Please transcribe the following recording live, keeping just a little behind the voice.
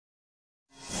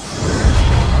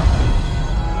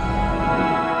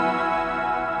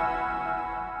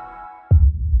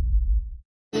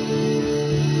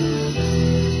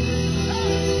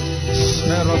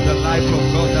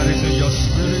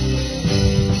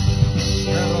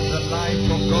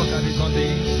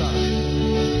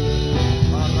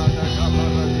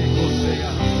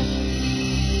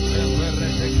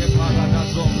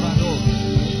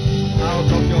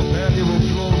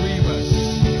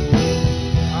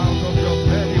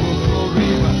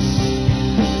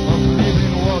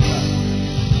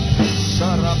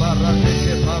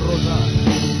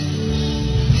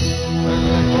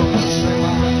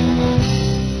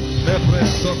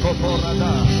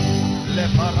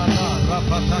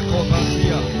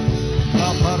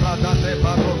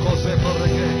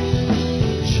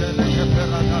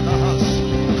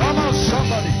Come on,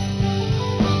 somebody.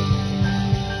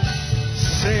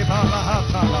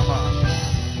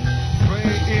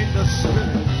 Pray in the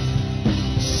Spirit.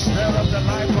 Stir up the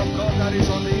life of God that is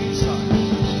on the inside.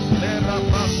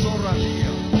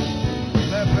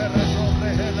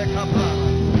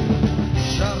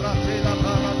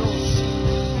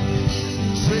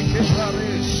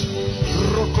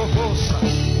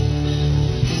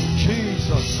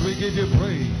 Jesus, we give you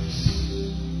praise.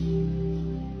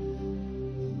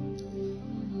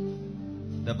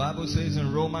 The Bible says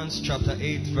in Romans chapter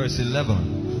 8 verse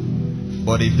 11,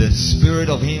 but if the spirit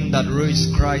of him that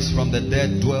raised Christ from the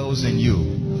dead dwells in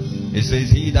you, it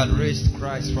says, he that raised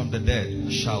Christ from the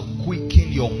dead shall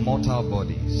quicken your mortal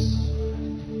bodies.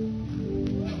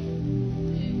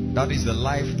 That is the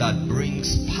life that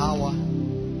brings power.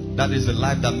 That is the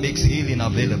life that makes healing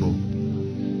available.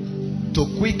 To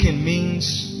quicken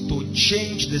means to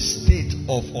change the state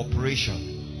of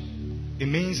operation. It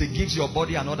means it gives your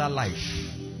body another life.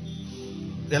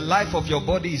 The life of your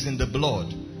body is in the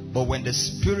blood. But when the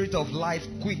spirit of life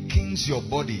quickens your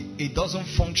body, it doesn't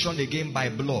function again by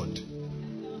blood.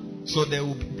 So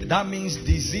that means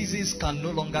diseases can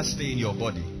no longer stay in your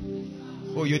body.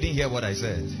 Oh, you didn't hear what I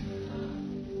said.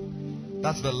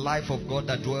 That's the life of God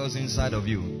that dwells inside of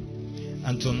you.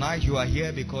 And tonight you are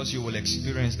here because you will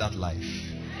experience that life.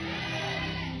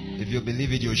 If you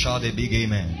believe it, you shout a big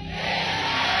amen.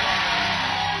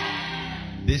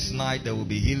 This night there will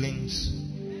be healings.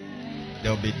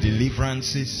 There will be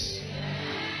deliverances.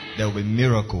 There will be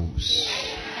miracles.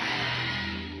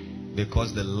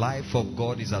 Because the life of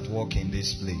God is at work in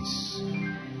this place.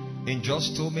 In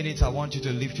just 2 minutes, I want you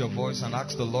to lift your voice and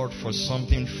ask the Lord for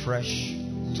something fresh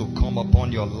to come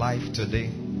upon your life today.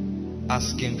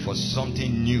 Ask Him for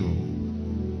something new.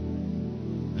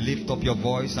 Lift up your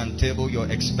voice and table your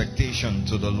expectation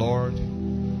to the Lord.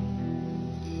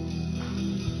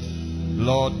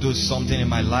 Lord, do something in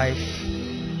my life.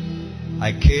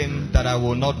 I came that I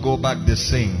will not go back the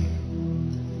same.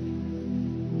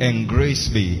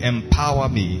 Embrace me, empower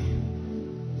me.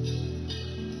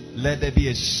 Let there be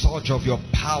a surge of your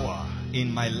power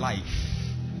in my life.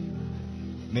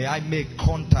 May I make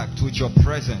contact with your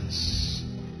presence.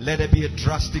 Let there be a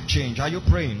drastic change. Are you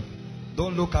praying?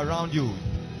 Don't look around you.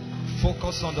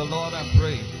 Focus on the Lord and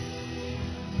pray.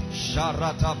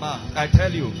 Sharatama. I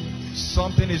tell you,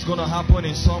 something is going to happen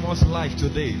in someone's life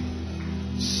today.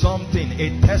 Something, a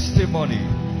testimony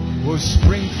will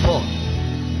spring forth.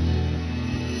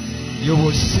 You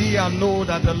will see and know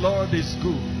that the Lord is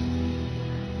good.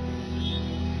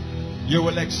 You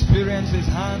will experience His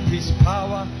hand, His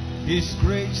power, His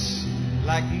grace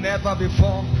like never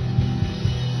before.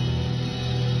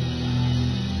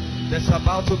 There's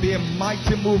about to be a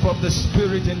mighty move of the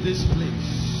Spirit in this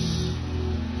place.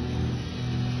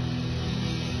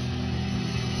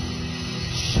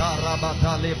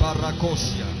 Sharabatale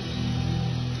barakosia.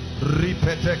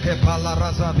 Ripeteke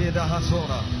palaraza vida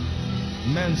hasora.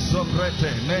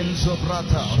 Mensobrete,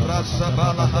 mensobrata,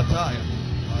 rasabala hataya.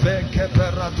 Veke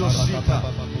peradosita.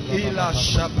 Ila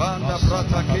shabanda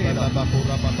bratakela.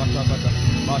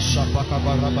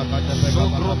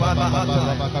 Sugrubala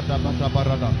hataya.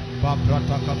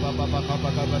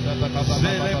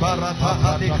 Zele barata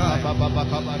hadikaya.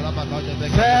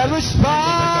 There is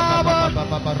power in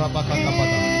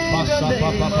the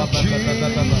name of Jesus.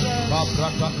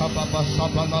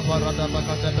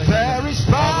 There is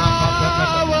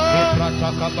power in the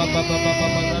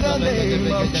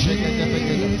name of Jesus.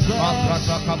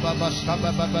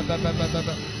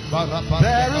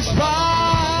 There is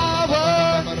power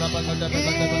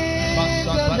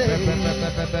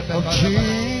of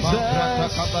Jesus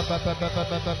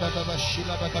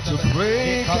to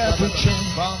break every chain,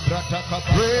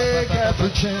 break every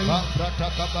chain,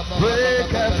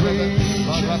 break every chain,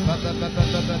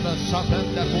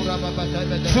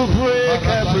 to break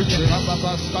every chain,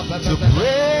 to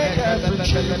break every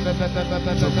chain,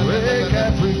 to break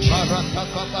every chain.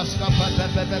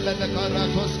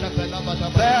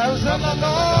 There's an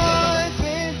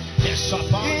anointing in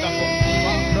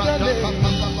the name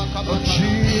of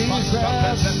Jesus.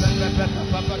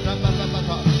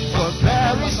 For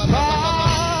there is power in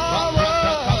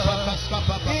the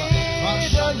name of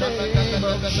Jesus.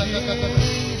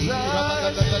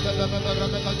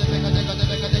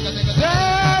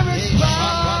 There is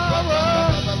power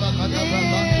in the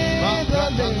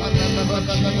name of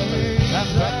Jesus.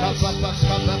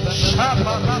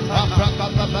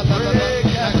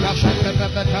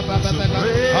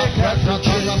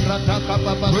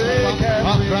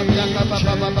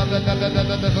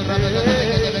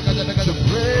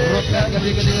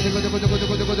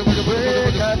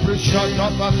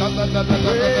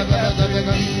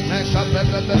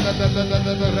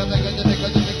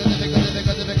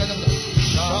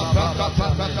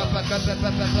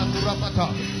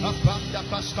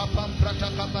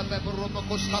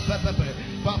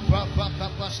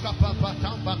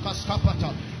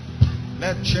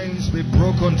 Let chains be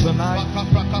broken tonight.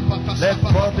 Let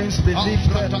burdens be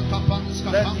lifted.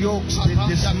 Let yokes be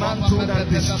dismantled and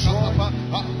destroyed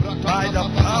by the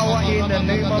power in the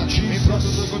name of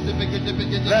Jesus.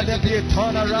 Let there be a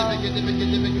turnaround.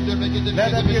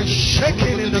 Let there be a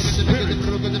shaking in the spirit.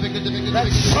 Let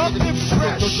something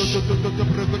fresh,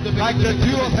 like the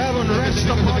dew of heaven, rest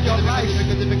upon your life.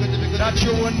 That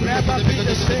you will never be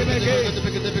the same again.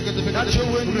 That you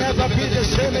will never be the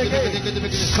same again.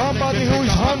 Somebody who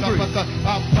is hungry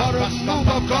for a move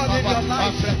of God in your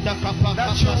life,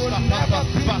 that you will never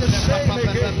be the same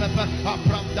again.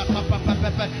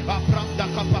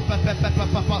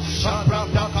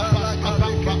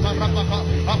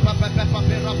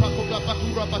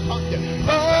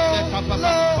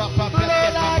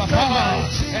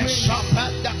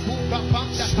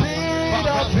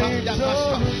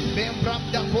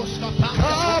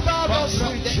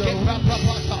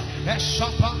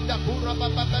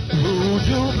 Would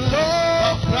you blow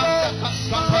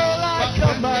like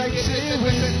a mighty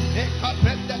wind?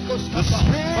 The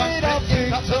spirit of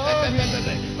victory,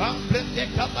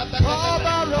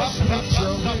 power of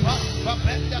scripture.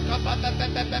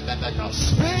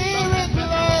 Spirit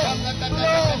blow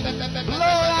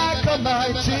like a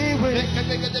mighty wind.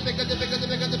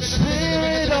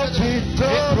 Spirit of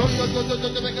victory,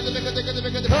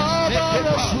 power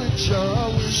of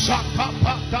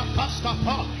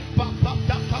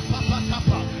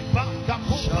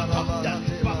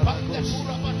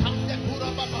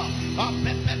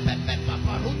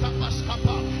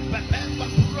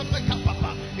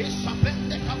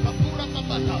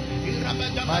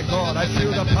My God, I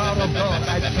feel the power of God.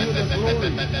 I feel the glory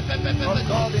of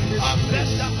God in this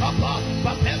place.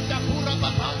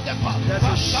 There's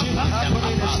a shift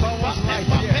happening in someone's life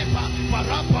here.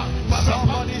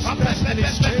 Somebody's destiny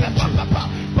is changing.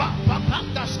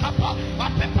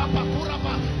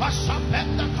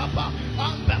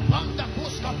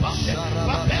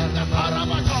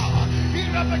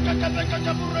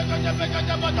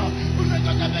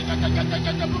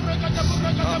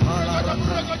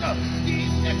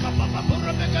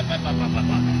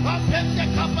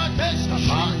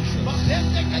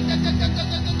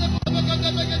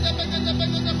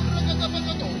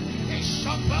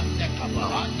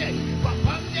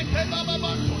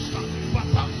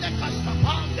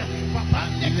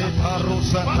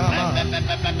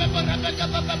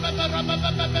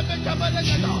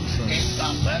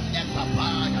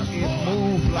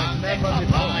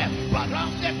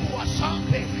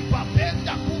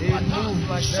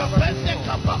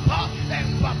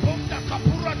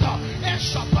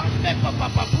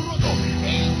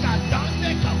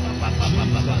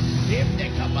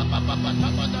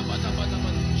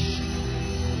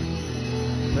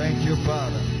 Thank you,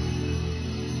 Father.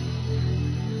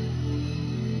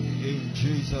 In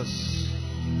Jesus'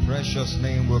 precious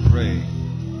name we pray.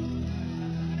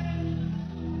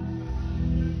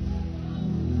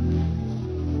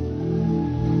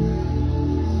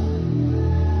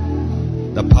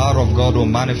 The power of God will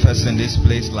manifest in this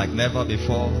place like never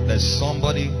before. There's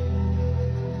somebody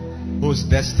whose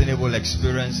destiny will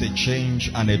experience a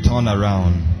change and a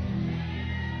turnaround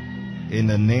in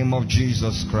the name of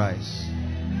Jesus Christ.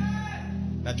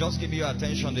 Now just give me your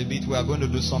attention a bit. We are going to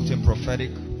do something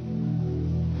prophetic.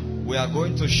 We are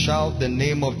going to shout the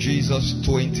name of Jesus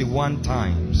 21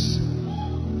 times.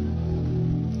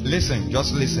 Listen,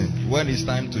 just listen. When it's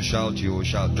time to shout, you will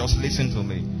shout. Just listen to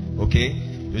me, okay?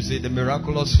 You see, the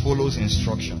miraculous follows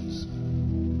instructions.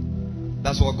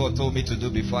 That's what God told me to do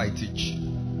before I teach.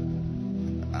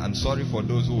 I'm sorry for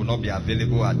those who will not be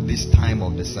available at this time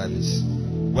of the service.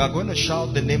 We are going to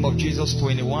shout the name of Jesus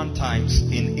 21 times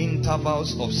in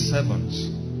intervals of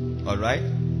 7s. Alright?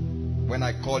 When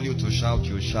I call you to shout,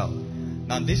 you shout.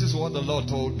 Now this is what the Lord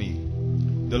told me.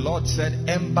 The Lord said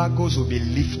embargoes will be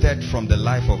lifted from the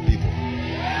life of people.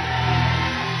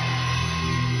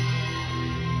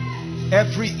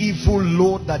 Every evil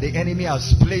load that the enemy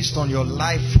has placed on your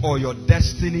life or your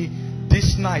destiny,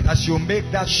 this night as you make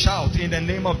that shout in the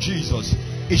name of Jesus,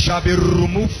 it shall be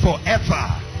removed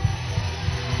forever.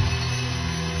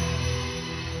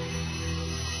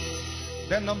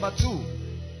 Then number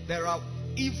 2, there are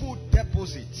evil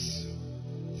deposits.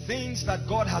 Things that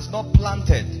God has not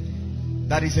planted,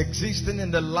 that is existing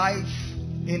in the life,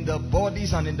 in the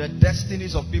bodies and in the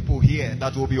destinies of people here,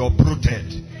 that will be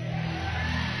uprooted.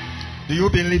 Do you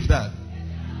believe that?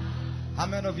 How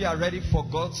many of you are ready for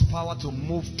God's power to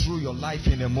move through your life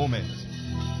in a moment?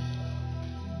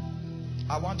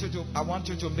 I want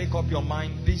you to make up your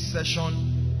mind. This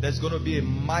session, there's going to be a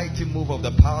mighty move of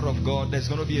the power of God. There's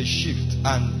going to be a shift.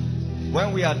 And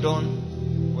when we are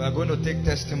done, we are going to take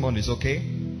testimonies, okay?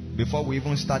 Before we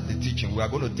even start the teaching, we are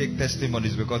going to take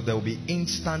testimonies, because there will be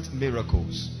instant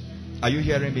miracles. Are you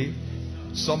hearing me?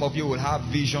 Some of you will have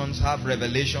visions, have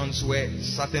revelations where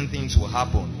certain things will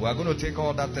happen. We are going to take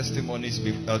all that testimony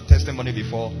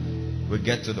before we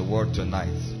get to the word tonight.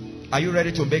 Are you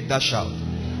ready to make that shout?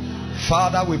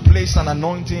 Father, we place an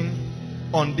anointing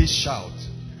on this shout,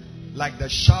 like the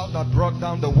shout that brought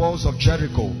down the walls of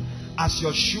Jericho. As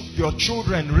your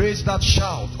children raise that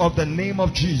shout of the name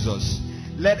of Jesus,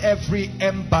 let every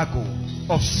embargo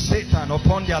of Satan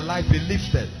upon their life be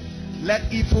lifted.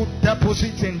 Let evil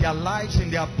deposits in their lives,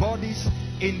 in their bodies,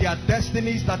 in their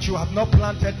destinies that you have not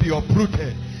planted be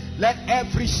uprooted. Let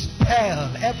every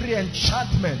spell, every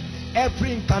enchantment,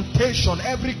 every incantation,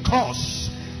 every curse,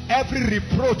 every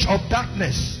reproach of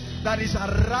darkness that is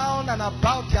around and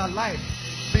about their life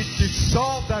be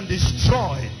dissolved and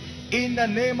destroyed in the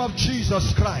name of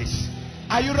Jesus Christ.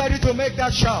 Are you ready to make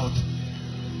that shout?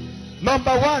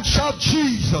 Number 1, shout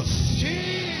Jesus.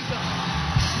 Jesus.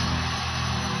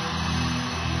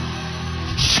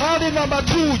 Shout in number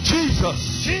 2,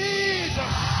 Jesus.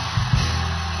 Jesus.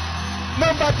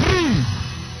 Number 3,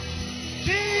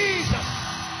 Jesus.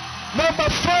 Number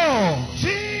 4,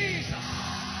 Jesus.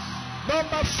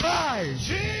 Number 5,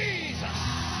 Jesus.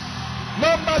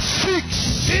 Number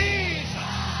 6, Jesus.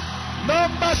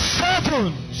 Number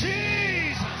 7,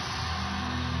 Jesus.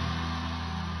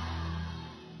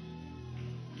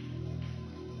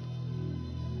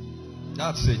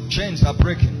 That's it. Chains are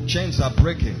breaking. Chains are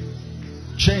breaking.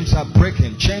 Chains are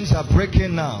breaking. Chains are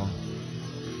breaking now.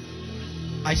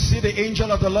 I see the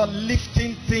angel of the Lord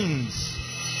lifting things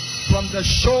from the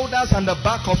shoulders and the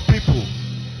back of people.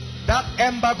 That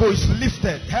embargo is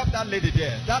lifted. Help that lady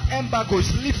there. That embargo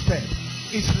is lifted.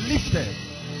 It's lifted.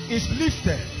 It's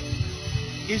lifted.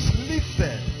 It's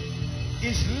lifted.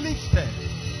 It's lifted.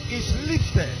 It's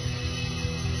lifted.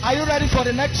 Are you ready for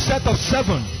the next set of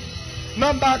 7?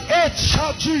 Number 8,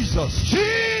 shout Jesus.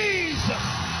 Jesus.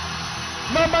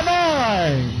 Number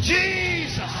 9,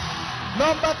 Jesus.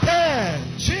 Number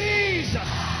 10, Jesus.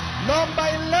 Number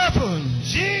 11,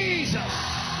 Jesus.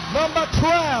 Number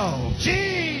 12,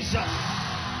 Jesus.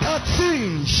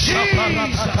 13,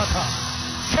 Jesus.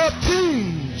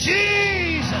 14,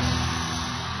 Jesus.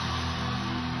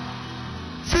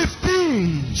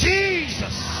 15,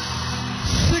 Jesus.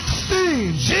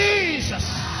 16, Jesus.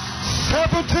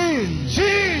 17,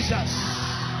 Jesus.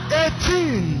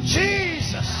 18,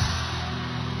 Jesus.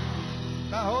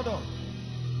 Now hold on.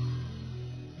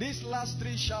 These last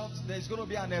 3 shouts, there's going to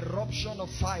be an eruption of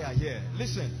fire here.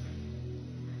 Listen.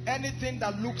 Anything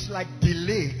that looks like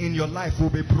delay in your life will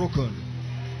be broken.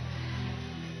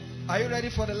 Are you ready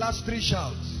for the last 3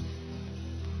 shouts?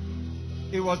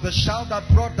 It was the shout that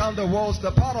brought down the walls.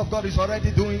 The power of God is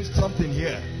already doing something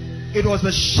here. It was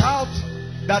the shout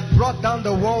that brought down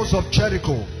the walls of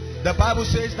Jericho. The Bible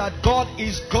says that God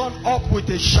is gone up with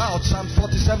a shout. Psalm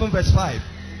 47 verse 5.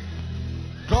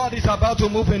 God is about to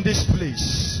move in this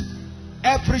place.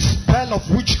 Every spell of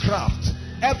witchcraft,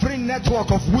 every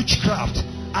network of witchcraft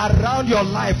around your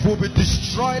life will be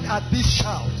destroyed at this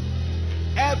shout.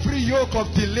 Every yoke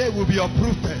of delay will be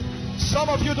uprooted. Some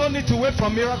of you don't need to wait for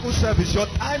miracle service. Your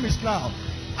time is now.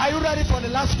 Are you ready for the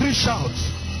last 3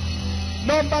 shouts?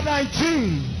 Number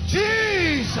 19,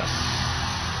 Jesus.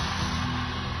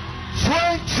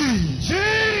 20,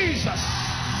 Jesus.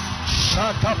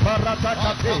 Shaka parata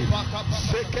kate,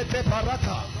 sekete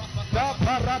parata, da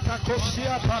parata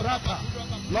kosia parata.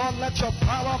 Lord, let your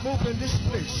power move in this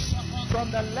place,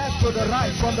 from the left to the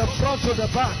right, from the front to the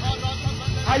back.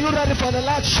 Are you ready for the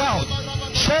last shout?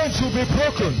 Chains will be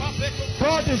broken,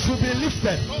 burdens will be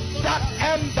lifted. That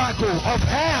embargo of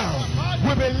hell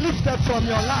will be lifted from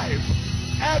your life.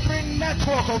 Every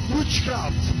network of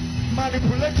witchcraft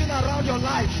manipulating around your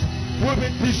life will be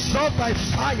dissolved by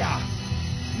fire.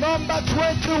 Number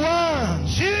 21,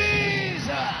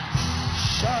 Jesus.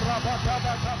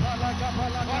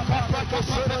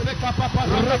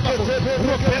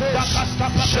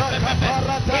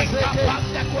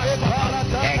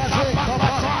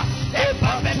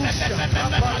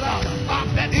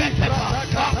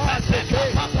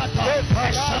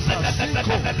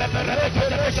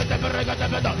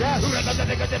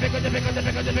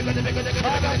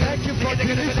 thank you for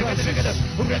deliverance.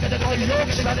 For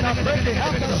yokes that are breaking,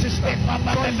 help us, sister.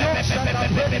 For yokes that are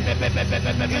breaking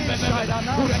inside and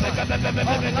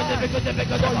outside.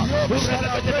 For yokes that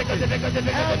are breaking,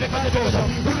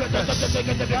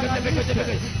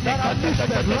 that are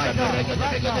lifted right now.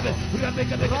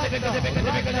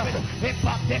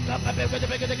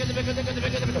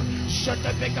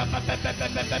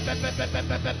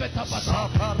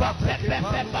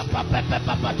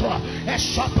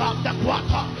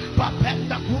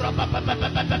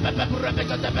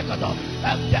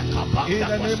 In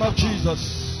the name of Jesus.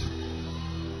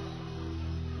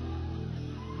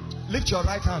 Lift your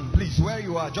right hand, please. Where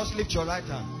you are, just lift your right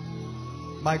hand.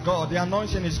 My God, the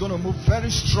anointing is going to move very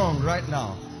strong right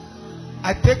now.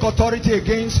 I take authority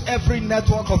against every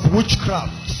network of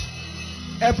witchcraft,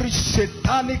 every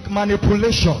satanic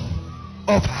manipulation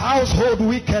of household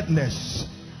wickedness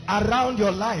around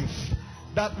your life,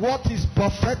 that what is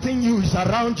buffeting you is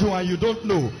around you and you don't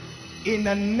know. In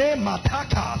the name of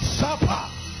Taka, Sapa,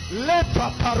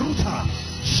 Lepa Paruta,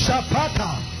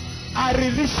 Shapata, I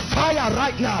release fire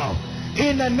right now.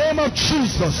 In the name of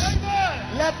Jesus.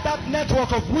 Let that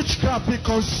network of witchcraft be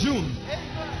consumed.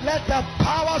 Let the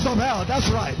powers of hell, that's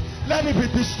right, let it be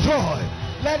destroyed.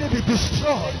 Let it be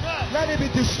destroyed. Let it be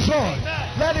destroyed.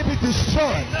 Let it be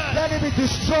destroyed. Let it be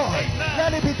destroyed.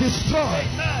 Let it be destroyed.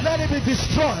 Let it be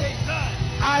destroyed.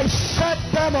 I set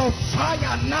them on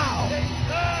fire now.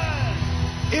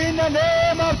 In the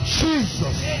name of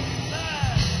Jesus.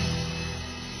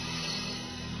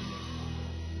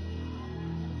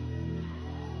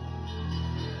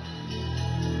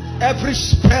 Every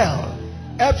spell,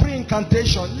 every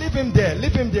incantation, leave him there,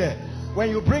 leave him there. When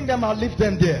you bring them out, leave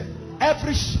them there.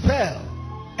 Every spell,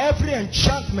 every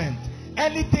enchantment,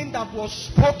 anything that was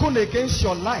spoken against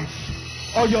your life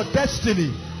or your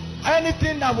destiny,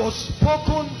 anything that was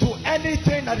spoken to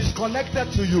anything that is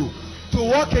connected to you, to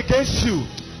work against you.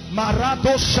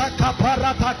 Marado shaka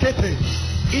parata kete,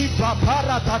 ipa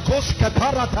parata koske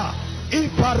parata,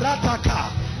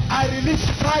 iparataka. I release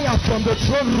fire from the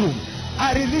throne room.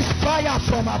 I release fire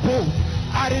from above.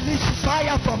 I release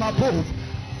fire from above.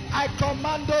 I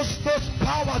command those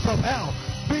powers of hell,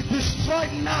 be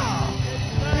destroyed now.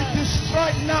 Be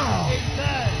destroyed now.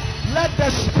 Let the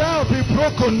spell be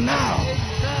broken now.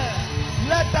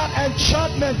 Let that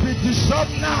enchantment be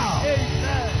dissolved now.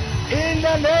 In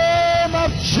the name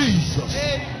of Jesus.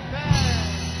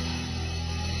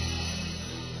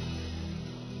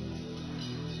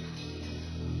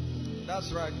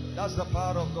 That's right. That's the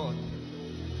power of God.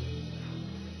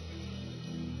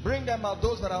 Bring them out.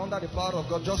 Those that are under the power of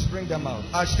God, just bring them out.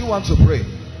 I still want to pray.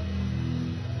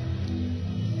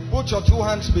 Put your two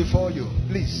hands before you,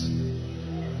 please.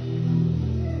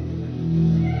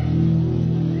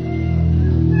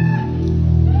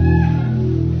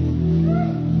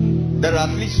 There are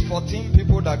at least 14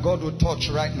 people that God will touch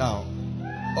right now.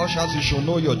 Ushers, you should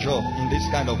know your job in this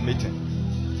kind of meeting.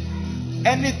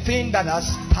 Anything that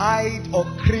has tied or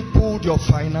crippled your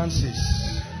finances.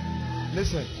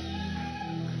 Listen.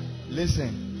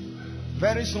 Listen.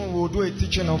 Very soon we'll do a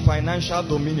teaching on financial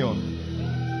dominion.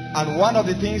 And one of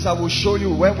the things I will show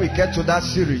you when we get to that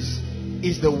series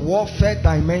is the warfare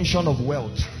dimension of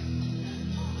wealth.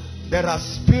 There are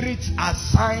spirits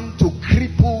assigned to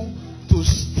cripple, to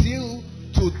steal,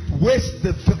 to waste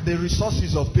the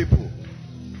resources of people.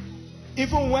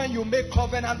 Even when you make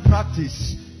covenant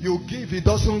practice, you give, it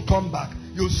doesn't come back.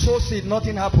 You sow seed,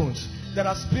 nothing happens. There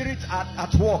are spirits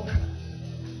at work,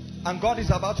 and God is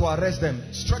about to arrest them.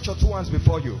 Stretch your two hands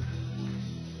before you.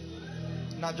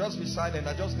 Now just be silent.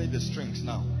 I just need the strings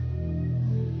now.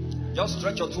 Just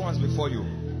stretch your two hands before you.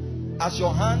 As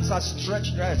your hands are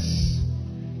stretched, rest.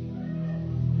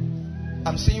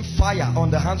 I'm seeing fire on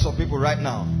the hands of people right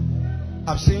now.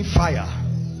 I'm seeing fire.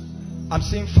 I'm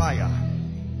seeing fire.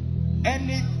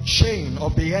 Any chain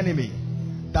of the enemy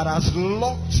that has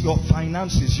locked your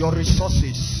finances, your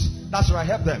resources, that's where I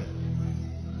help them.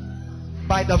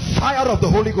 By the fire of the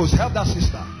Holy Ghost, help that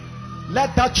sister.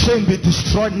 Let that chain be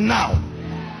destroyed now.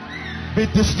 Be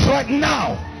destroyed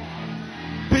now.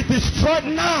 Be destroyed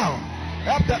now.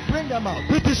 Help them, bring them out.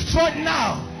 Be destroyed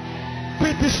now.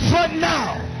 Be destroyed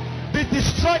now. Be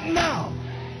destroyed now.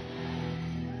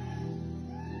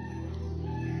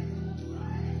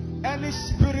 Any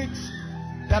spirit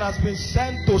that has been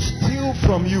sent to steal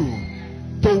from you,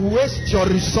 to waste your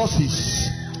resources,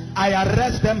 I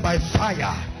arrest them by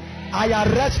fire. I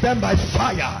arrest them by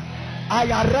fire. I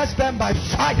arrest them by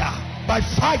fire. By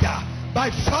fire. By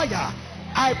fire.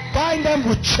 I bind them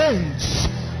with chains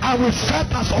and with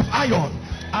fetters of iron.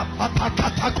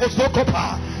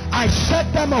 I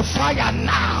set them on fire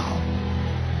now.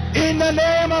 In the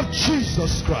name of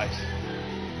Jesus Christ.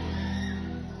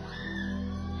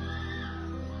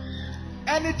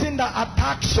 Anything that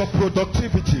attacks your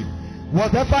productivity,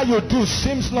 whatever you do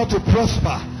seems not to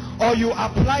prosper, or you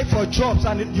apply for jobs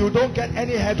and you don't get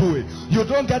any headway, you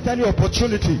don't get any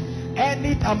opportunity.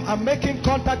 I'm making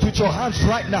contact with your hands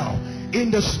right now in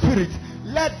the spirit.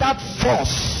 Let that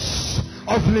force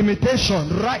of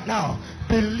limitation right now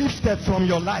be lifted from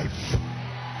your life.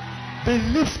 Be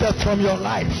lifted from your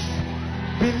life.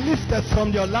 Be lifted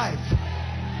from your life.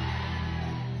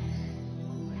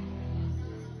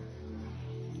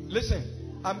 Listen,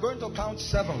 I'm going to count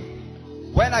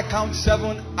 7. When I count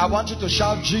 7, I want you to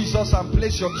shout Jesus and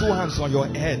place your 2 hands on your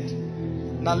head.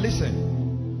 Now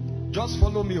listen, just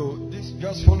follow me.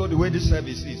 Just follow the way this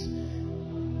service is.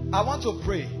 I want to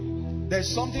pray. There's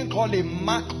something called a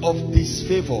mark of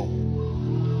disfavor.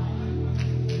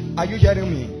 Are you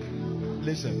hearing me?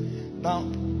 Listen. Now,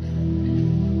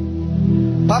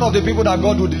 part of the people that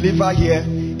God will deliver here,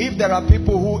 if there are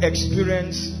people who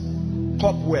experience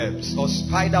cobwebs or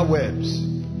spider webs,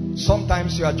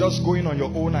 sometimes you are just going on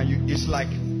your own and it's like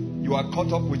you are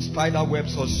caught up with spider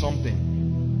webs or something.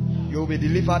 You will be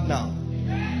delivered now.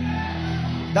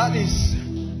 That is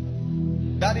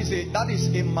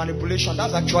a manipulation.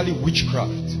 That's actually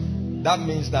witchcraft. That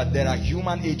means that there are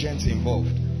human agents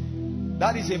involved.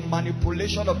 That is a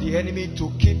manipulation of the enemy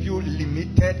to keep you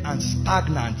limited and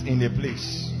stagnant in a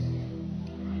place.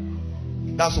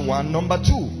 That's one. Number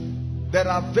 2, there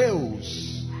are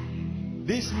veils.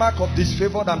 This mark of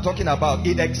disfavor that I'm talking about,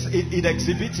 it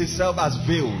exhibits itself as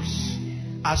veils,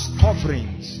 as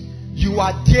coverings. You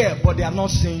are there, but they are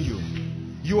not seeing you.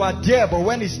 You are there, but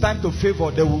when it's time to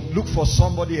favor, they will look for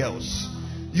somebody else.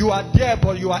 You are there,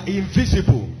 but you are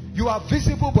invisible. You are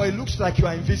visible, but it looks like you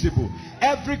are invisible.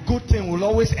 Every good thing will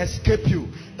always escape you.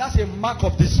 That's a mark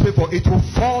of disfavor. It will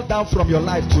fall down from your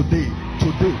life today.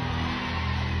 Today.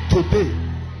 Today.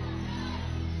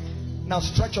 Now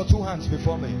stretch your 2 hands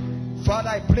before me. Father,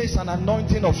 I place an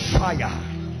anointing of fire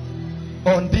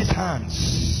on these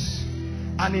hands.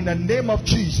 And in the name of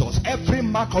Jesus, every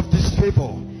mark of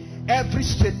disfavor, every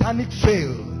satanic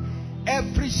veil,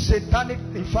 every satanic,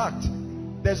 in fact,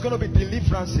 there's going to be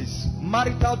deliverances.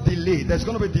 Marital delay, there's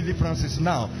going to be deliverances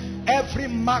now. Every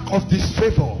mark of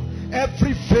disfavor,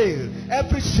 every veil,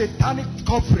 every satanic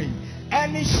covering,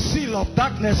 any seal of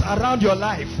darkness around your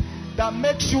life that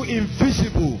makes you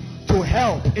invisible to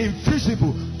help,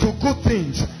 invisible to good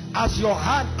things, as your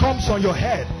hand comes on your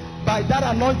head by that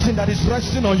anointing that is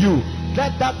resting on you,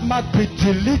 let that mark be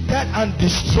deleted and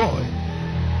destroyed.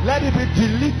 Let it be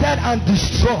deleted and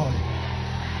destroyed.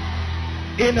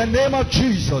 In the name of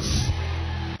Jesus.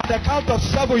 At the count of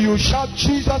 7, you shout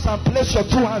Jesus and place your 2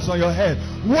 hands on your head.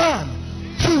 1,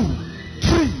 2,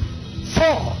 3,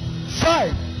 4,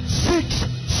 5, 6,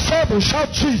 7.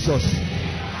 Shout Jesus.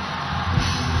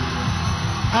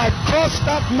 I cross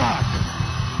that mark.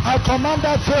 I command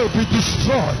that veil be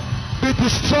destroyed. Be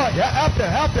destroyed. Help them.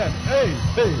 Help them. Hey.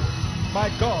 My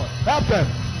God. Help them.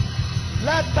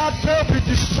 Let that veil be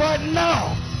destroyed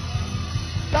now.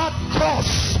 That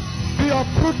cross be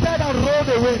uprooted and rolled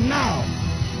away now.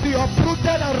 Be uprooted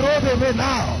and rolled away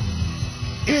now.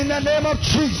 In the name of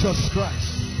Jesus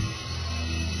Christ.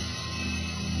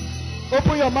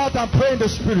 Open your mouth and pray in the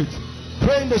Spirit.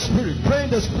 Pray in the Spirit. Pray in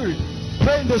the Spirit.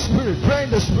 Pray in the Spirit. Pray in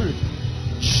the Spirit.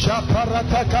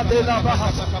 Shaparata kadela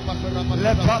bahasa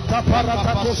lefata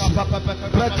parata kosuba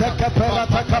preteke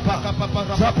perata kapa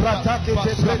zaprata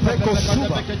kete preteko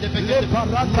suba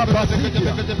leparata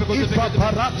bazidia ipa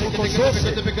parata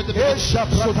kosose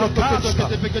shaprata kaska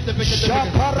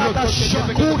shaparata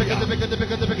shakuria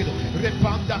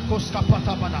repanda koska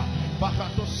patabana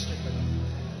baratos.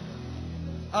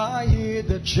 I hear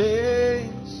the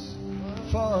chains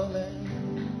falling.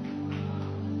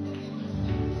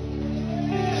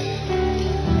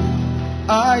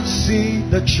 I see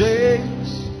the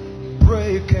chains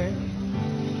breaking.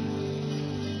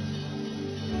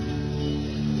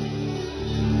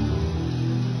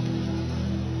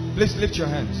 Please lift your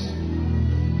hands.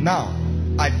 Now,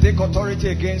 I take authority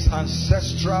against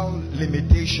ancestral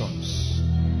limitations,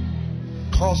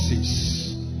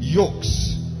 curses,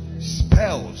 yokes,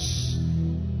 spells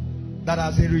that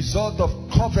as a result of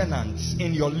covenants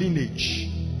in your lineage,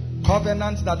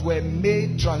 covenants that were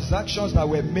made, transactions that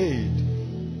were made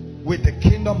with the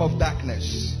kingdom of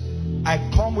darkness. I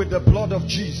come with the blood of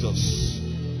Jesus,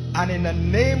 and in the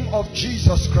name of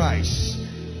Jesus Christ,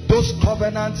 those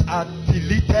covenants are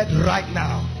deleted right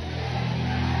now.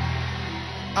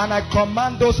 And I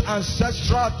command those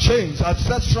ancestral chains,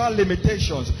 ancestral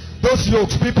limitations, those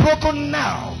yokes, be broken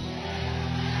now.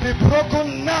 Be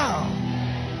broken now.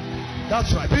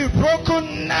 That's right. Be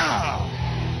broken now.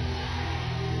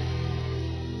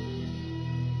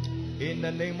 In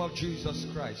the name of Jesus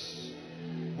Christ.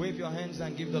 Wave your hands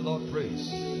and give the Lord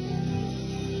praise.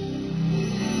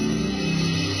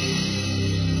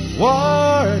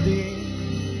 Worthy.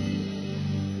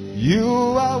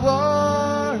 You are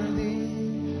worthy.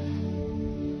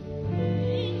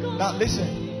 Now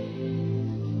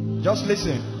listen. Just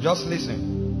listen. Just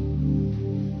listen.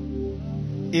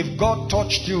 If God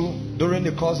touched you during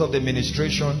the course of the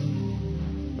ministration,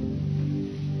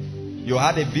 you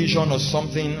had a vision or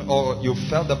something, or you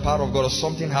felt the power of God, or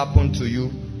something happened to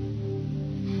you,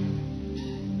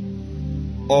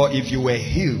 or if you were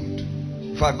healed.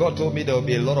 In fact, God told me there will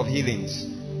be a lot of healings.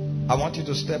 I want you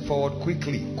to step forward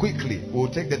quickly. We'll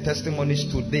take the testimonies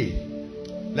today.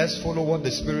 Let's follow what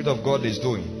the Spirit of God is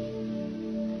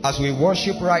doing. As we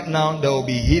worship right now, there will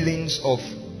be healings of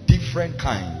different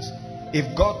kinds.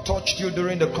 If God touched you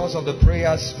during the course of the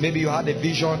prayers, maybe you had a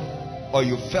vision or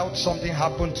you felt something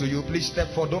happen to you, please step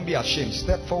forward. Don't be ashamed.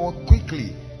 Step forward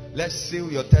quickly. Let's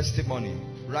seal your testimony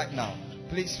right now.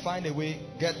 Please find a way,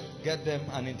 get them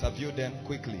and interview them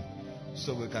quickly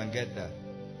so we can get that.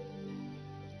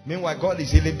 Meanwhile, God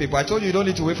is healing people. I told you, you don't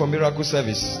need to wait for miracle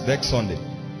service next Sunday.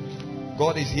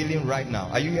 God is healing right now.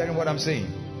 Are you hearing what I'm saying?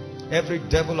 Every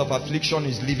devil of affliction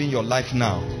is leaving your life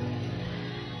now.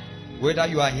 Whether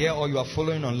you are here or you are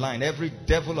following online, every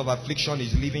devil of affliction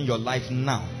is leaving your life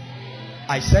now.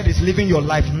 I said it's leaving your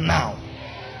life now.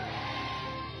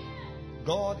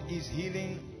 God is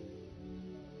healing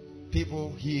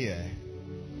people here.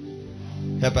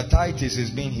 Hepatitis is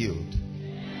being healed.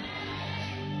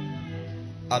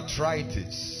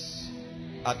 Arthritis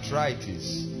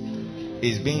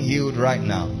is being healed right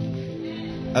now.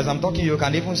 As I'm talking, you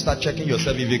can even start checking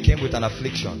yourself if you came with an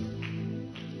affliction.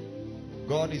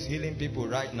 God is healing people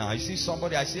right now. I see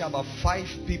somebody, I see about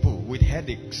 5 people with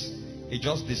headaches. It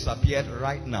just disappeared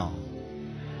right now.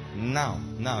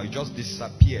 Now, it just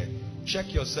disappeared.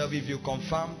 Check yourself. If you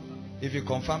confirm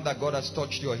that God has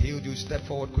touched you or healed you, step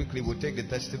forward quickly. We'll take the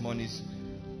testimonies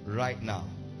right now.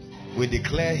 We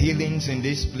declare healings in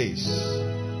this place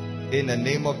in the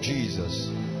name of Jesus.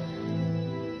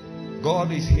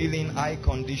 God is healing eye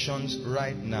conditions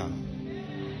right now.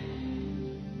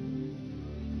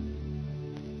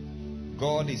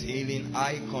 God is healing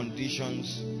eye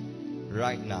conditions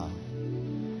right now.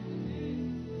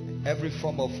 Every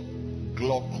form of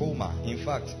glaucoma. In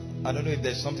fact, I don't know if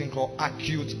there's something called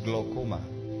acute glaucoma.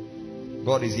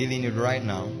 God is healing it right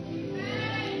now.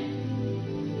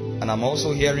 And I'm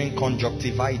also hearing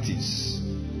conjunctivitis.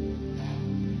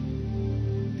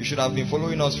 You should have been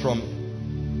following us from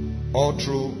all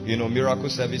through, miracle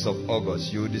service of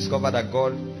August. You will discover that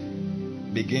God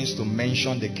begins to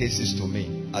mention the cases to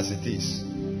me as it is.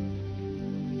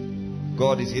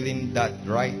 God is healing that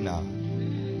right now.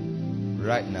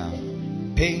 Right now.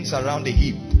 Pains around the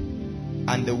hip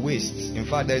and the waist. In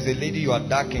fact, there's a lady, you are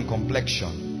dark in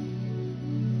complexion.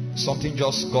 Something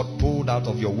just got pulled out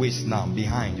of your waist now,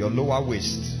 behind your lower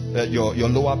waist, your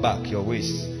lower back, your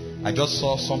waist. I just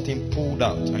saw something pulled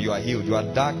out and you are healed. You are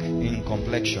dark in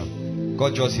complexion.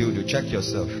 God just healed you. Check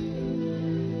yourself.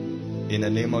 In the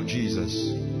name of Jesus.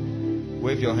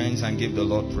 Wave your hands and give the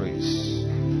Lord praise.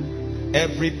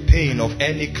 Every pain of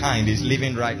any kind is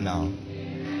leaving right now.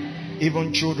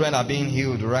 Even children are being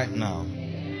healed right now.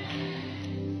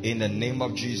 In the name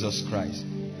of Jesus Christ.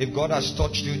 If God has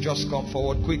touched you, just come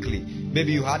forward quickly.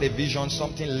 Maybe you had a vision,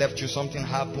 something left you, something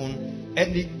happened.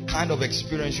 Any kind of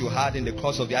experience you had in the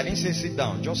course of the... I didn't say sit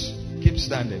down. Just keep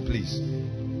standing, please.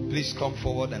 Please come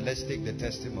forward and let's take the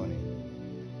testimony.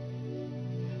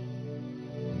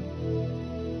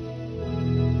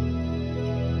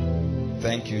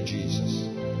 Thank you, Jesus.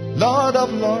 Lord of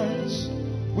Lords,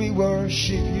 we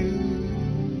worship you.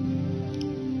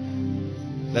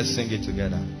 Let's sing it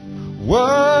together.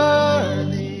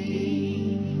 Worthy,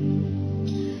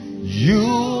 you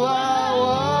are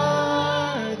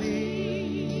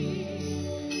worthy,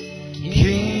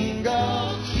 King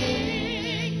of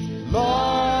kings,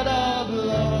 Lord of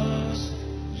lords,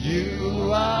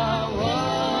 you are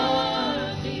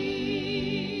worthy.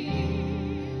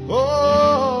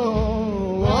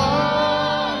 Oh,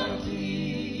 worthy,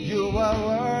 you are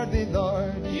worthy,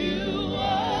 Lord. You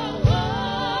are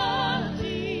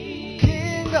worthy,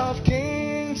 King of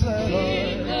kings, Lord.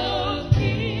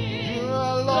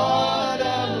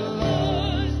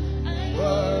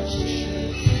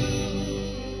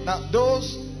 Now,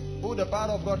 those who the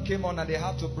power of God came on and they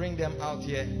have to bring them out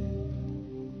here.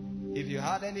 If you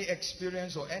had any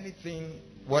experience or anything,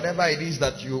 whatever it is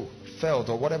that you felt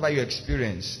or whatever you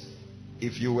experienced,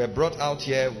 if you were brought out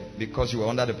here because you were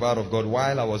under the power of God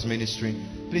while I was ministering,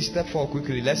 please step forward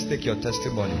quickly. Let's take your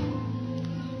testimony.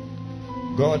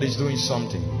 God is doing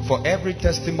something. For every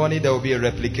testimony, there will be a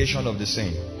replication of the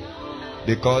same.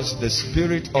 Because the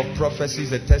spirit of prophecy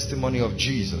is a testimony of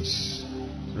Jesus.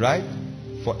 Right?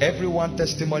 For every one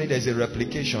testimony, there is a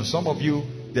replication. Some of you,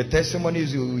 the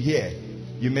testimonies you hear,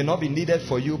 you may not be needed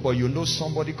for you, but you know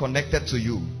somebody connected to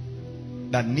you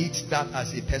that needs that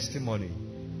as a testimony.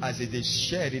 As it is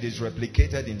shared, it is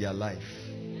replicated in their life.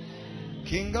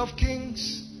 King of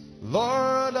kings,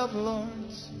 Lord of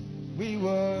lords, we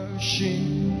worship.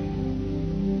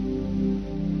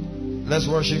 Let's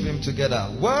worship him together.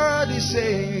 Worthy,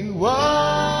 say,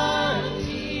 worthy.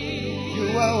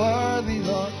 You are worthy,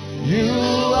 Lord. You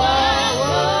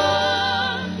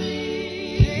are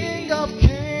worthy. King of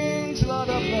kings, Lord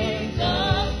of lords.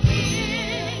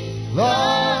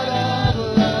 Lord of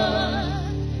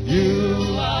lords.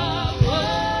 You are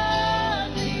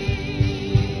worthy.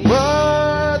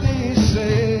 Worthy,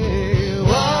 say,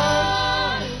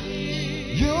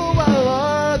 worthy. You are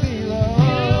worthy, Lord.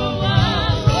 You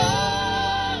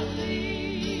are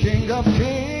worthy. King of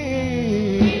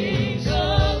kings.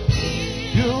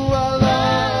 You are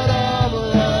Lord of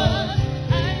lords.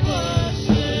 I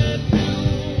worship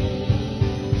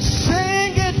you.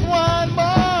 Sing it one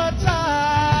more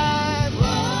time.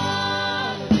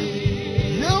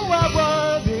 Worthy. You are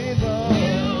worthy, Lord.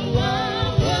 You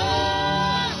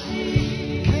are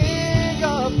worthy. King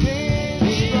of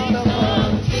kings, Lord of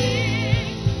lords.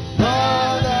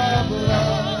 Lord of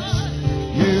lords.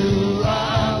 You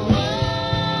are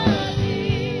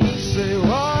worthy. Say,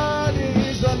 worthy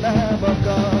is the Lamb of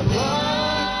God.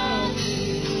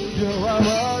 Worthy. You are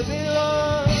worthy,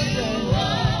 Lord. You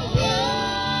are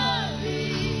worthy.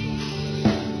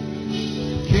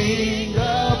 King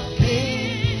of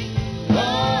kings,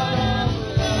 Lord of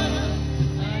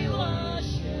lords, I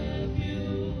worship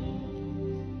you.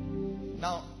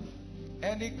 Now,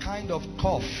 any kind of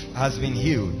cough has been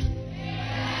healed.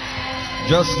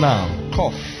 Just now,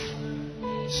 cough,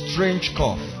 strange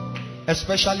cough,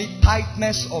 especially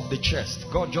tightness of the chest.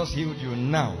 God just healed you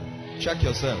now. Check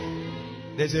yourself.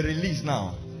 There's a release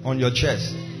now on your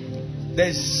chest.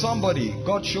 There's somebody,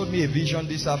 God showed me a vision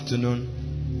this afternoon,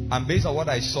 and based on what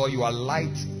I saw, you are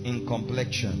light in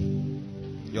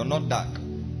complexion. You're not dark.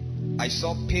 I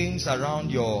saw pains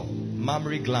around your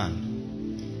mammary gland.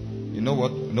 You know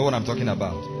what I'm talking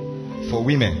about? For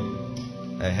women.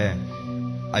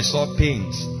 I saw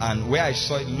pains, and where I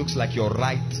saw it looks like your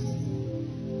right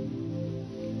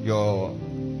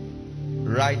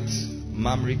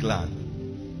mammary gland.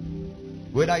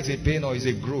 Whether it's a pain or it's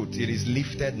a growth, it is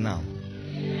lifted now.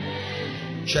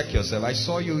 Check yourself. I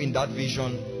saw you in that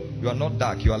vision. You are not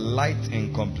dark, you are light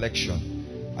in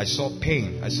complexion. I saw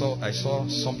pain. I saw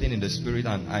something in the spirit,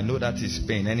 and I know that is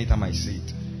pain. Anytime I see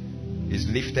it, it's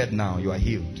lifted now. You are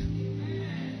healed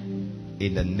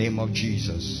in the name of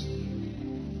Jesus.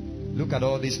 Look at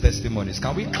all these testimonies.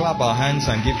 Can we clap our hands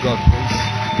and give God praise?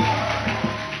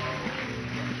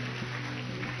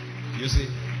 You see,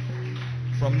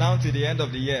 from now to the end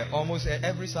of the year, almost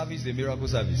every service is a miracle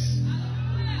service.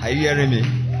 Are you hearing me?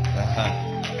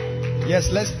 Yes,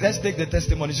 let's take the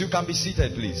testimonies. You can be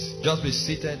seated, please. Just be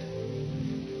seated.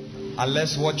 And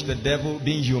let's watch the devil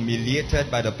being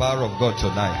humiliated by the power of God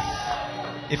tonight.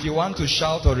 If you want to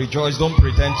shout or rejoice, don't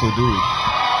pretend to do it.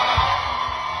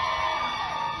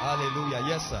 Hallelujah.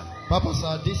 Yes, sir. Papa,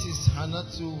 sir, this is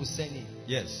Hanatu Husseini.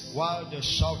 Yes. While the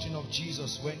shouting of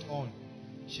Jesus went on,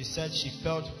 she said she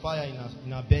felt fire in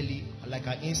her belly, like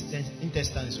her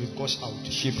intestines would gush out.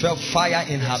 She felt fire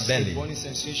in her belly. A burning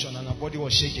sensation, and her body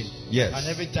was shaking. Yes. And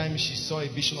every time she saw a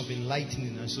vision of a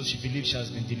lightning, and so she believed she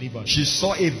has been delivered. She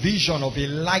saw a vision of a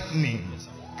lightning.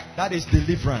 That is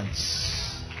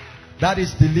deliverance. That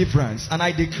is deliverance. And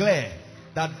I declare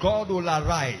that God will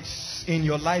arise in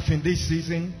your life in this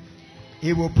season.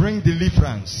 He will bring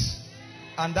deliverance.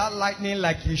 And that lightning,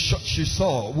 like she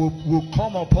saw, will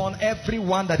come upon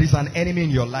everyone that is an enemy in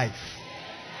your life.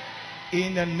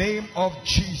 In the name of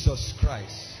Jesus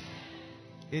Christ.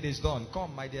 It is done.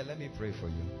 Come, my dear, let me pray for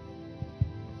you.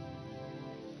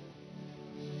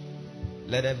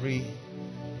 Let every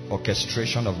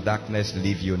orchestration of darkness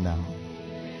leave you now.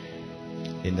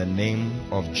 In the name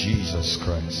of Jesus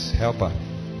Christ. Help her.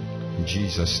 In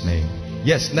Jesus' name.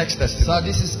 Yes, next testimony. Sir,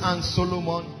 this is Anne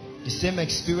Solomon. The same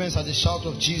experience at the shout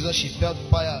of Jesus. She felt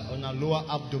fire on her lower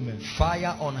abdomen.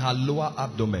 Fire on her lower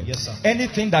abdomen. Yes, sir.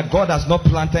 Anything that God has not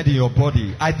planted in your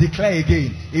body, I declare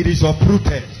again, it is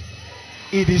uprooted.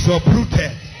 It is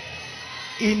uprooted.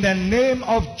 In the name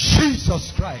of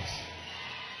Jesus Christ.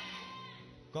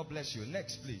 God bless you.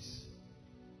 Next, please.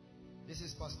 This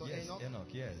is Pastor Yes, Enoch. Enoch,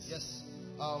 yes. Yes.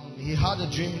 He had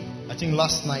a dream, I think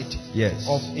last night, Yes.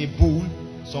 of a bull,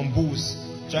 some bulls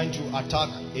trying to attack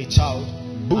a child.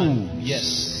 Bulls.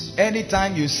 Yes.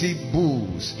 Anytime you see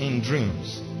bulls in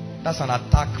dreams, that's an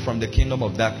attack from the kingdom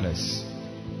of darkness.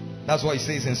 That's what he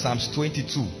says in Psalms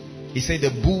 22. He said,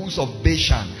 the bulls of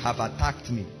Bashan have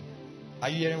attacked me. Are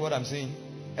you hearing what I'm saying?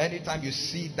 Anytime you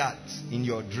see that in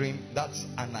your dream, that's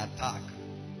an attack.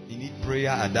 You need prayer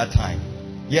at that time.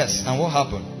 Yes, and what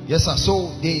happened? Yes, sir.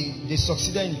 So they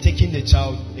succeeded in taking the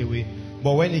child away.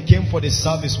 But when he came for the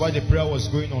service, while the prayer was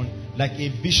going on, like a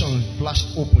vision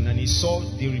flashed open, and he saw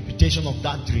the repetition of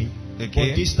that dream.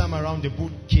 Okay. But this time around, the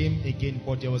bull came again,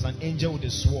 but there was an angel with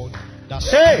a sword that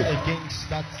stood against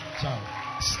that child.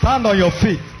 Stand on your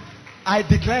feet. I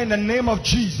declare in the name of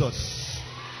Jesus,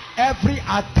 every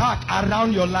attack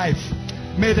around your life,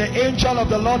 may the angel of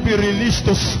the Lord be released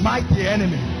to smite the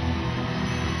enemy.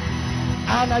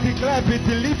 And I declare, be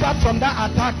delivered from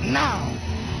that attack now.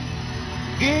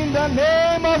 In the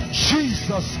name of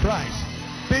Jesus Christ.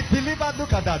 Be delivered,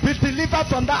 look at that. Be delivered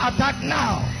from that attack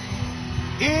now.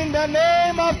 In the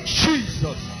name of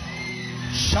Jesus.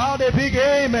 Shout a big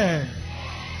amen.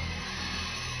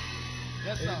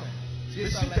 Yes, sir. Be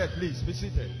seated, please. Be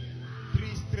seated. 3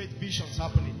 straight visions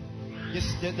happening.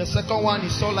 Yes, the second one, he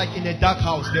saw like in a dark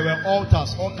house, there were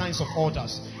altars, all kinds of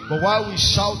altars. But while we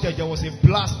shouted, there was a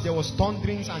blast, there was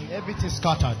thunderings, and everything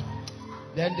scattered.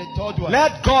 Then the third one.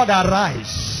 Let God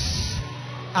arise,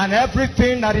 and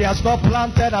everything that He has not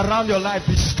planted around your life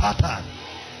be scattered.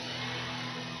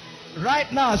 Right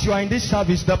now, as you are in this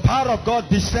service, the power of God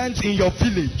descends in your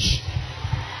village,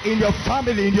 in your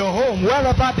family, in your home,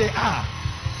 wherever they are.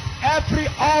 Every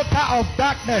altar of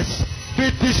darkness be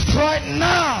destroyed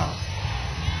now.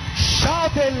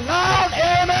 Shout a loud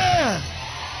amen.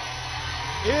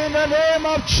 In the name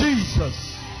of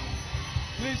Jesus.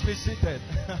 Please be seated.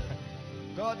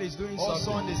 God is doing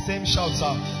Also something. on the same shout,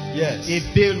 sir. Yes. A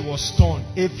veil was torn.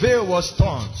 A veil was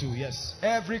torn. Too, yes.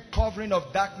 Every covering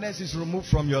of darkness is removed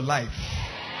from your life.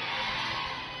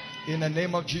 In the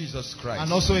name of Jesus Christ.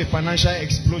 And also a financial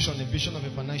explosion, a vision of a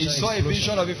financial He saw explosion. a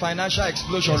vision of a financial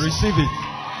explosion. Receive it.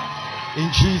 In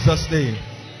Jesus' name.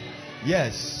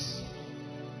 Yes.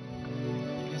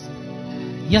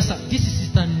 Yes, sir. This is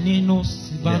Sister Nino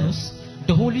Silvanus.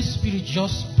 The Holy Spirit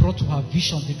just brought to her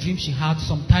vision the dream she had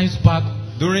some times back.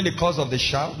 During the course of the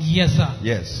shout? Yes, sir.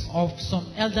 Yes. Of some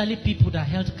elderly people that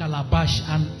held calabash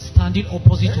and standing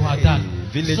opposite to her dad.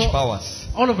 Village powers.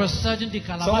 All of a sudden, the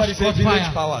calabash Somebody say caught village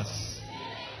fire. powers.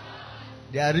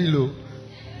 They are real.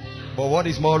 But what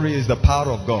is more real is the power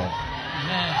of God.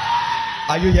 Yeah.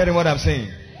 Are you hearing what I'm saying?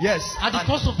 Yes. At the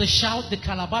course of the shout, the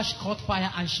calabash caught fire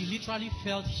and she literally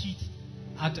felt heat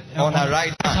at, On her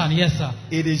right hand. Yes, sir.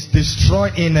 It is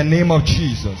destroyed in the name of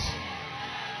Jesus.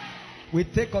 We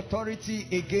take authority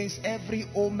against every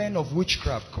omen of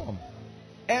witchcraft. Come.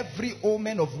 Every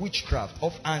omen of witchcraft,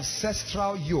 of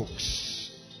ancestral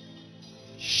yokes,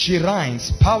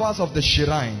 shrines, powers of the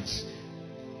shrines.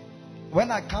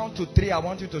 When I count to 3, I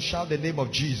want you to shout the name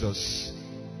of Jesus.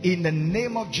 In the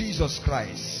name of Jesus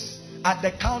Christ. At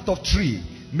the count of 3,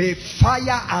 may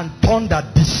fire and thunder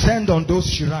descend on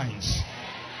those shrines.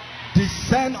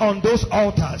 Descend on those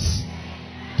altars.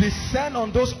 Descend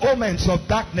on those omens of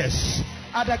darkness.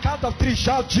 At the count of 3,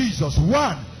 shout Jesus.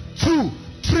 1, 2,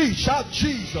 3, shout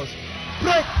Jesus.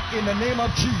 Break in the name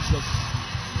of Jesus.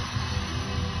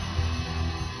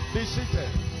 Be seated.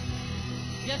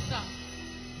 Yes, sir.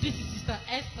 This is Sister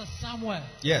Esther Samuel.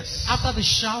 Yes. After the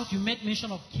shout, you made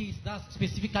mention of keys. That's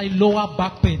specifically lower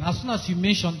back pain. As soon as you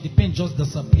mentioned, the pain just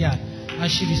disappeared.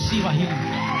 And she received a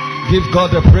healing. Give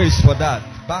God the praise for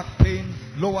that. Back pain,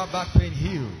 lower back pain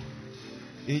healed.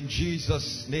 In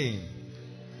Jesus' name.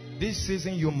 This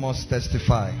season you must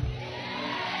testify.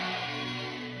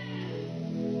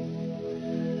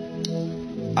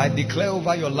 I declare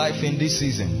over your life in this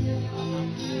season,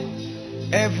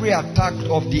 every attack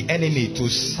of the enemy to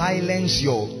silence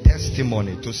your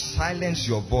testimony, to silence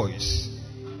your voice,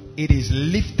 it is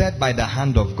lifted by the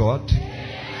hand of God.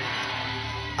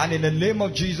 And in the name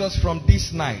of Jesus, from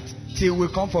this night till we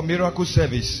come for miracle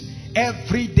service,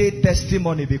 everyday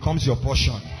testimony becomes your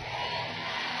portion.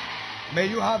 May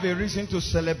you have a reason to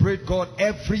celebrate God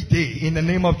every day in the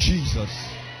name of Jesus.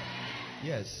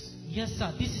 Yes. Yes,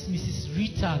 sir. This is Mrs.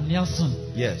 Rita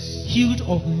Nelson. Yes. Healed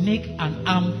of neck and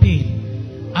arm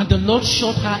pain. And the Lord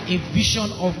showed her a vision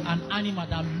of an animal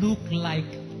that looked like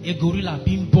a gorilla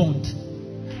being burned.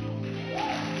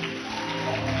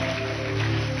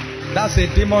 That's a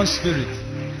demon spirit.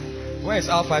 Where's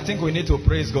Alpha? I think we need to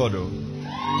praise God. Oh.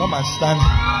 Come and stand.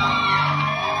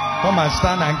 Come and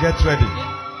stand and get ready.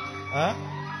 Huh?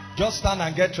 Just stand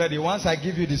and get ready. Once I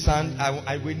give you the sound,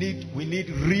 we need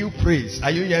real praise.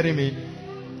 Are you hearing me?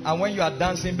 And when you are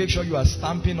dancing, make sure you are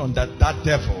stamping on that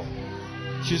devil.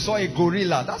 She saw a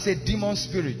gorilla. That's a demon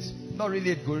spirit. Not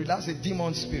really a gorilla. That's a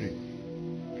demon spirit.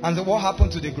 And so what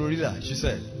happened to the gorilla? She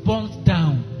said, burnt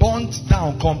down. Burnt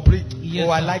down complete. Yes,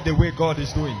 I like the way God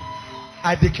is doing.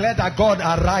 I declare that God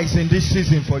arise in this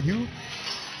season for you.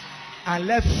 And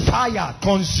let fire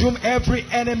consume every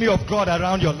enemy of God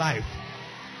around your life.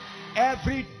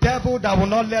 Every devil that will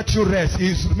not let you rest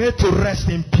is made to rest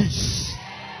in peace.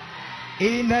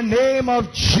 In the name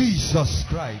of Jesus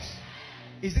Christ.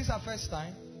 Is this her first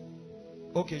time?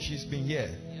 Okay, she's been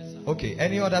here. Yes, sir. Okay,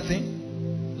 any other thing?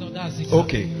 No, that's it.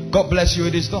 Okay, God bless you.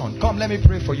 It is done. Come, let me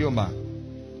pray for you, man.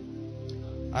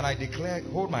 And I declare,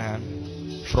 hold my hand.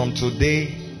 From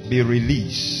today, be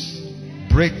released.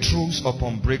 Breakthroughs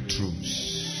upon breakthroughs.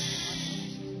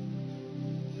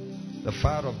 The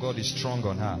fire of God is strong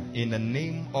on her. In the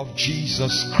name of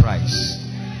Jesus Christ.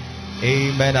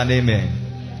 Amen and amen.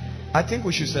 I think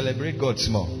we should celebrate God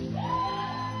small.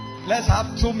 Let's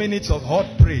have 2 minutes of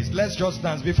hot praise. Let's just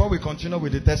dance before we continue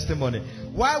with the testimony.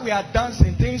 While we are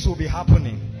dancing, things will be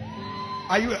happening.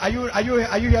 Are you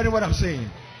hearing what I'm saying?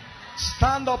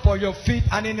 Stand up on your feet,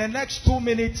 and in the next 2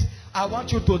 minutes, I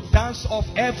want you to dance off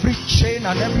every chain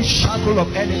and every shackle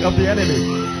of the enemy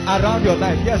around your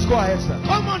life. Yes, go ahead, sir.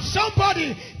 Come on,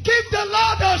 somebody, give the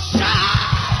Lord a shout.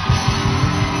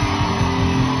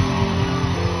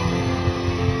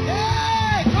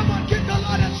 Hey, come on, give the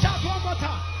Lord a shout one more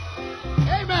time.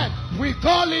 Amen. We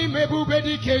call him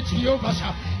Ebubedike Jehovah.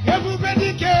 Shout.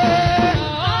 Ebubedike.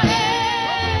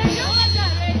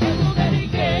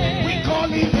 We call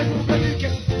him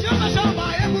Ebubedike. Jehovah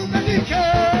Shammah,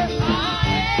 Ebubedike.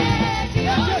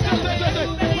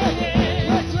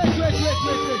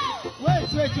 Wait.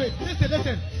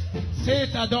 Listen.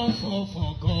 Satan don't fall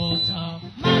for God.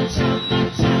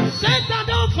 Satan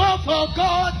don't fall for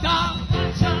God.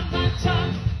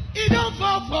 He don't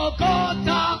fall for God.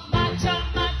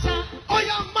 Oh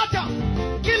yeah, matter.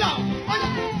 Kill him. Oh yeah.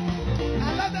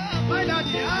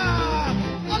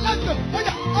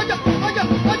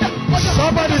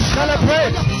 Somebody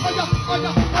celebrate.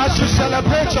 As you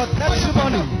celebrate your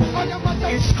testimony,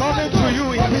 it's coming to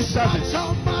you in this service.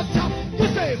 You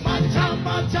say, my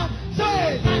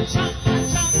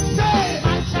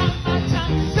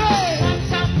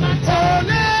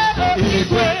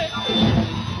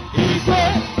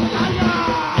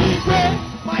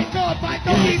God,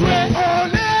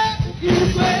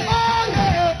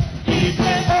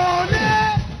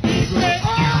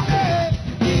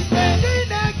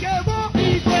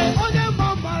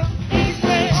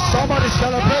 somebody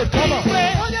celebrate, come on.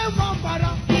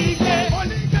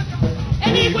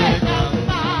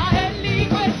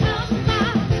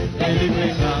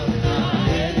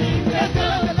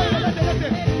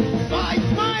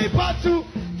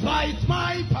 Fight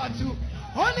my battle.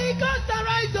 Holy Ghost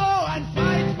arise, and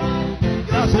fight my.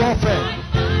 That's warfare.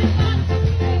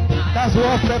 That's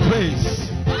warfare, praise.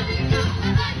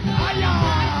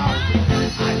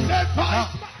 Now,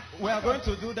 we are going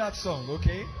to do that song,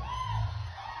 okay?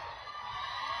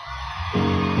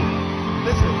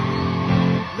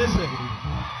 Listen.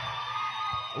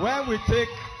 When we take,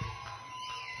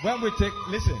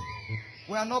 listen.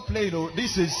 We are not playing, though.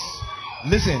 This is,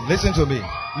 listen to me.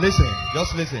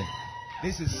 Just listen.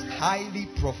 This is highly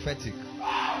prophetic.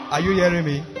 Are you hearing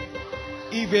me?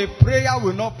 If a prayer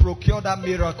will not procure that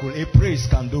miracle, a praise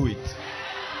can do it.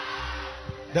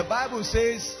 The Bible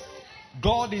says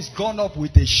God is gone up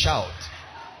with a shout.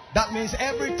 That means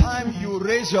every time you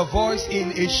raise your voice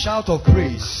in a shout of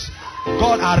praise,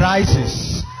 God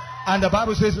arises. And the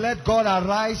Bible says, let God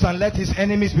arise and let his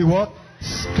enemies be what?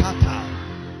 Scattered.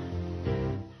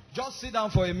 Just sit down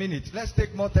for a minute. Let's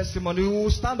take more testimony. We will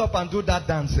stand up and do that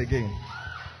dance again.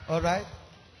 Alright?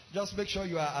 Just make sure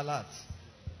you are alert.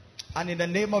 And in the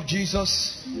name of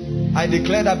Jesus, I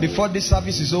declare that before this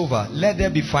service is over, let there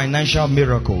be financial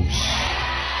miracles.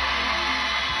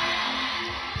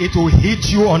 It will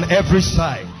hit you on every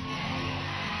side.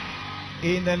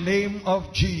 In the name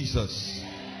of Jesus.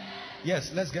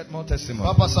 Yes, let's get more testimony.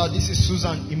 Papa, sir, this is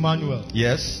Susan Emmanuel.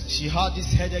 Yes. She had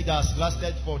this headache that has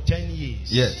lasted for 10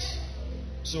 years. Yes.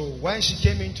 So when she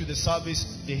came into the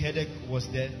service, the headache was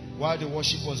there. While the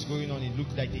worship was going on, it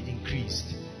looked like it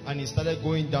increased. And it started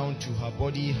going down to her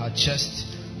body, her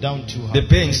chest, down to her. The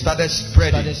pain started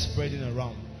spreading. Started spreading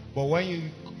around. But when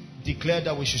you declared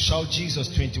that we should shout Jesus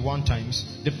 21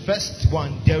 times. The first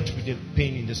one dealt with the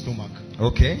pain in the stomach.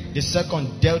 Okay. The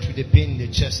second dealt with the pain in the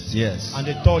chest. Yes. And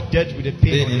the third dealt with the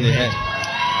pain in the head.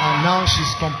 And now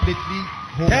she's completely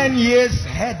whole. 10 years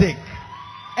headache.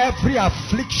 Every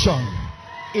affliction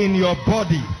in your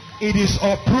body, it is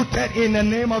uprooted in the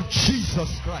name of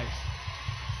Jesus Christ.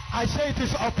 I say it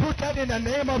is uprooted in the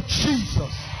name of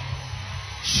Jesus.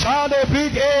 Shout a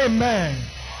big amen.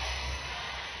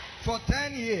 For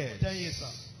 10 years. 10 years, sir.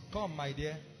 Come, my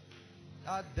dear.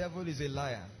 That devil is a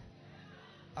liar.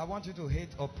 I want you to hate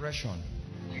oppression.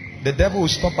 The devil will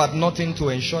stop at nothing to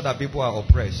ensure that people are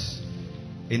oppressed.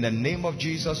 In the name of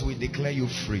Jesus, we declare you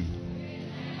free.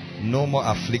 No more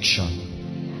affliction.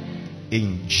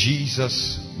 In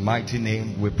Jesus' mighty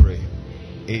name we pray.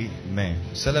 Amen.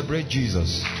 Celebrate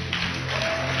Jesus.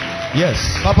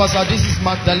 Yes. Papa, sir, this is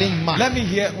Magdalene Mark. Let me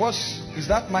hear. Is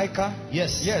that Micah?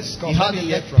 Yes. Yes. He had a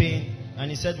leg pain.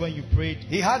 And he said when you prayed.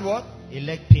 He had what? A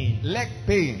leg pain. Leg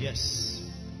pain. Yes.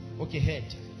 Okay,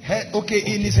 head. Head. Okay,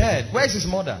 in his head. Where is his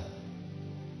mother?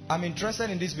 I'm interested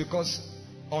in this because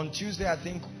on Tuesday I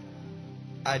think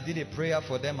I did a prayer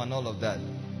for them and all of that.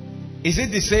 Is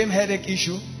it the same headache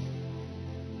issue?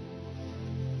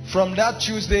 From that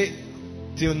Tuesday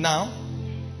till now?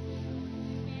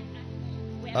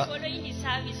 We are following the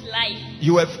service live.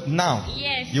 You have now?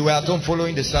 Yes. You were at home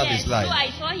following the service live? So I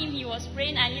saw him, he was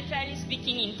praying and literally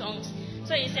speaking in tongues.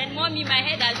 So he said, Mommy, my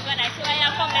head has gone. I said,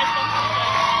 I come, let's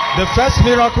come. The first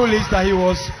miracle is that he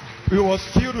was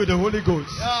filled with the Holy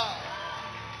Ghost. Yeah.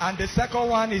 And the second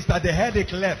one is that the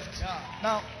headache left. Yeah.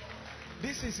 Now,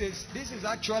 this is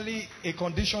actually a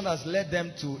condition that's led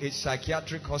them to a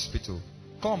psychiatric hospital.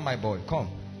 Come, my boy, come.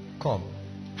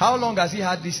 How long has he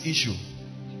had this issue?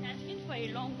 It has been for a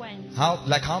long while.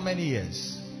 How many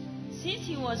years? Since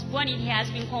he was born, he has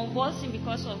been convulsing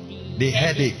because of the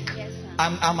headache. Yes, sir.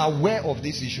 I'm aware of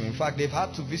this issue. In fact, they've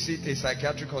had to visit a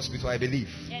psychiatric hospital, I believe.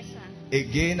 Yes, sir.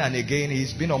 Again and again,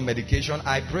 he's been on medication.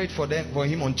 I prayed for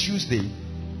him on Tuesday.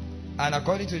 And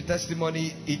according to the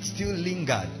testimony, it still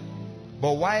lingered.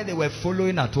 But while they were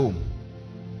following at home,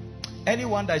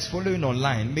 anyone that is following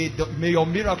online, may your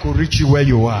miracle reach you where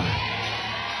you are.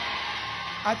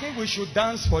 I think we should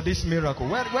dance for this miracle.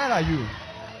 Where are you?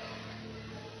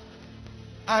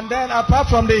 And then apart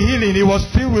from the healing, he was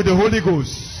filled with the Holy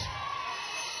Ghost.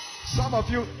 Some of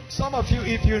you,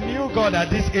 if you knew God at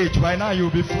this age, by now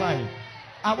you'll be flying.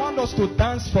 I want us to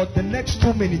dance for the next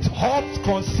 2 minutes. Hot,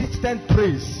 consistent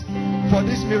praise for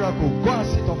this miracle. Go and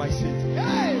sit on my seat.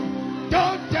 Hey,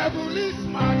 the devil is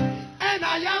mad, and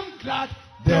I am glad.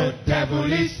 The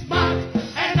devil is mad,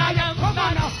 and I am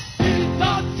glad. He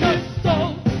thought his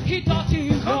stone, he thought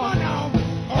his on now.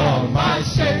 All my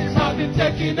sins have been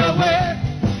taken away.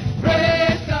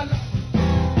 Praise the Lord.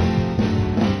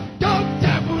 The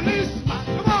devil is mad.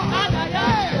 Come on, and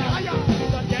I am.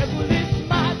 The devil is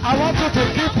mad. I want you to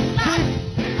give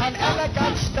an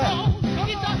elegant step.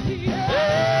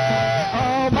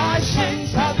 All my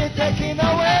sins have been taken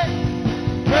away.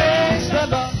 Praise the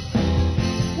Lord.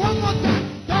 One more time.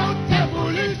 The devil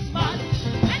is mad,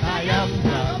 and I am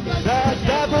glad. The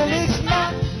devil is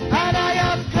mad, and I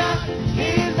am glad.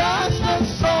 He loves the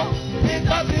soul in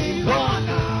the big one.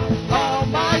 All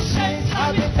my sins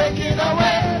have been taken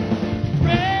away.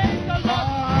 Praise the Lord.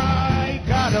 I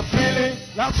got a feeling.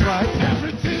 That's right.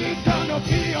 Everything's gonna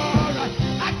be alright.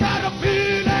 I got a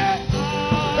feeling.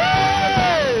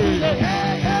 Hey!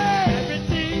 Hey, hey.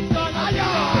 Everything's gonna be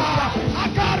alright. I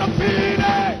got a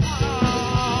feeling.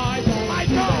 My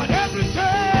God,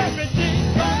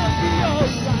 everything's gonna be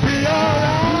alright. Be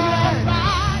alright.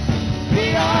 Be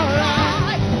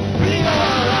alright. Be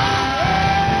alright.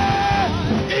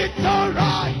 It's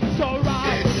alright. It's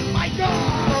alright. It's my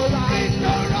God. It's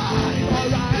alright. It's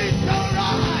alright. It's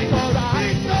alright. It's alright.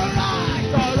 It's alright.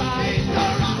 It's alright. It's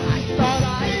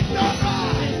alright. It's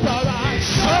alright. It's alright.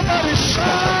 Somebody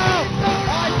shout.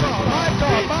 My God, my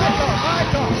God, my God, my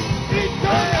God. It's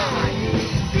alright.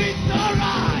 It's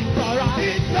alright.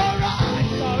 It's alright.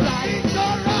 It's alright. It's alright. It's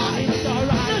alright. It's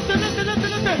alright.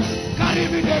 Listen. Carry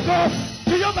me there, go.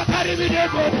 Jehovah, carry me there,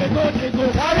 go.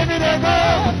 Carry me there, go.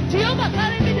 Jehovah,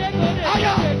 carry me there, go.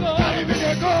 Carry me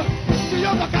there, go.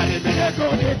 Jehovah, carry me there, go.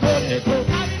 Carry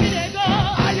me there, go.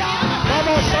 Come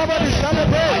on, somebody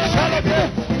celebrate. Celebrate.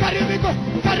 Carry me, go.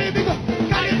 Carry me, go.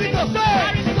 Carry me, go.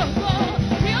 Carry me, go.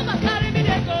 Jehovah, carry me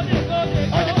there, go.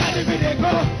 Oh, you carry me there,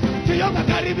 go. Jehovah,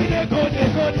 carry me there, go.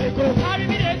 Carry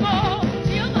me there, go.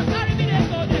 Jehovah, carry me there,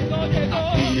 go. I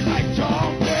feel like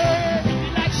jumping.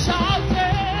 Feel like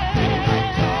shouting. Feel like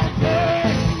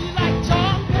jumping. Feel like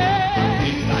jumping.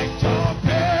 Feel like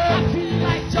jumping. I feel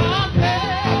like jumping.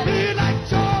 I feel like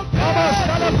jumping. Come on,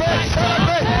 celebrate.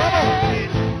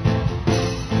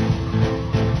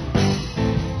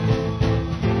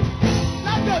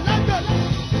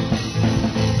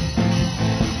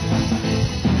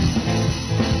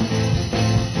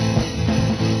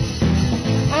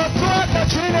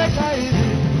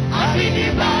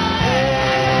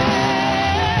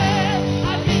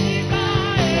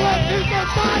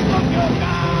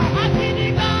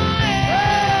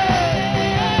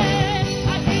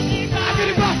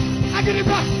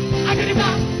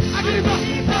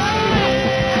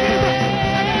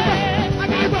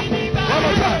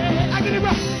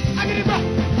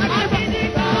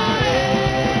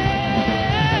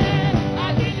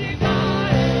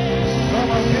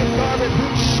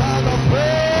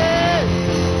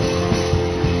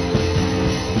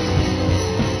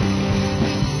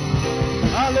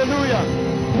 Hallelujah.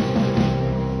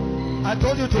 I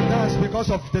told you to dance because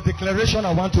of the declaration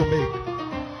I want to make.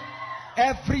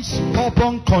 Every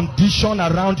stubborn condition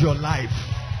around your life,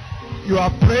 you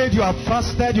have prayed, you have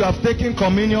fasted, you have taken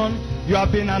communion, you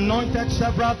have been anointed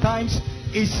several times,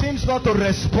 it seems not to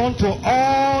respond to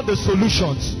all the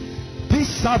solutions. This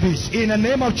service, in the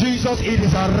name of Jesus, it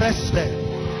is arrested.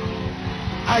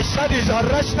 I said it's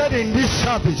arrested in this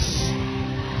service.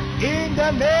 In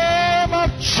the name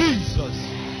of Jesus.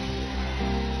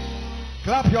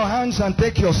 Clap your hands and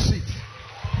take your seat.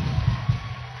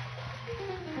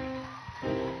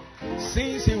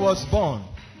 Since he was born.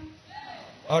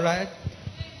 All right.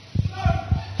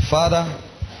 Father,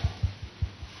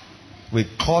 we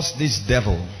curse this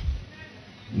devil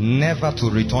never to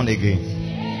return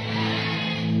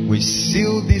again. We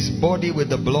seal this body with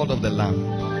the blood of the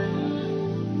Lamb.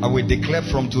 And we declare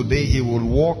from today he will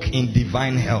walk in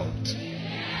divine health.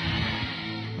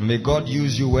 May God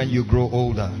use you when you grow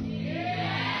older.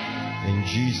 In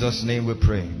Jesus' name we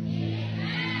pray.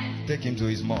 Take him to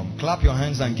his mom. Clap your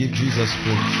hands and give Jesus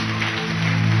praise.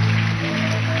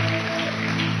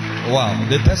 Wow,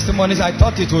 the testimonies, I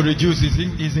thought it would reduce.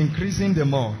 It's increasing the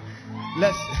more.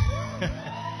 Let's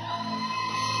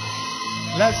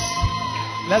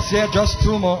hear just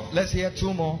two more. Let's hear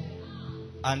two more.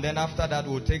 And then after that,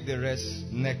 we'll take the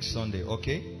rest next Sunday,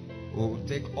 okay? We'll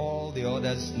take all the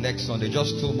others next Sunday.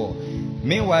 Just two more.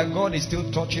 Meanwhile, God is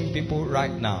still touching people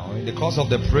right now. In the course of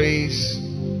the praise,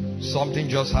 something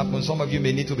just happened. Some of you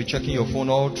may need to be checking your phone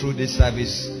all through this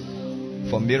service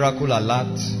for miracle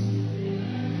alerts.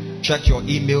 Check your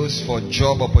emails for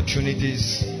job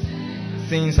opportunities.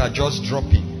 Things are just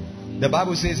dropping. The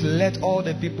Bible says, let all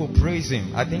the people praise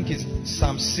him. I think it's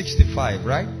Psalm 65,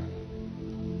 right?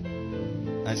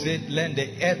 I said, let the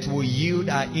earth will yield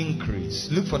our increase.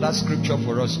 Look for that scripture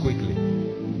for us quickly.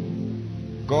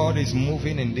 God is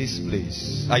moving in this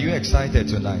place. Are you excited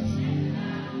tonight?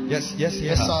 Yes,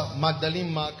 sir.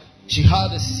 Magdalene Mark, she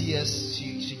had a CS.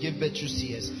 She gave birth to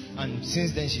CS, and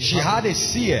since then she had a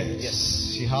CS.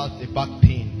 Yes, she had a back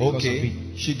pain. Okay,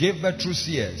 she gave birth to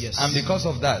CS, yes, and because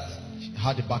of that, she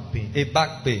had a back pain. A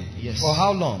back pain. Yes. For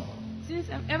how long?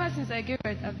 Ever since I gave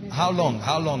birth, I've been. How long?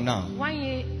 How long now? 1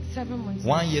 year, 7 months.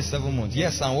 1 year, 7 months.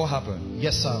 Yes, and what happened?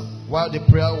 Yes, sir. While the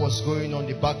prayer was going on,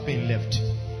 the back pain left.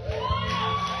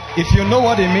 If you know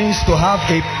what it means to have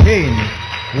a pain,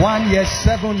 1 year,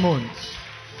 7 months,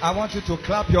 I want you to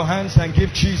clap your hands and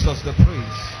give Jesus the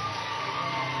praise.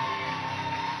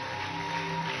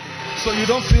 So you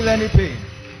don't feel any pain.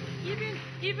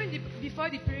 Even before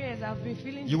the prayers, I've been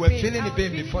feeling. You were feeling the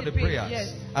pain before the prayers,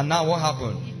 yes. And now what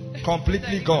happened?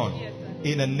 Completely gone. Yes,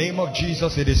 in the name of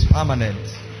Jesus, it is permanent.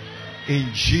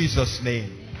 In Jesus' name,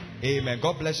 amen.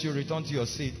 God bless you. Return to your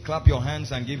seat. Clap your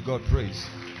hands and give God praise.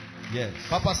 Yes.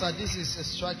 Papa sir, this is a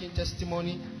striking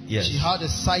testimony. Yes. She had a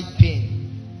side pain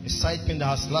that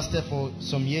has lasted for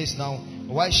some years now.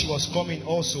 While she was coming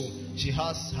also, she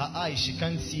has her eyes, she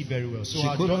can't see very well. So she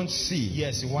couldn't see.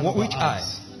 Yes, which eye?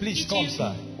 Please come,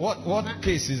 sir. What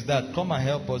case is that? Come and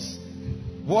help us.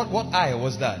 What eye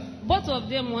was that? Both of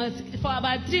them was for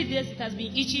about 3 days. It has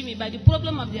been itching me, but the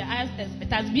problem of the eyes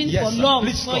it has been for long,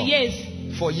 for years.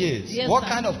 For years. Yes, what sir.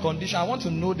 kind of condition? I want to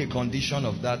know the condition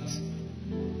of that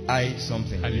eye.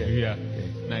 Something. Hallelujah.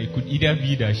 Yeah. Now it could either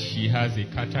be that she has a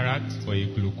cataract or a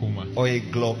glaucoma. Or a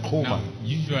glaucoma. Now,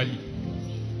 usually.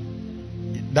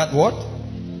 That what?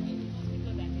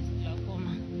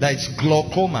 Glaucoma. That is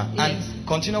glaucoma. Yes. And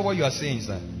continue what you are saying,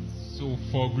 sir. So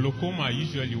for glaucoma,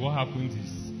 usually what happens is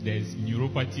there's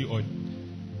neuropathy or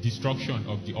destruction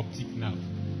of the optic nerve.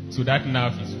 So that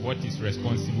nerve is what is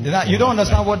responsible. You don't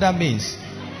understand what that means.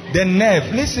 The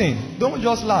nerve. Listen, don't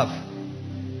just laugh.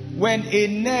 When a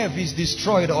nerve is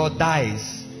destroyed or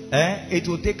dies, it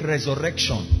will take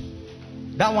resurrection.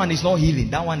 That one is not healing.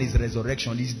 That one is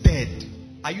resurrection. It's dead.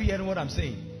 Are you hearing what I'm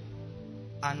saying?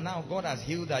 And now God has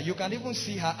healed her. You can even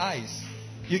see her eyes.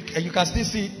 You can still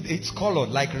see it's colored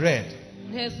like red.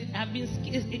 Yes, I've been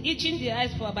itching the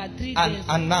eyes for about 3 days.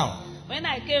 And now? When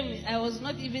I came, I was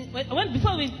not even.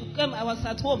 Before we came, I was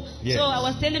at home. Yes. So I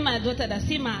was telling my daughter that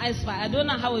see my eyes fire. I don't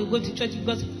know how we go to church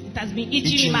because it has been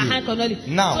itching in my hand only. So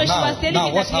she was telling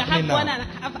me that you have one and a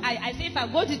half eye. I say if I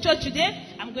go to church today,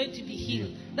 I'm going to be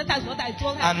healed. That is what I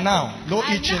told her. And now, no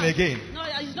itching again. No,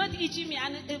 it's not itching me.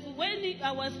 And when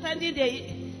I was standing there,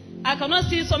 I cannot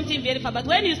see something very far. But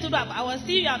when you stood up, I was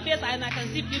seeing your face and I can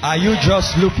see people. Are you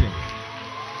just looking?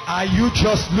 Are you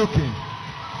just looking?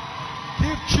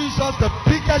 Give Jesus the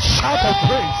biggest shout of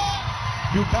praise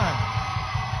you can.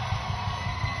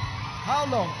 How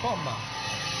long? Come now.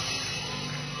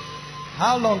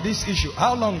 How long this issue?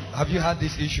 How long have you had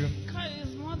this issue?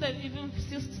 It's more than even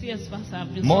 6 years past.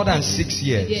 More than 6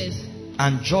 years. Yes.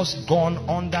 And just gone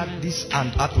under this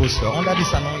atmosphere, under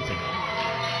this anointing.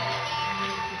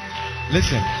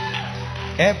 Listen,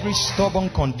 every stubborn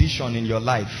condition in your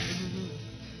life,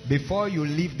 before you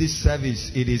leave this service,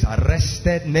 it is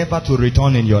arrested never to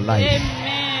return in your life.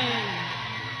 Amen.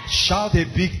 Shout a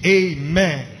big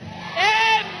amen.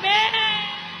 Amen.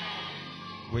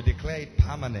 We declare it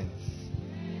permanent.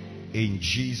 In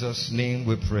Jesus' name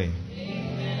we pray.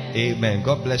 Amen.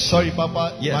 God bless you. Sorry,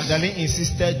 Papa. Yes. Magdalene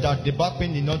insisted that the back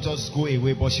pain did not just go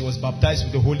away, but she was baptized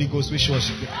with the Holy Ghost, which she has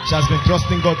been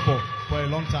trusting God for a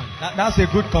long time. That's a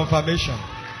good confirmation.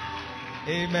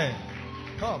 Amen.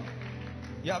 Come.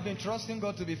 You have been trusting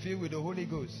God to be filled with the Holy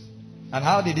Ghost. And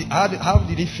how did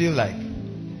it feel like?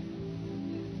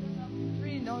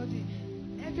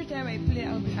 Every time I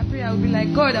pray, I'll be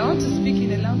like, God, I want to speak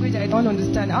in a language I don't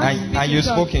understand. And you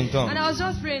spoke in tongues. And I was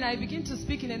just praying. I began to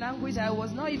speak in a language I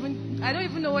don't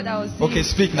even know what I was saying. Okay,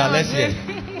 speak now. Let's hear.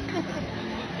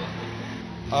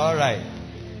 All right.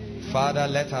 Father,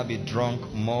 let her be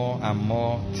drunk more and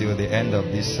more till the end of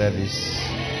this service.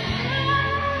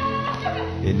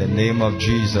 In the name of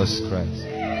Jesus Christ.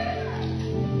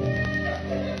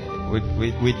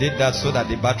 We did that so that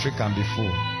the battery can be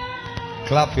full.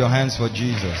 Clap your hands for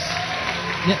Jesus.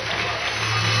 Yeah.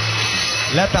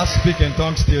 Let us speak in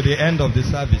tongues till the end of the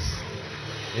service.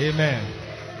 Amen.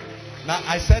 Now,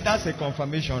 I said that's a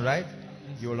confirmation, right?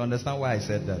 You will understand why I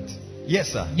said that.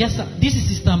 Yes, sir. Yes, sir. This is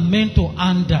Sister Mento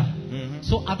Anda.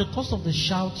 So at the course of the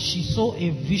shout, she saw a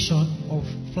vision of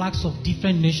flags of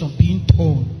different nations being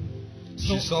torn.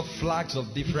 So, she saw flags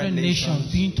of different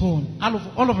nations being torn.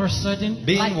 All of a sudden,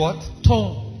 being like what?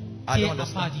 Torn. I don't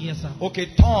understand. Apart, yes, sir. Okay,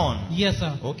 torn. Yes,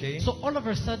 sir. Okay. So all of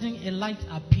a sudden, a light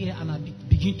appeared and I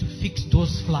begin to fix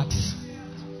those flags.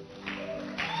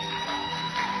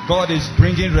 God is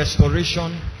bringing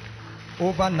restoration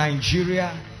over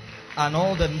Nigeria and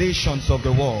all the nations of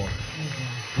the world.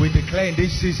 We declare in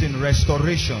this season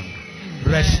restoration,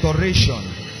 restoration,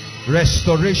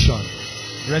 restoration,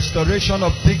 restoration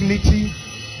of dignity,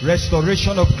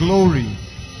 restoration of glory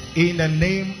in the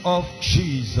name of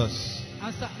Jesus.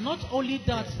 And sir, not only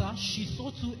that, sir, she saw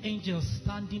 2 angels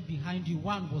standing behind you.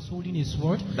 One was holding a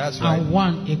sword, that's right, and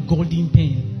one a golden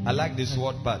pen. I like the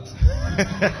sword part.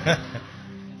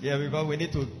 Yeah, because we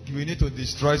need to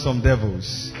destroy some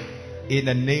devils in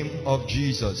the name of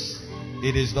Jesus.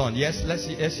 It is done. Yes, let's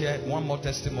hear one more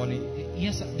testimony.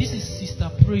 Yes, sir. This is Sister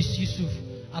Praise Yusuf.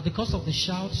 At the course of the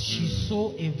shout, she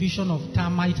saw a vision of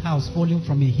termite house falling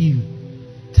from a hill.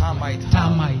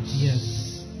 Termite, yes.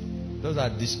 Those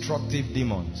are destructive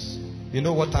demons. You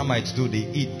know what termites do? They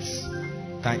eat.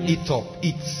 Can eat up.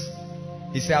 Eat.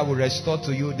 He said, I will restore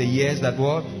to you the years that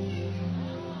what?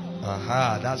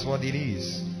 Aha, that's what it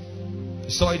is.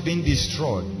 You saw it being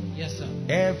destroyed. Yes, sir.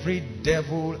 Every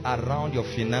devil around your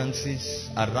finances,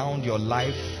 around your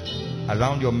life,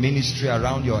 around your ministry,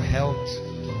 around your health,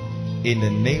 in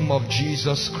the name of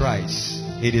Jesus Christ,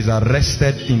 it is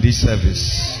arrested in this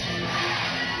service.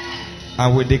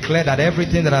 And we declare that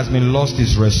everything that has been lost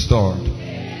is restored.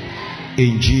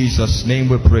 In Jesus' name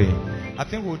we pray. I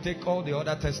think we'll take all the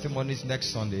other testimonies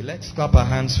next Sunday. Let's clap our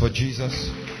hands for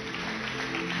Jesus.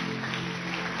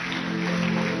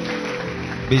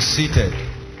 Be seated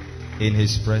in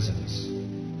His presence.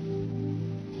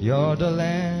 You're the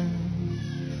Lamb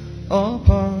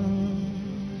upon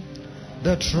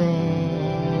the throne,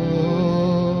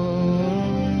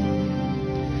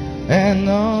 and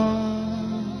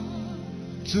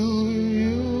to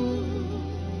you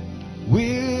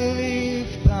we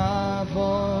lift our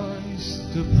voice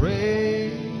to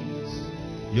praise.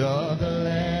 You're the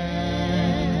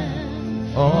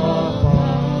Lamb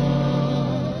upon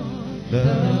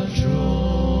the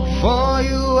throne. For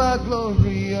you are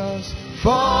glorious,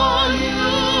 for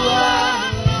you are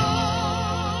glorious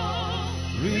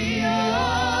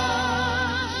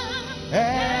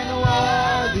and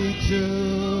worthy to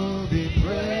be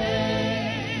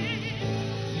praised.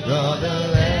 You're the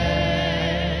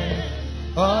Lamb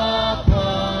upon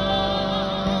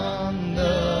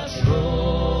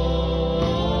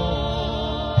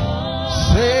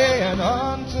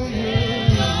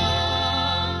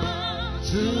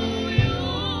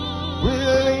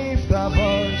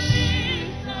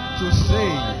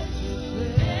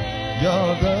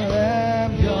You're the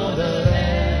Lamb, you're the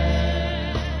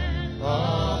Lamb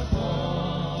upon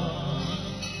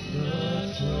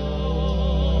the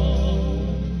throne.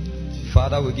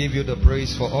 Father, we give you the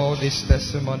praise for all these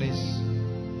testimonies.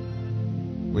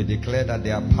 We declare that they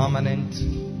are permanent.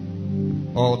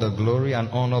 All the glory and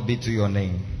honor be to your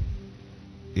name.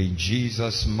 In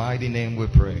Jesus' mighty name we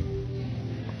pray.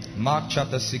 Mark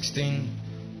chapter 16,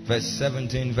 verse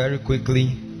 17, very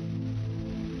quickly.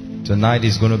 Tonight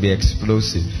is going to be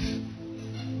explosive.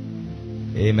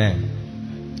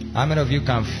 Amen. How many of you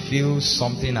can feel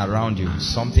something around you,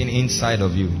 something inside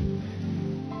of you?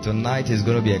 Tonight is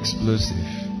going to be explosive.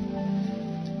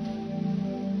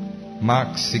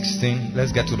 Mark 16.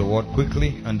 Let's get to the word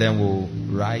quickly and then we'll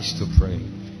rise to pray.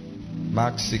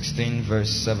 Mark 16 verse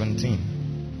 17.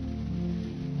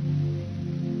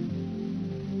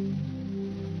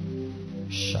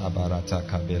 Shabarata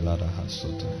kabelada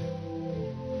hasota.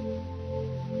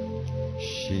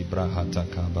 Shibrahata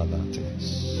kabalates.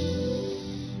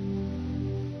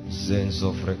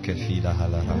 Zenzofrekefida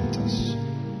halarantas.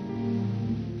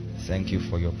 Thank you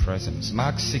for your presence.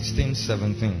 Mark 16,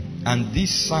 17. And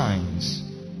these signs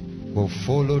will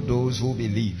follow those who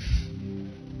believe.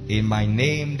 In my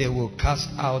name they will cast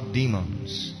out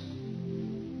demons.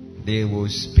 They will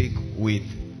speak with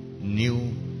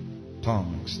new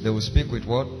tongues. They will speak with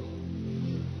what?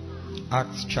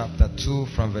 Acts chapter 2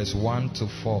 from verse 1 to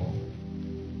 4.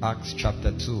 Acts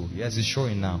chapter 2. Yes, it's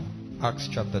showing now. Acts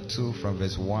chapter 2 from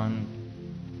verse 1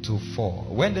 to 4.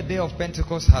 When the day of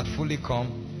Pentecost had fully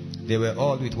come, they were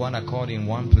all with one accord in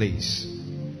one place.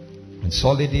 And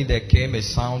suddenly there came a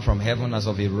sound from heaven as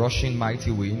of a rushing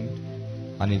mighty wind,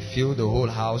 and it filled the whole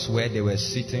house where they were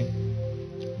sitting.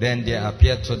 Then there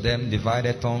appeared to them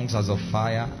divided tongues as of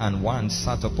fire, and one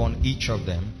sat upon each of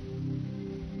them.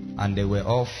 And they were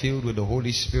all filled with the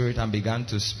Holy Spirit and began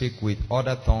to speak with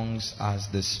other tongues as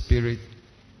the Spirit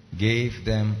gave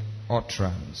them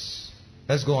utterance.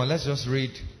 Let's go on. Let's just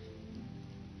read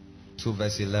to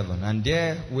verse 11. And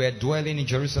there were dwelling in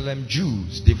Jerusalem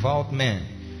Jews, devout men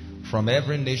from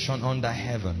every nation under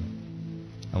heaven.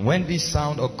 And when this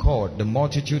sound occurred, the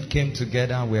multitude came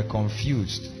together and were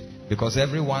confused, because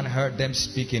everyone heard them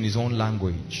speak in his own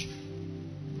language.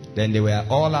 Then they were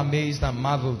all amazed and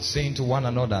marveled, saying to one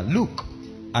another, Look,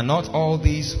 are not all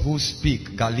these who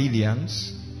speak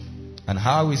Galileans? And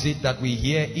how is it that we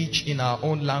hear each in our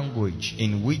own language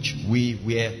in which we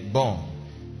were born?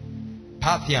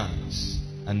 Parthians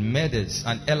and Medes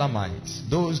and Elamites,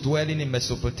 those dwelling in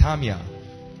Mesopotamia,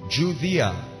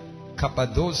 Judea,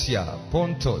 Cappadocia,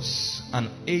 Pontus and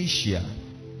Asia,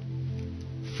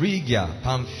 Phrygia,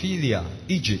 Pamphylia,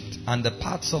 Egypt, and the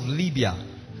parts of Libya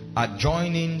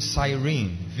adjoining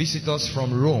Cyrene, visitors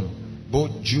from Rome,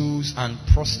 both Jews and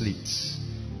proselytes,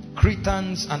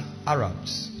 Cretans and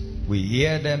Arabs. We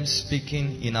hear them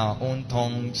speaking in our own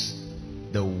tongues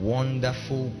the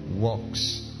wonderful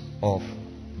works of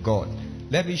God.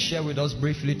 Let me share with us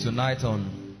briefly tonight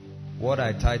on what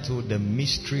I titled the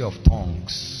mystery of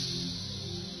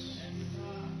tongues.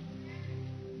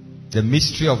 The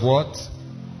mystery of what?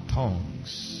 Tongues.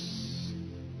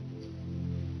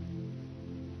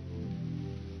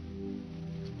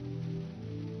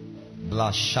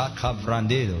 Blashaka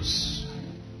vrandedos.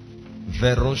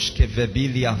 Veroshke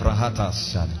vebilia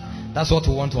vrahatas. That's what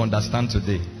we want to understand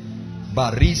today.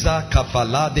 Bariza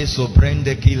kafalade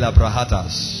sobrende kila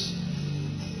brahatas.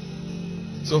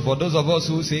 So for those of us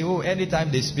who say, oh,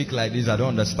 anytime they speak like this, I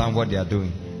don't understand what they are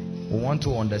doing. We want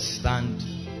to understand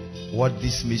what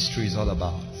this mystery is all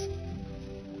about.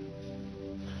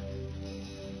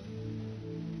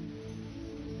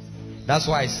 That's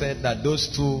why I said that those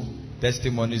two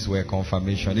testimonies were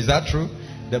confirmation. Is that true?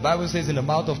 The Bible says in the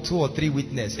mouth of 2 or 3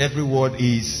 witnesses, every word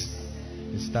is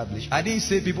established. I didn't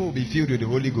say people will be filled with the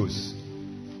Holy Ghost.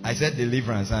 I said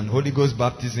deliverance, and Holy Ghost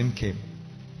baptism came.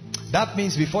 That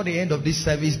means before the end of this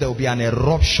service, there will be an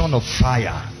eruption of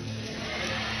fire.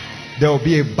 There will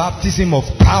be a baptism of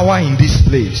power in this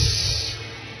place.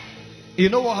 You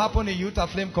know what happened in Youth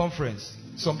Aflame Conference?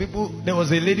 Some people, there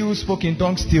was a lady who spoke in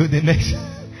tongues till the next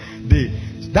day.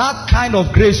 That kind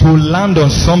of grace will land on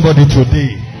somebody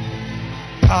today.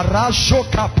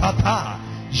 Parashoka pata,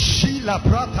 Shila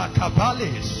prata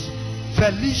kabales,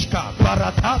 Felishka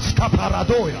parataska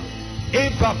paradoya,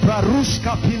 Eva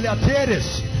praruska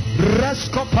pilateres,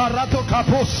 Resko parato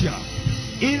kaposia,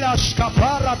 Ilashka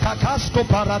para kakasko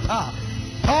parata,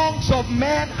 tongues of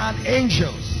men and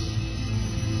angels.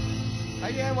 Are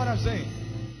you hearing what I'm saying?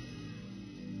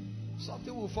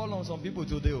 Something will fall on some people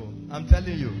today. I'm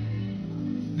telling you.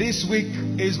 This week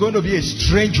is going to be a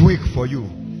strange week for you.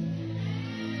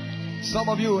 Some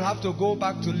of you will have to go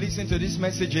back to listen to this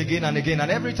message again and again. And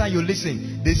every time you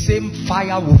listen, the same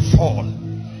fire will fall.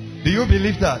 Do you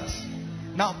believe that?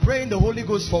 Now pray in the Holy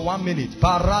Ghost for 1 minute.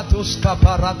 Paratoska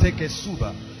parateke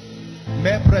suba.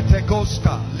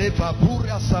 Mepretekoska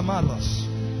levaburia samaras.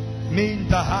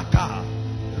 Mindahaka.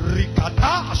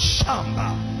 Rikata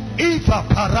shamba. Iva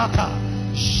parata.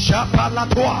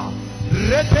 Shapalatwa.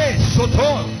 Rete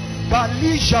soto.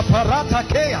 Balisha parata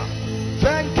kea.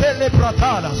 Venkele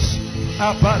pratalas.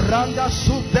 Aparanda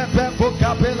subdevevo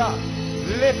capella.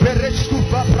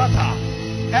 Leperescupa prata.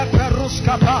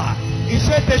 Eperuskapa. He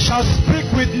said they shall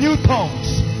speak with new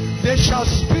tongues. They shall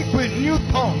speak with new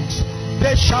tongues.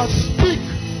 They shall speak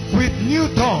with new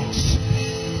tongues.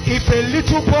 If a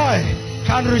little boy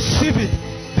can receive it,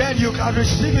 then you can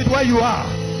receive it where you are.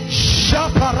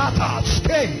 Shaparata.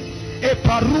 Stay.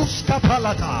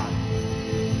 Eparuskapalata.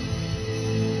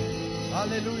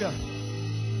 Hallelujah.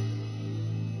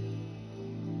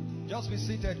 Just be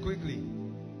seated quickly.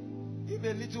 If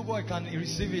a little boy can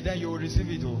receive it, then you will receive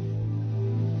it. Oh.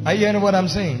 Are you hearing what I'm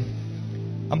saying?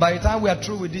 And by the time we are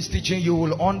through with this teaching, you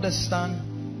will understand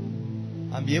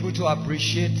and be able to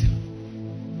appreciate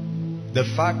the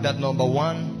fact that, number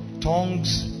one,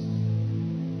 tongues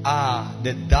are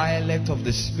the dialect of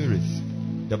the Spirit.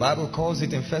 The Bible calls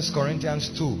it in 1 Corinthians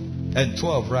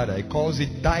 2:12 rather. It calls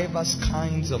it diverse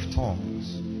kinds of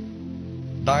tongues.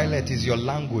 Dialect is your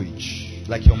language,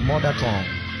 like your mother tongue.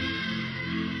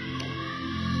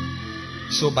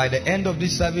 So by the end of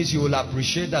this service, you will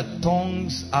appreciate that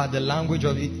tongues are the language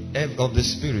of the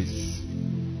Spirit.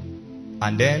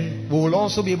 And then we will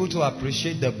also be able to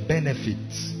appreciate the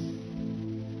benefits.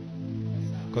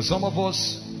 Because some of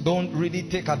us don't really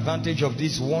take advantage of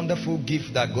this wonderful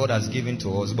gift that God has given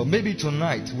to us. But maybe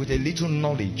tonight, with a little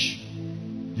knowledge,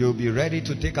 you'll be ready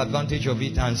to take advantage of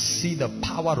it and see the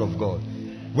power of God.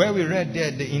 Where we read there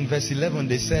in verse 11,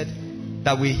 they said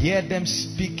that we hear them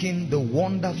speaking the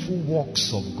wonderful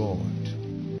works of God.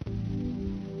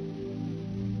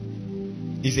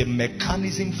 It's a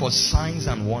mechanism for signs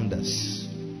and wonders.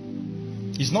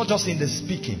 It's not just in the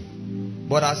speaking,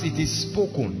 but as it is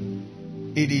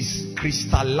spoken, it is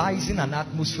crystallizing an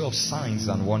atmosphere of signs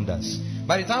and wonders.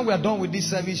 By the time we are done with this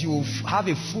service, you will have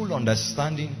a full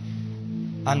understanding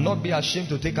and not be ashamed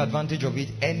to take advantage of it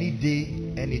any day,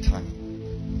 anytime.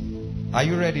 Are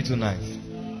you ready tonight?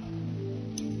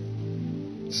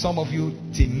 Some of you,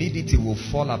 timidity will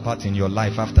fall apart in your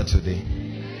life after today.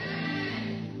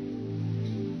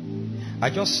 I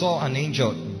just saw an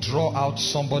angel draw out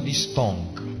somebody's tongue.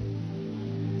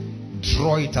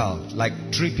 Draw it out like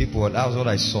 3 people. That was what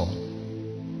I saw.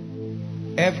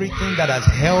 Everything that has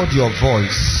held your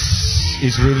voice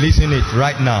is releasing it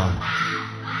right now.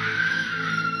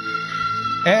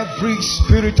 Every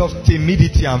spirit of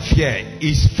timidity and fear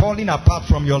is falling apart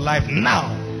from your life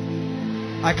now.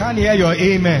 I can't hear your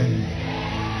amen.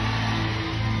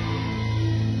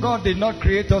 God did not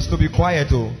create us to be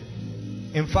quiet. Oh.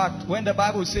 In fact, when the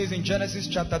Bible says in Genesis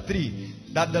chapter 3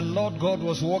 that the Lord God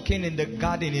was walking in the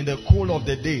garden in the cool of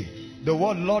the day, the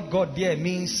word Lord God there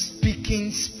means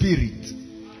speaking spirit.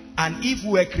 And if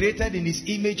we were created in His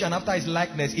image and after His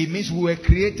likeness, it means we were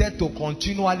created to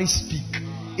continually speak.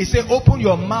 He said, open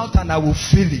your mouth and I will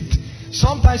fill it.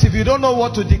 Sometimes if you don't know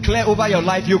what to declare over your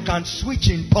life, you can switch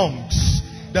in tongues.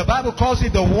 The Bible calls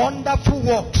it the wonderful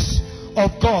works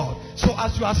of God. So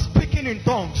as you are speaking in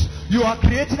tongues, you are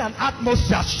creating an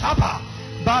atmosphere. Shabba.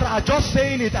 But I'm just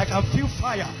saying it, I can feel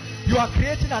fire. You are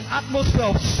creating an atmosphere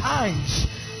of signs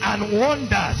and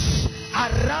wonders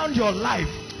around your life.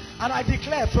 And I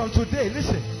declare from today,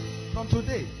 listen, from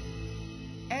today,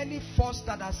 any force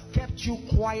that has kept you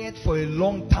quiet for a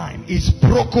long time is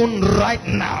broken right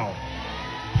now.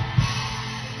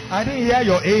 I didn't hear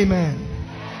your amen.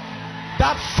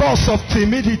 That force of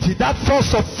timidity, that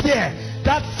force of fear,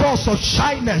 that force of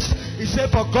shyness. He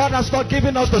said, for God has not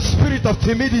given us the spirit of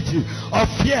timidity, of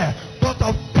fear, but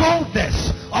of boldness,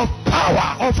 of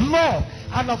power, of love,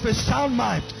 and of a sound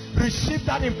mind. Receive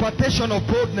that impartation of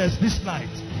boldness this night.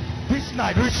 This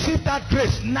night, receive that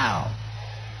grace now.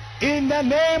 In the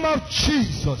name of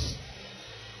Jesus.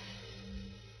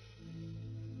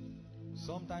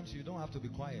 Sometimes you don't have to be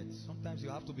quiet. Sometimes you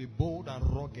have to be bold and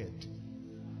rugged.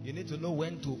 You need to know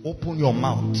when to open your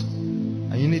mouth.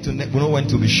 And you need to know when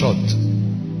to be shut.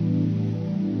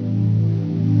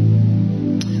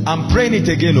 I'm praying it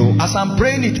again. Oh. As I'm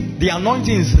praying it, the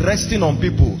anointing is resting on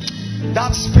people.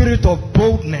 That spirit of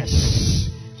boldness,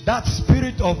 that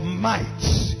spirit of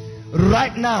might,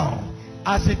 right now,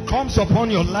 as it comes upon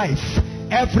your life,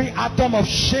 every atom of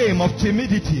shame, of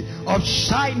timidity, of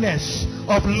shyness,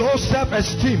 of low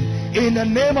self-esteem, in the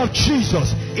name of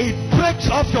Jesus, it breaks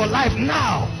off your life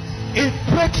now. It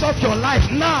breaks off your life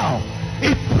now.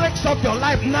 It breaks off your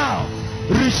life now.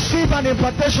 Receive an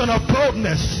impartation of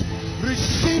boldness.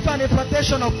 Receive an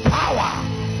impartation of power.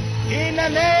 In the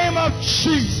name of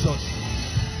Jesus.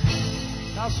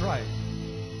 That's right.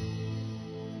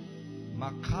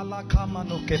 Makala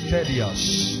kamano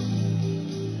keterias.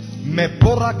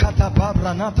 Mepora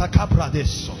katapabra nata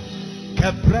cabradeso.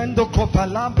 Kebrendo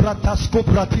copalambra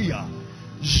tascopratia.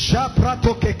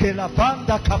 Japrato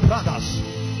kekelavanda cabradas.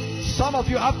 Some of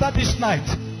you, after this night,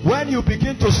 when you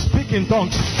begin to speak in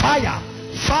tongues, fire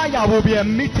will be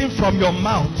emitting from your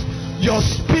mouth. Your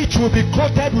speech will be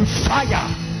coated with fire.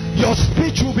 Your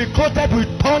speech will be coated with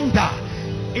thunder.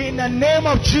 In the name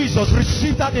of Jesus,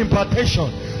 receive that impartation.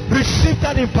 Receive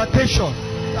that impartation.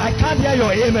 I can't hear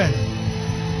your amen.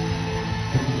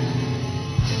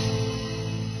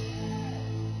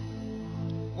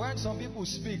 When some people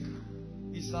speak,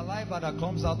 it's saliva that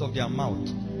comes out of their mouth.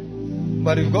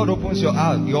 But if God opens your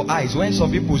eyes, when some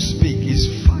people speak, it's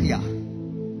fire.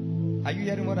 Are you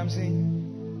hearing what I'm saying?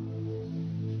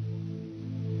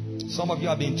 Some of you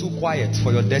have been too quiet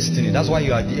for your destiny. That's why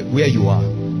you are where you are.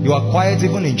 You are quiet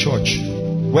even in church,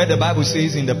 where the Bible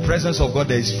says in the presence of God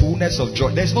there is fullness of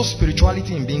joy. There's no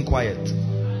spirituality in being quiet.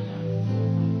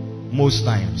 Most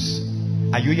times.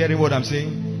 Are you hearing what I'm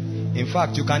saying? In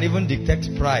fact, you can even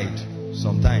detect pride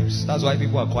sometimes. That's why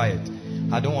people are quiet.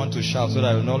 I don't want to shout so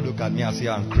that you don't look at me and say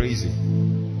I'm crazy.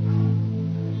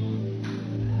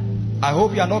 I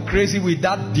hope you are not crazy with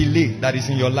that delay that is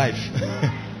in your life.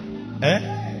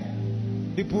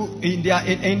 People in the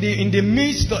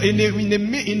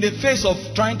face of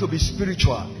trying to be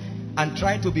spiritual and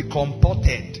trying to be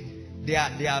comported, they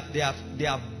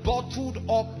have bottled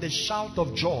up the shout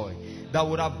of joy that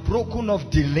would have broken off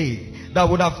delay, that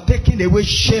would have taken away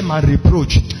shame and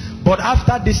reproach. But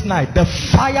after this night, the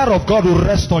fire of God will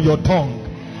rest on your tongue.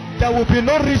 There will be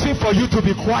no reason for you to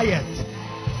be quiet.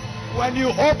 When you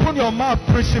open your mouth,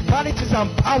 principalities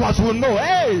and powers will know.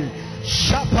 Hey,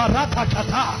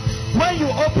 when you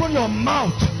open your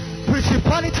mouth,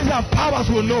 principalities and powers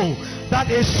will know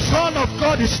that a son of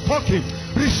God is talking.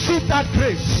 Receive that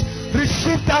grace.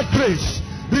 Receive that grace.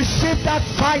 Receive that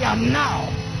fire now.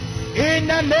 In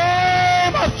the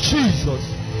name of Jesus.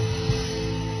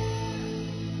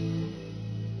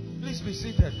 Please be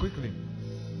seated quickly.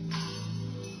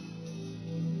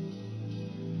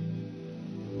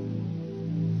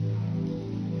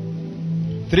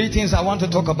 Three things I want to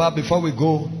talk about before we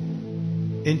go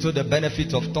into the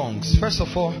benefit of tongues. First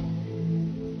of all,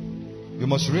 you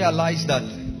must realize that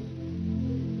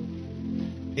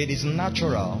it is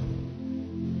natural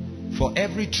for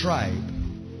every tribe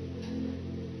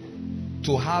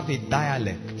to have a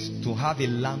dialect, to have a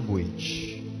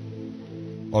language.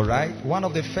 Alright? One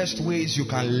of the first ways you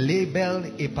can label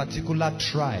a particular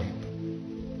tribe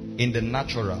in the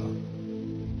natural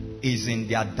is in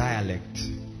their dialect.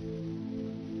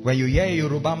 When you hear a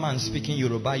Yoruba man speaking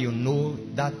Yoruba, you know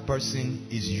that person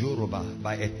is Yoruba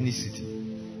by ethnicity.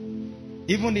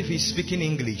 Even if he's speaking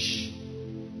English,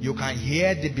 you can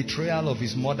hear the betrayal of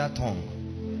his mother tongue.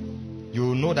 You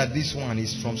will know that this one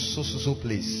is from so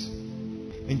place.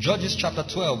 In Judges chapter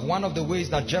 12, one of the ways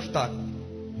that Jephthah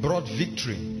brought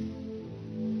victory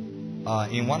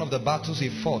in one of the battles he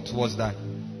fought was that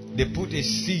they put a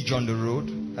siege on the road.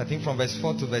 I think from verse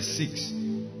 4 to verse 6.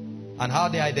 And how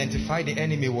they identified the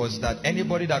enemy was that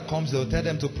anybody that comes, they'll tell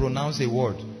them to pronounce a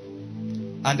word.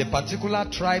 And the particular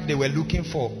tribe they were looking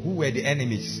for, who were the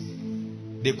enemies,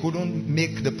 they couldn't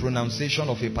make the pronunciation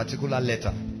of a particular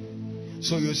letter.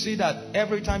 So you see that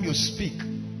every time you speak,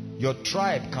 your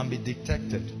tribe can be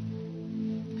detected.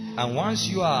 And once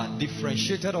you are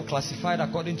differentiated or classified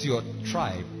according to your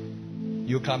tribe,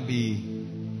 you can be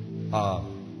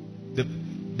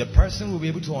the person will be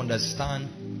able to understand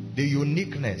the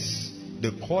uniqueness,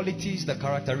 the qualities, the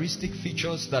characteristic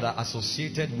features that are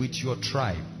associated with your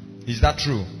tribe. Is that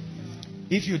true?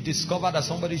 If you discover that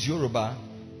somebody is Yoruba,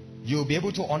 you'll be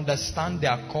able to understand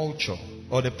their culture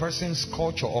or the person's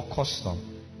culture or custom,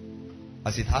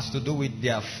 as it has to do with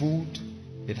their food,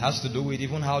 it has to do with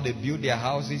even how they build their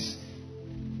houses.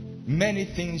 Many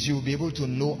things you'll be able to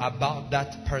know about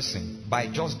that person by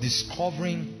just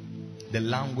discovering the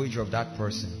language of that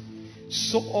person.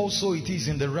 So also it is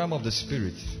in the realm of the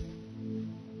spirit.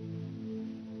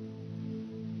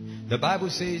 The Bible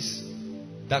says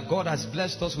that God has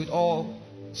blessed us with all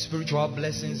spiritual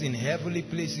blessings in heavenly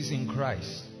places in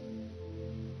Christ.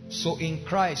 So in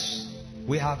Christ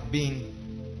we have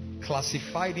been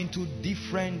classified into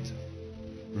different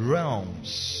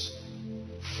realms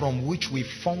from which we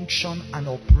function and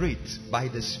operate by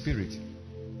the Spirit.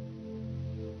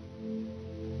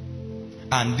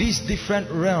 And these different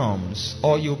realms,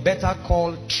 or you better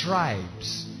call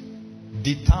tribes,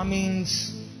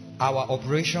 determines our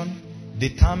operation,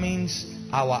 determines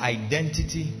our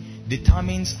identity,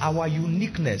 determines our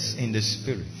uniqueness in the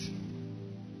Spirit.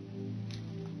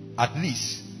 At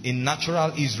least in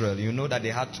natural Israel, you know that they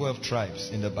had 12 tribes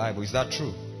in the Bible. Is that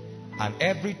true? And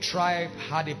every tribe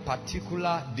had a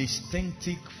particular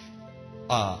distinctive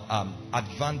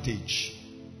advantage.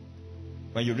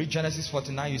 When you read Genesis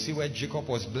 49, you see where Jacob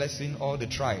was blessing all the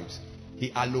tribes.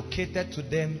 He allocated to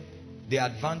them the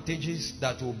advantages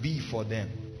that will be for them.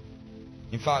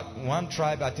 In fact, one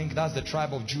tribe, I think that's the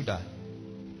tribe of Judah.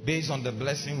 Based on the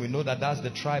blessing, we know that that's the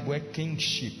tribe where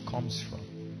kingship comes from.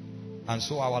 And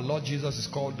so our Lord Jesus is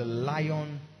called the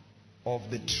Lion of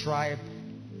the tribe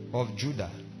of Judah.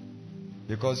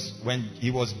 Because when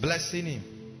he was blessing him,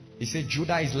 he said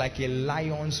Judah is like a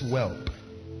lion's whelp.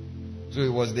 So he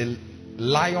was the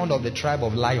lion of the tribe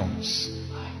of lions.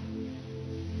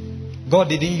 God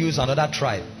didn't use another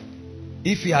tribe.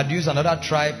 If he had used another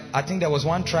tribe, I think there was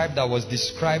one tribe that was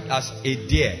described as a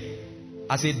deer,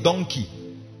 as a donkey.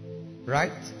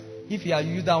 Right? If he had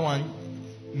used that one,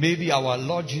 maybe our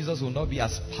Lord Jesus will not be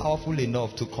as powerful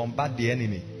enough to combat the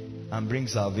enemy and bring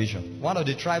salvation. One of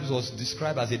the tribes was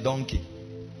described as a donkey.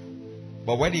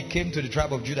 But when he came to the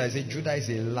tribe of Judah, he said Judah is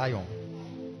a lion.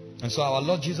 And so our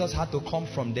Lord Jesus had to come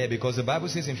from there, because the Bible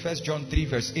says in 1 John 3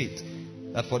 verse 8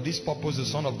 that for this purpose the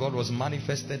Son of God was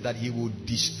manifested, that he would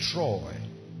destroy.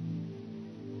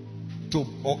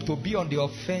 To be on the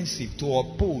offensive, to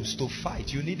oppose, to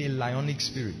fight, you need a lionic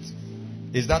spirit.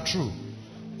 Is that true?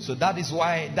 So that is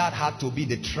why that had to be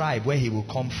the tribe where he will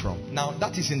come from. Now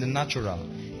that is in the natural.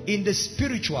 In the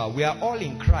spiritual, we are all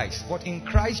in Christ. But in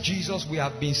Christ Jesus, we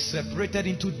have been separated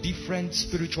into different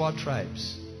spiritual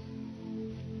tribes.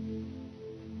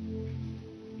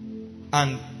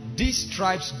 And these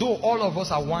tribes, though all of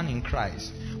us are one in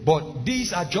Christ, but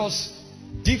these are just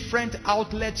different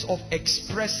outlets of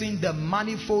expressing the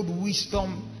manifold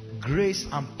wisdom, grace,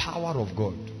 and power of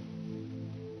God.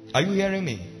 Are you hearing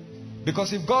me?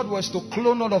 Because if God was to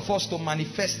clone all of us to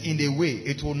manifest in a way,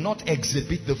 it will not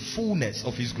exhibit the fullness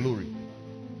of his glory.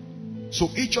 So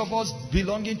each of us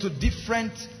belonging to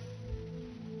different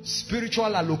spiritual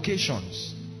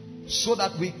allocations, so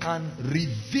that we can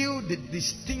reveal the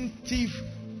distinctive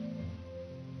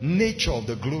nature of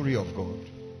the glory of God.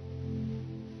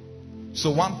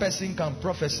 So one person can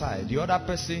prophesy, the other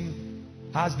person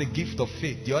has the gift of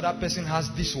faith, the other person has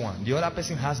this one, the other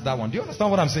person has that one. Do you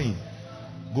understand what I'm saying?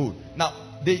 Good. Now,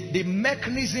 the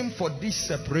mechanism for this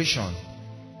separation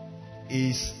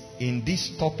is in this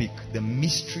topic, the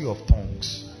mystery of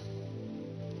tongues.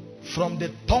 From the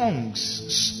tongues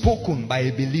spoken by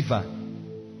a believer,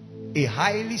 a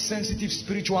highly sensitive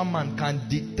spiritual man can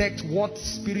detect what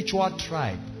spiritual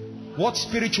tribe, what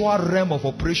spiritual realm of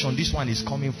operation this one is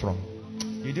coming from.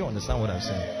 You don't understand what I'm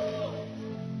saying?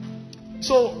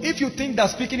 So, if you think that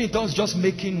speaking in tongues is just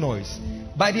making noise,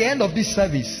 by the end of this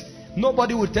service,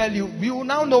 nobody will tell you. You will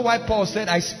now know why Paul said,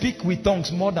 I speak with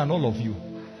tongues more than all of you.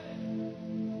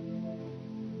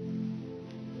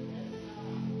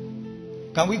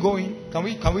 Can we go in? Can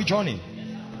we join in?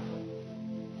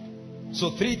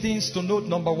 So 3 things to note.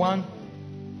 Number 1,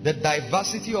 the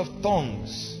diversity of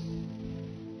tongues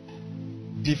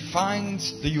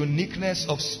defines the uniqueness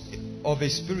of a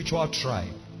spiritual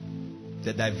tribe.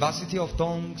 The diversity of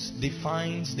tongues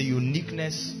defines the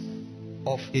uniqueness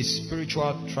of a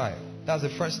spiritual tribe. That's the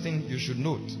first thing you should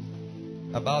note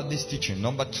about this teaching.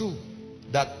 Number 2,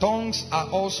 that tongues are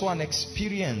also an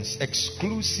experience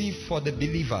exclusive for the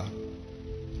believer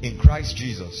in Christ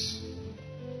Jesus.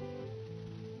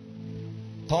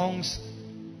 Tongues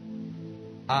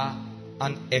are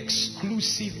an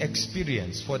exclusive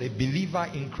experience for the believer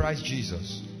in Christ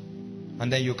Jesus.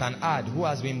 And then you can add, who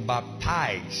has been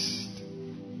baptized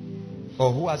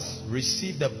or who has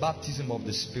received the baptism of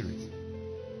the Spirit.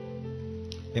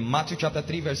 In Matthew chapter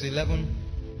 3 verse 11,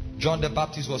 John the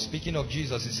Baptist was speaking of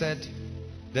Jesus. He said,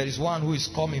 there is one who is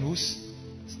coming, whose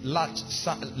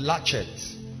latchet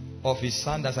of his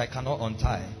sandals I cannot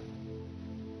untie.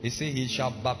 He said, he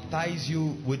shall baptize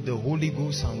you with the Holy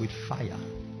Ghost and with fire.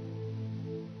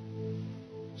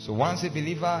 So once a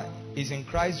believer is in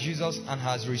Christ Jesus and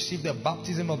has received the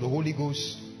baptism of the Holy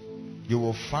Ghost, you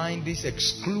will find this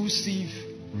exclusive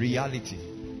reality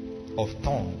of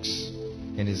tongues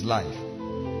in his life.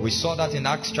 We saw that in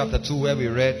Acts chapter 2, where we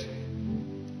read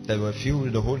they were filled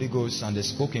with the Holy Ghost and they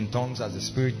spoke in tongues as the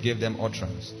Spirit gave them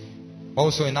utterance.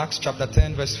 Also in Acts chapter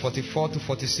 10 verse 44 to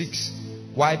 46,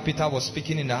 While Peter was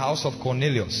speaking in the house of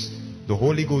Cornelius, the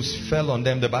Holy Ghost fell on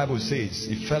them. The Bible says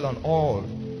it fell on all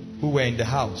who were in the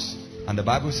house. And the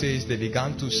Bible says they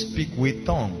began to speak with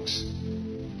tongues.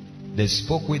 They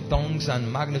spoke with tongues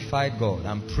and magnified God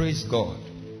and praised God.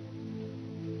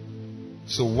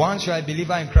 So once you are a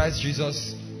believer in Christ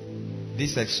Jesus,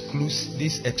 this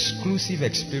exclusive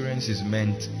experience is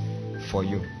meant for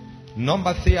you.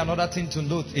 Number 3, another thing to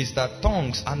note is that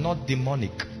tongues are not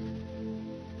demonic.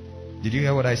 Did you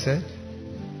hear what I said?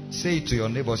 Say it to your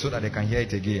neighbor so that they can hear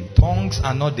it again. Tongues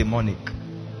are not demonic.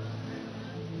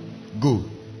 Good.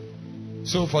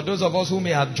 So for those of us who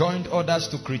may have joined others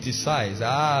to criticize,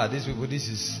 these people, this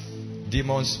is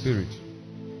demon spirit.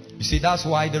 You see, that's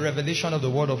why the revelation of the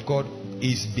word of God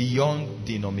is beyond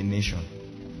denomination.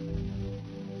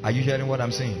 Are you hearing what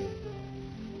I'm saying?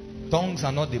 Tongues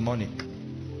are not demonic.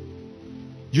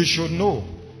 You should know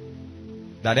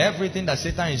that everything that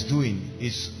Satan is doing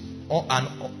is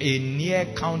a near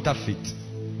counterfeit.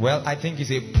 Well, I think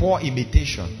it's a poor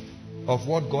imitation of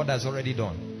what God has already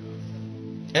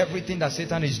done. Everything that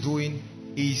Satan is doing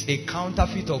is a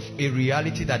counterfeit of a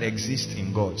reality that exists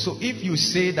in God. So if you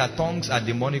say that tongues are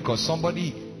demonic, or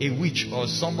somebody, a witch or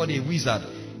somebody, a wizard,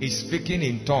 is speaking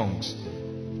in tongues,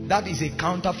 that is a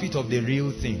counterfeit of the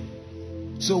real thing.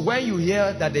 So when you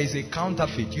hear that there is a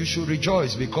counterfeit, you should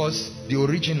rejoice because the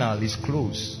original is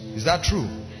close. Is that true?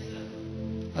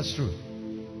 That's true.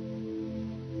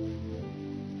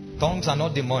 Tongues are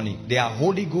not demonic. They are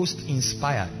Holy Ghost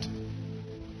inspired.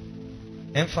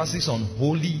 Emphasis on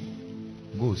Holy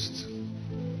Ghost.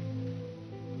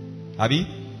 Abi?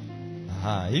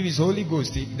 If it's Holy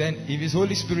Ghost, then if it's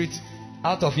Holy Spirit,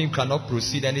 out of him cannot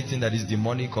proceed anything that is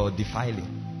demonic or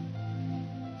defiling.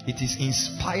 It is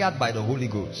inspired by the Holy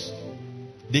Ghost.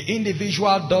 The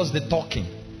individual does the talking,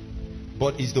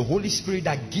 but it's the Holy Spirit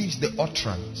that gives the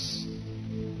utterance.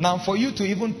 Now, for you to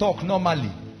even talk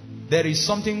normally, there is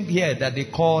something here that they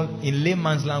call, in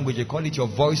layman's language, they call it your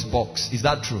voice box. Is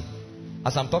that true?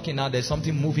 As I'm talking now, there's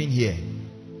something moving here.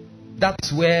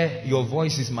 That's where your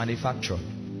voice is manufactured,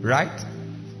 right?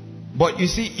 But you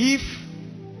see, if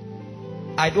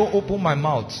I don't open my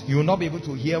mouth, you will not be able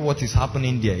to hear what is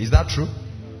happening there. Is that true?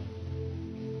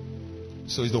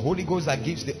 So it's the Holy Ghost that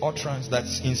gives the utterance, that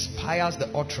inspires the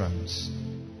utterance.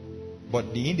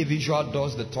 But the individual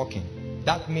does the talking.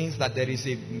 That means that there is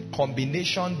a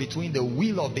combination between the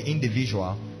will of the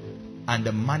individual and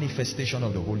the manifestation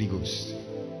of the Holy Ghost.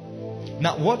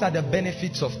 Now, what are the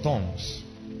benefits of tongues?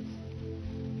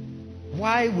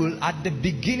 Why will, at the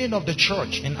beginning of the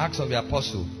church in Acts of the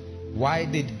Apostle, why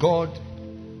did God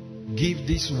give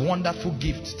this wonderful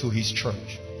gift to his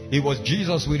church? It was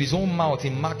Jesus with his own mouth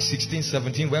in Mark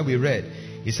 16:17 where we read.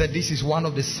 He said, this is one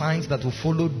of the signs that will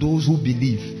follow those who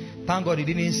believe. Thank God he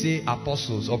didn't say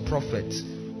apostles or prophets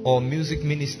or music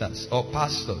ministers or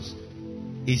pastors.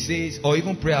 He says, or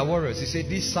even prayer warriors. He said,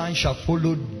 this sign shall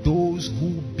follow those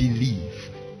who believe.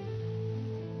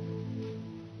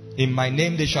 In my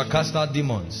name they shall cast out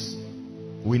demons.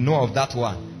 We know of that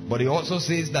one. But he also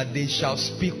says that they shall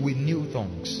speak with new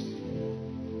tongues.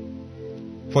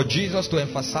 For Jesus to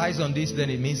emphasize on this, then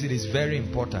it means it is very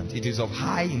important. It is of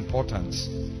high importance.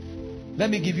 Let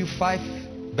me give you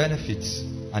 5 benefits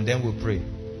and then we'll pray.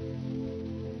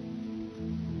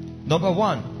 Number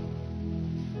 1,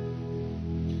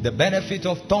 the benefit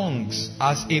of tongues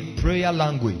as a prayer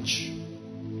language.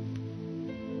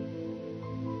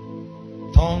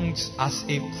 Tongues as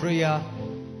a prayer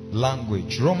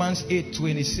language. Romans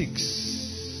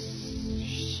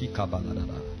 8:26.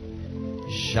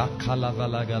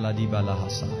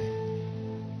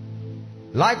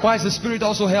 Likewise, the Spirit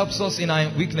also helps us in our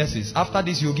weaknesses. After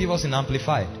this, He'll give us in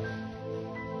Amplified.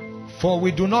 For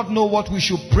we do not know what we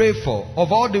should pray for.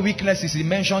 Of all the weaknesses, He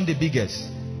mentioned the biggest.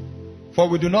 For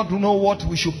we do not know what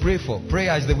we should pray for.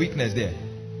 Prayer is the weakness there.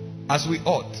 As we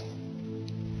ought.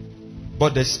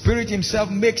 But the Spirit Himself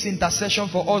makes intercession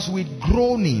for us with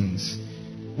groanings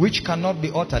which cannot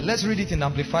be uttered. Let's read it in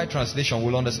Amplified translation.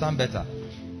 We'll understand better.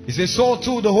 It says, so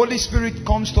too the Holy Spirit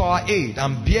comes to our aid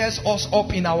and bears us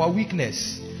up in our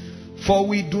weakness. For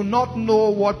we do not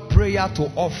know what prayer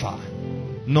to offer,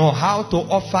 nor how to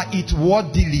offer it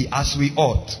worthily as we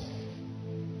ought.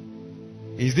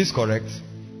 Is this correct?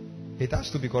 It has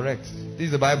to be correct. This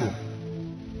is the Bible.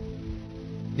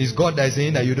 It's God that is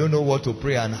saying that you don't know what to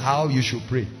pray and how you should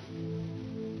pray.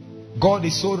 God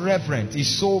is so reverent,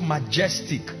 He's so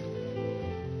majestic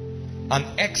and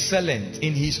excellent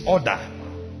in His order,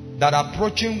 that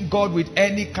approaching God with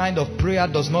any kind of prayer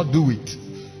does not do it.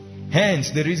 Hence,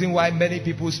 the reason why many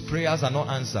people's prayers are not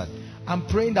answered. I'm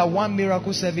praying that one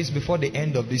miracle service before the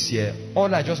end of this year.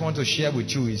 All I just want to share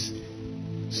with you is,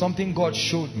 something God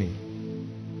showed me.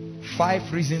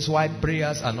 5 reasons why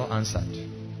prayers are not answered.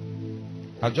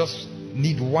 I just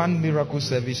need one miracle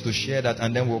service to share that,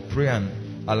 and then we'll pray and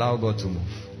allow God to move.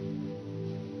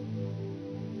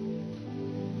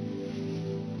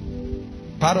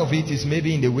 Part of it is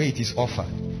maybe in the way it is offered.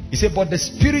 He said, but the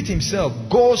Spirit himself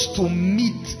goes to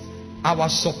meet our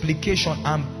supplication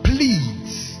and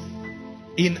pleads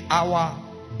in our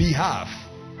behalf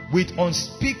with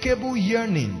unspeakable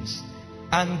yearnings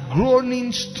and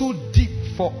groanings too deep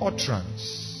for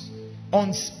utterance.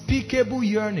 Unspeakable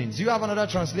yearnings. Do you have another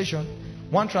translation?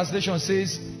 One translation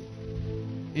says,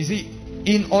 is it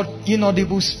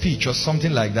inaudible speech or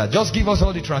something like that? Just give us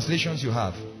all the translations you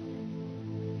have.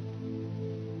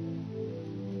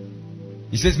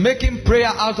 He says, making prayer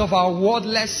out of our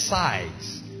wordless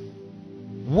sighs.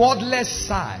 Wordless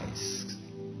sighs.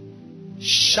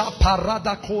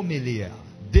 Shaparada komelia.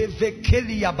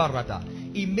 Devekelia barada.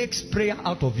 He makes prayer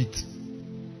out of it.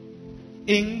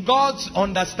 In God's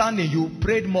understanding, you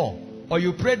prayed more, or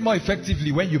you prayed more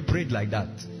effectively when you prayed like that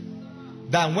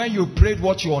than when you prayed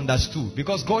what you understood,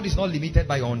 because God is not limited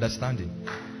by your understanding.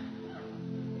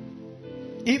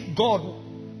 If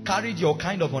God carried your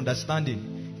kind of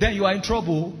understanding, then you are in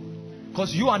trouble,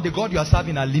 because you and the God you are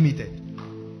serving are limited.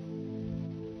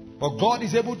 But God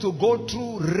is able to go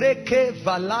through Reke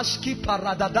Valashki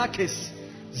Paradadakes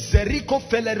Zeriko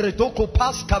Feleretoko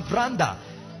Pas Kavranda.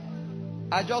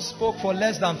 I just spoke for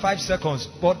less than 5 seconds,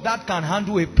 but that can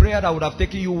handle a prayer that would have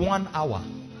taken you 1 hour.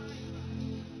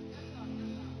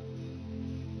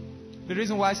 The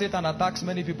reason why Satan attacks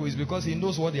many people is because he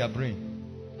knows what they are praying.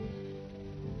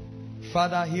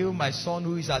 Father, heal my son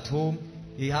who is at home.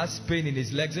 He has pain in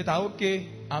his legs. Okay,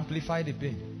 amplify the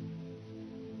pain.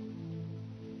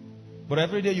 But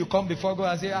every day you come before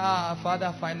God and say,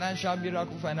 Father, financial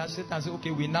miracle, financial. Satan say,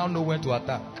 okay, we now know when to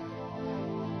attack.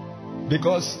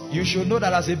 Because you should know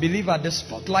that as a believer, the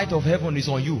spotlight of heaven is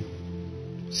on you.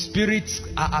 Spirits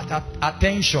are at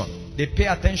attention. They pay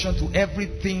attention to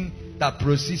everything that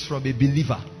proceeds from a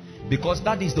believer. Because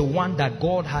that is the one that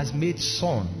God has made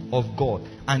son of God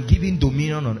and given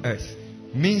dominion on earth.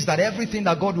 Means that everything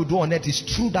that God will do on earth is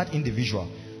through that individual.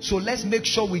 So let's make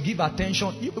sure we give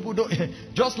attention. You people don't,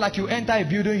 just like you enter a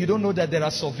building, you don't know that there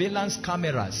are surveillance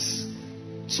cameras.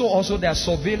 So also there are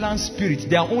surveillance spirits.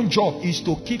 Their own job is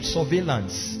to keep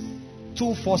surveillance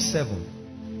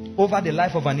 24/7 over the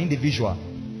life of an individual.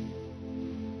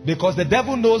 Because the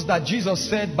devil knows that Jesus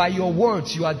said, by your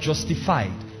words you are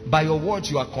justified, by your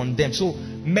words you are condemned. So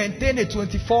maintain a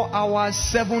 24 hours,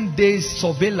 7 days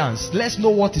surveillance. Let's know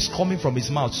what is coming from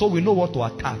his mouth, so we know what to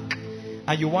attack.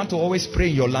 And you want to always pray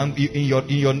in your language, in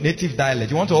your native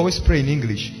dialect. You want to always pray in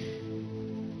English.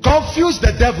 Confuse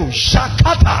the devil.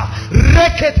 Shakata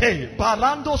rekete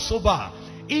parando soba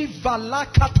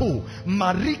ivalakato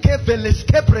marike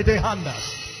veleske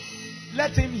predehandas.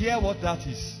 Let him hear what that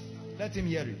is. Let him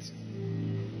hear it.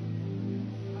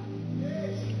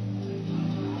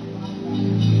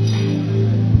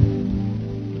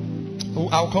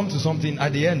 I'll come to something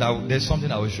at the end. There's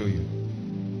something I will show you.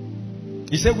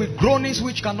 He said, with groanings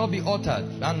which cannot be uttered.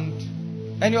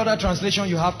 And any other translation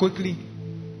you have quickly.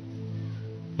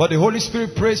 But the Holy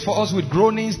Spirit prays for us with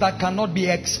groanings that cannot be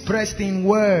expressed in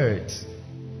words.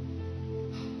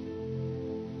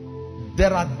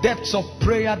 There are depths of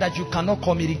prayer that you cannot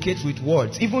communicate with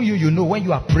words. Even you know when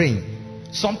you are praying,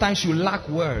 sometimes you lack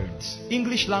words.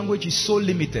 English language is so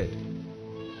limited.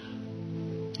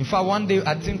 In fact, one day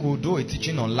I think we'll do a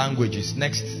teaching on languages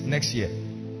next year.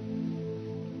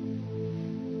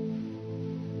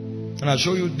 And I'll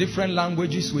show you different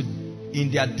languages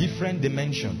in their different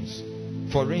dimensions.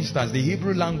 For instance, the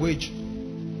Hebrew language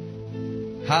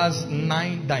has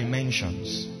 9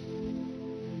 dimensions.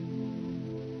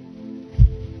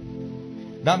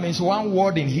 That means one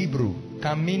word in Hebrew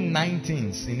can mean 9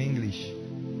 things in English.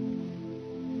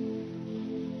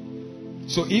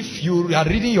 So if you are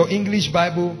reading your English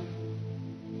Bible,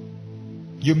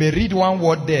 you may read one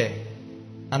word there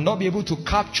and not be able to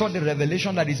capture the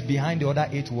revelation that is behind the other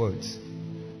 8 words.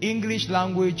 English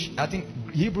language, I think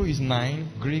Hebrew is 9,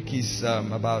 Greek is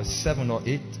about 7 or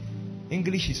 8,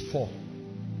 English is 4.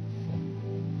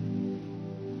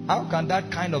 How can that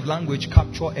kind of language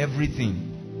capture everything?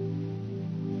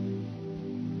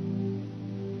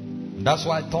 That's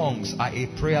why tongues are a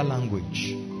prayer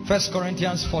language. 1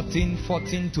 Corinthians 14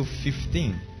 to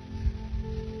 15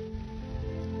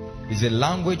 is a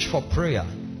language for prayer.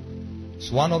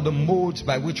 It's one of the modes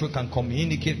by which we can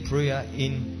communicate prayer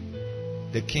in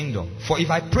the kingdom. For if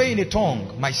I pray in a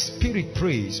tongue, my spirit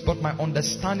prays, but my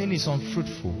understanding is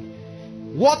unfruitful.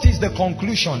 What is the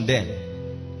conclusion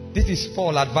then? This is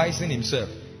Paul advising himself.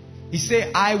 He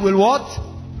said, I will what?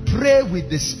 Pray with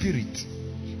the Spirit.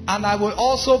 And I will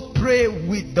also pray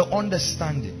with the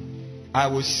understanding. I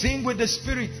will sing with the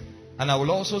Spirit, and I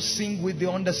will also sing with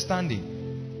the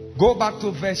understanding. Go back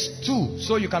to verse 2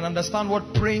 so you can understand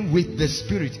what praying with the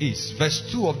Spirit is.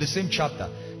 Verse 2 of the same chapter.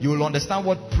 You will understand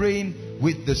what praying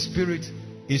with the Spirit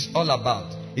is all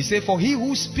about. He said, for he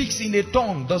who speaks in a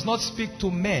tongue does not speak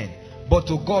to men, but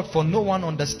to God, for no one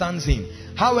understands him.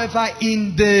 However,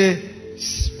 in the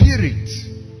Spirit,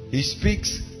 he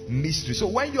speaks mystery. So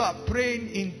when you are praying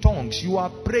in tongues, you are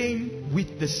praying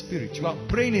with the Spirit. You are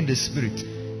praying in the Spirit.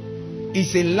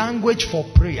 It's a language for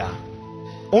prayer.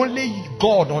 Only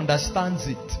God understands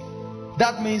it.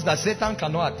 That means that Satan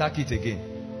cannot attack it again.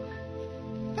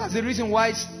 That's the reason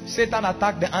why Satan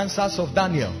attacked the answers of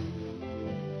Daniel.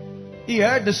 He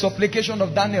heard the supplication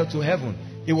of Daniel to heaven.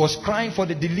 He was crying for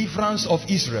the deliverance of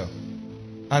Israel.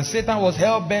 And Satan was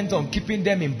hell-bent on keeping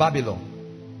them in Babylon.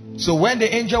 So when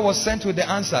the angel was sent with the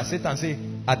answer, Satan said,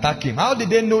 attack him. How did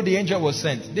they know the angel was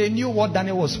sent? They knew what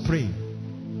Daniel was praying.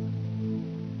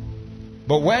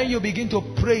 But when you begin to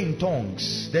pray in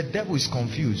tongues, the devil is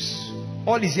confused.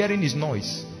 All he's hearing is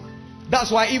noise.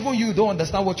 That's why even you don't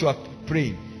understand what you are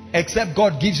praying, except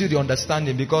God gives you the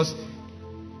understanding. Because,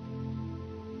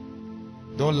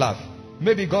 don't laugh,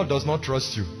 maybe God does not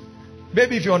trust you.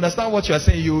 Maybe if you understand what you are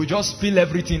saying, you will just spill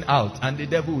everything out and the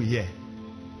devil will hear.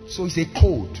 So it's a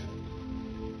code.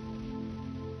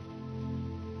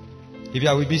 If you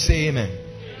are with me, say amen.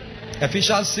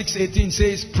 Ephesians 6:18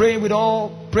 says, praying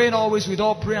always with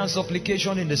all prayer and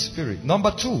supplication in the Spirit.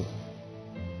 Number 2,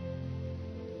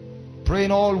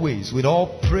 praying always with all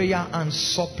prayer and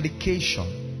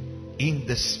supplication in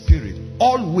the Spirit.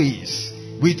 Always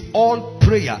with all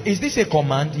prayer. Is this a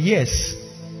command? Yes.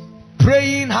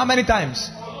 Praying how many times?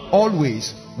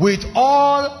 Always with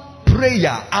all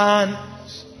prayer and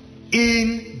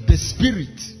in the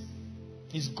Spirit.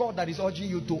 It's God that is urging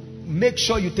you to make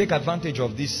sure you take advantage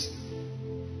of this.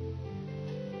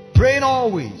 Praying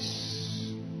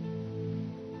always.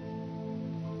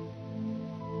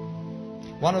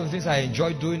 One of the things I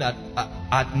enjoy doing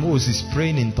at most is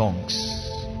praying in tongues.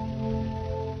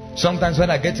 Sometimes when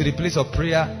I get to the place of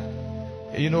prayer,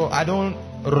 I don't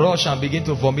rush and begin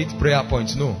to vomit prayer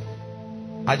points. No.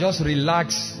 I just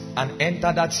relax and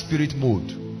enter that spirit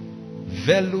mode.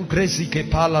 Velu grezike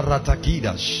pala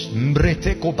ratakidas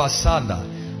mreteko basanda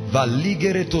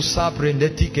valigere to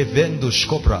sabrendetike vendo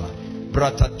skopra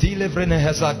bratatile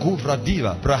vreneheza guvra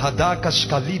diva brahadaka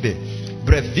skalibe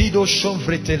brevido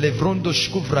shomvrete levrondo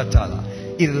skuvratala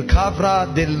il cavra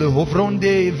del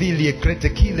hovronde vilie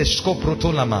kretekile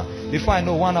skoprotolama. Before I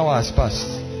know, 1 hour has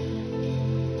passed.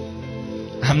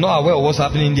 I'm not aware of what's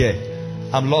happening there.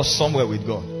 I'm lost somewhere with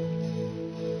God.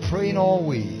 Praying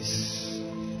always.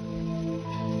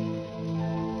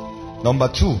 Number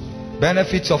 2,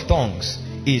 benefits of tongues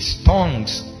is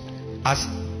tongues as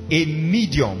a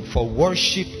medium for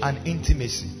worship and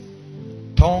intimacy.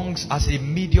 Tongues as a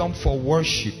medium for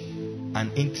worship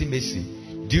and intimacy.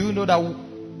 Do you know that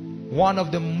one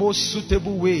of the most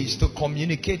suitable ways to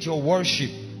communicate your worship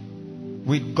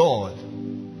with God,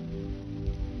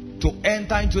 to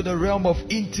enter into the realm of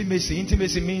intimacy?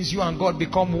 Intimacy means you and God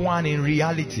become one in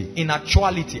reality, in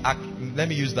actuality. Let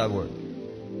me use that word.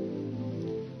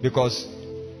 Because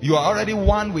you are already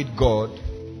one with God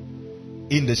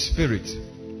in the Spirit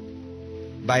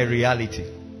by reality.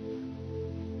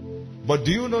 But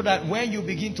do you know that when you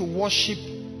begin to worship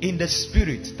in the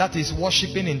Spirit, that is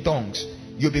worshiping in tongues,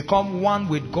 you become one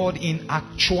with God in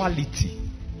actuality?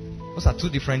 Those are two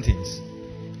different things.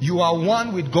 You are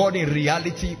one with God in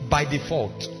reality by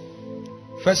default.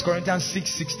 1 Corinthians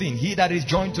 6:16. He that is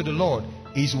joined to the Lord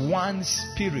is one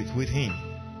spirit with him.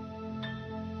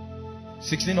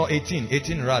 16 or 18?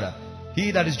 18 rather. He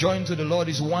that is joined to the Lord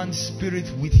is one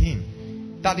spirit with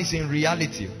him. That is in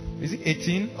reality. Is it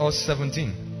 18 or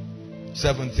 17?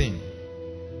 17.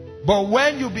 But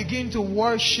when you begin to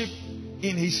worship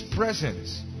in his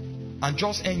presence and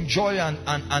just enjoy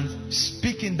and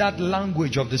speak in that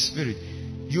language of the Spirit,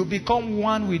 you become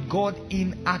one with God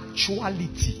in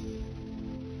actuality.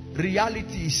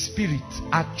 Reality is spirit.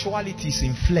 Actuality is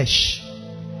in flesh.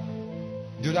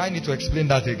 Do I need to explain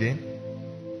that again?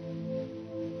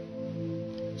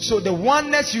 So the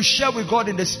oneness you share with God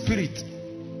in the Spirit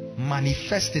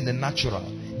manifests in the natural.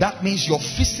 That means your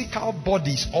physical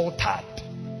body is altered.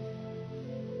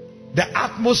 The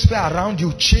atmosphere around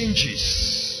you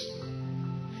changes.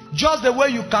 Just the way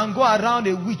you can go around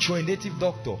a witch or a native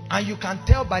doctor and you can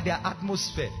tell by their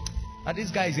atmosphere that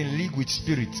this guy is in league with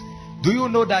spirit. Do you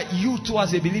know that you too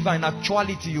as a believer, in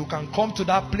actuality, you can come to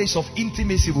that place of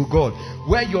intimacy with God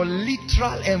where your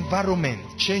literal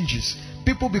environment changes.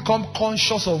 People become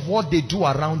conscious of what they do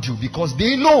around you because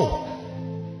they know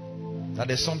that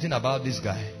there's something about this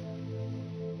guy.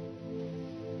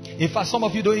 In fact, some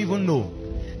of you don't even know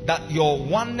that your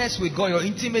oneness with God, your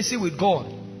intimacy with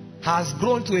God has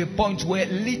grown to a point where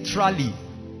literally,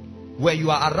 where you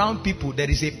are around people, there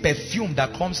is a perfume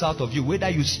that comes out of you, whether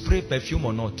you spray perfume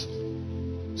or not.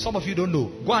 Some of you don't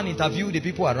know. Go and interview the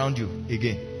people around you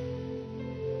again.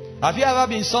 Have you ever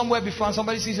been somewhere before and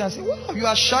somebody sees you and says, wow, you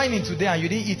are shining today and you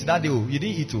didn't eat that day? You didn't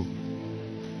eat.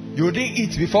 You didn't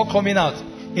eat before coming out.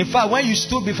 In fact, when you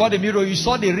stood before the mirror, you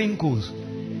saw the wrinkles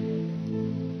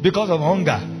because of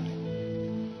hunger.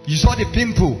 You saw the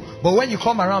pimple. But when you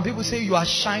come around, people say you are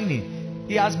shining.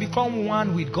 He has become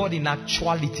one with God in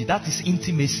actuality. That is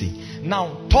intimacy.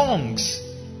 Now, tongues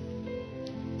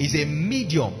is a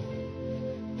medium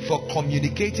for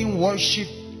communicating worship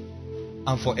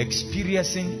and for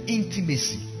experiencing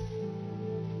intimacy.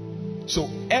 So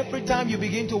every time you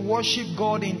begin to worship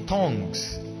God in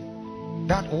tongues,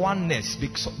 that oneness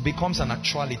becomes an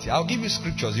actuality. I'll give you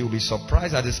scriptures. You'll be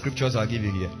surprised at the scriptures I'll give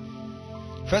you here.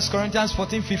 1 Corinthians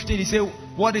 14:15, he said,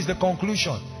 what is the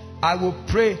conclusion? I will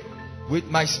pray with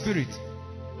my spirit.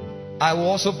 I will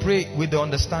also pray with the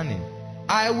understanding.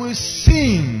 I will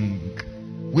sing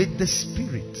with the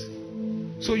spirit.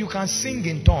 So you can sing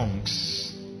in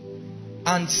tongues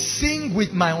and sing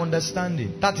with my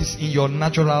understanding. That is in your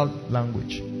natural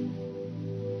language.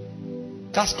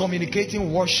 That's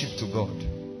communicating worship to God.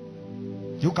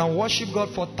 You can worship God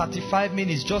for 35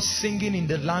 minutes just singing in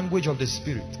the language of the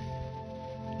Spirit.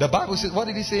 The Bible says, what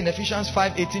did it say in Ephesians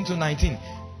 5:18-19?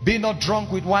 Be not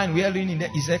drunk with wine wherein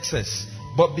is excess,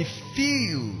 but be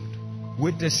filled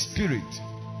with the Spirit,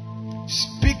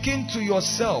 speaking to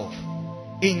yourself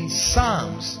in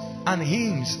psalms and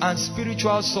hymns and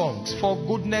spiritual songs for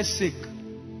goodness sake.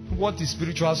 What is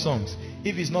spiritual songs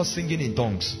if it's not singing in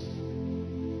tongues?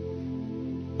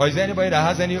 Or is there anybody that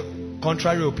has any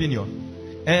contrary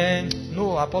opinion? And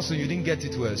no, Apostle, you didn't get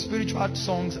it well. Spiritual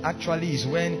songs actually is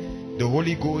when the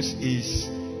Holy Ghost is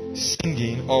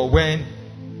singing, or when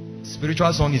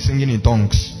spiritual song is singing in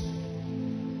tongues.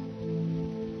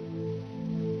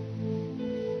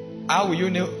 How will you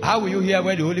know? How will you hear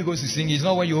when the Holy Ghost is singing? It's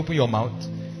not when you open your mouth.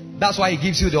 That's why He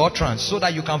gives you the utterance, so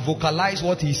that you can vocalize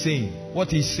what He's saying,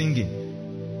 what He's singing.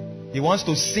 He wants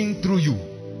to sing through you.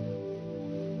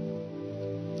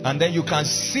 And then you can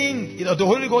sing, the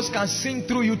Holy Ghost can sing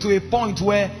through you to a point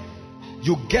where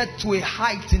you get to a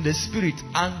height in the Spirit,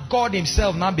 and God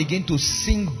Himself now begin to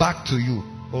sing back to you.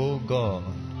 Oh God.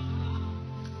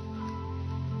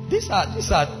 These are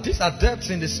depths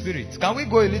in the Spirit. Can we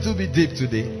go a little bit deep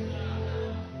today?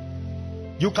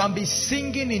 You can be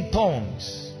singing in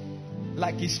tongues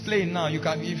like He's playing now. You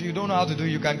can, if you don't know how to do it,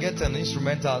 you can get an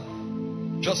instrumental,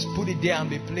 just put it there and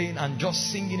be playing and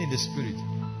just singing in the Spirit.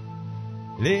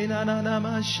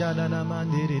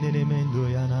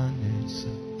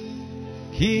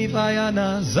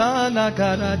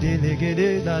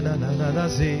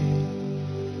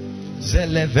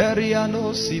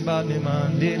 Zeleveriano sibane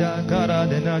mandira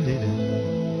karadena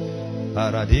dide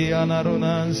Paradiana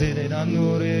ronanze de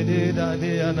danure de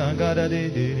dadiana gada de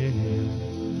de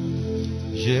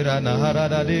Jirana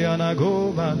harada de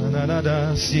anagoba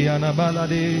nanada siana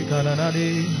balade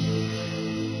kananade.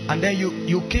 And then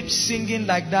you keep singing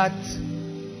like that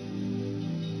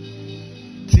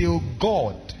till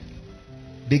God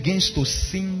begins to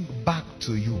sing back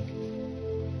to you.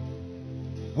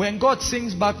 When God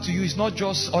sings back to you, it's not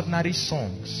just ordinary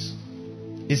songs.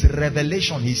 It's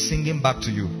revelation He's singing back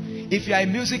to you. If you are a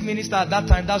music minister at that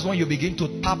time, that's when you begin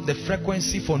to tap the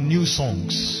frequency for new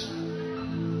songs.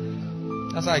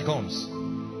 That's how it comes.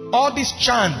 All these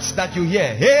chants that you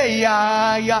hear, hey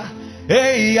ya ya,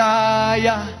 hey ya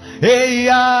ya, hey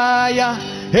ya ya,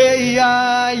 hey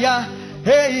ya ya,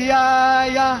 hey ya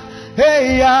ya,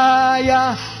 hey ya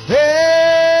ya, hey,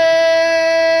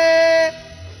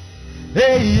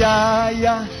 hey ya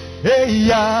ya, hey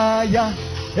ya ya,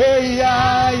 hey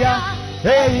ya ya,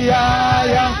 hey ya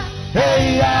ya,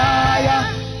 hey ya ya,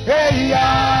 hey ya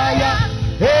ya,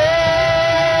 hey.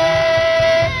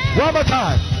 One more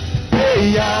time.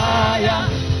 Hey ya ya,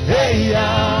 hey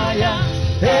ya ya,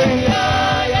 hey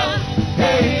ya ya,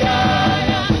 hey ya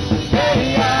ya,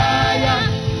 hey ya ya,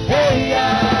 hey ya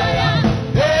ya,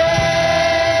 hey.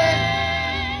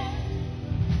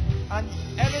 And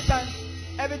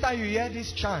every time you hear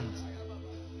this chant,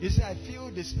 you say, I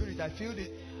feel the Spirit, I feel the.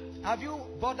 Have you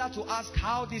bothered to ask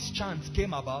how this chant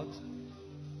came about?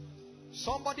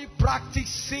 Somebody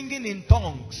practiced singing in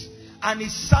tongues, And he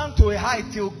sang to a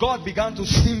height till God began to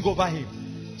sing over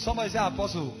him. Somebody say,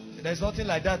 Apostle, there's nothing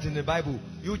like that in the Bible.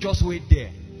 You just wait there.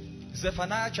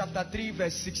 Zephaniah chapter 3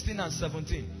 verse 16 and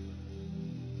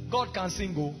 17. God can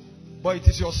sing, but it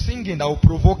is your singing that will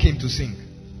provoke him to sing.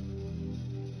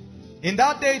 In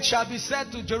that day it shall be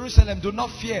said to Jerusalem, do not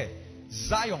fear,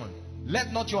 Zion,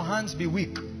 let not your hands be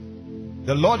weak.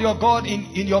 The Lord your God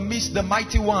in your midst, the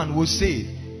mighty one, will save.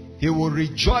 He will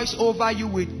rejoice over you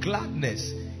with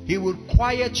gladness. He will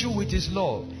quiet you with his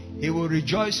love. He will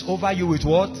rejoice over you with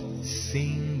what?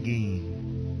 Singing.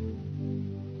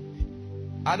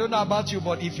 I don't know about you,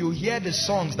 but if you hear the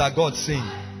songs that God sings,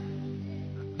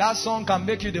 that song can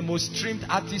make you the most streamed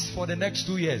artist for the next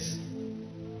 2 years.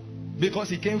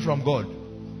 Because it came from God.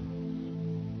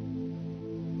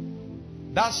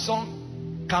 That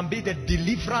song can be the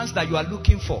deliverance that you are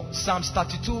looking for. Psalms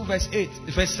 32 verse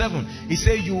 7. He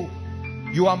said, you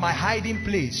are my hiding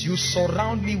place. You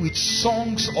surround me with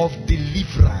songs of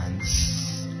deliverance.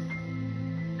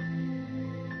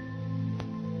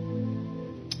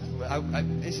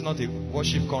 This is not a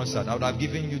worship concert. I would have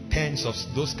given you tens of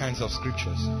those kinds of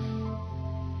scriptures.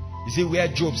 You see where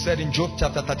Job said in Job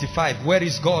chapter 35, where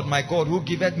is God, my God, who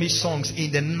giveth me songs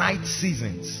in the night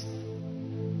seasons?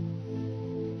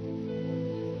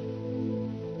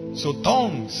 So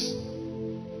tongues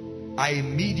are a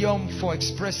medium for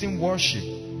expressing worship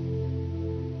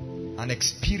and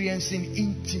experiencing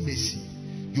intimacy.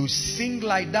 You sing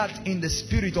like that in the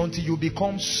spirit until you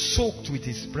become soaked with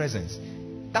his presence.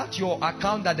 That's your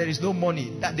account that there is no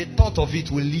money, that the thought of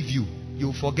it will leave you.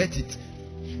 You'll forget it.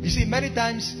 You see, many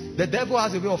times the devil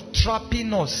has a way of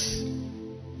trapping us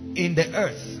in the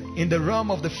earth, in the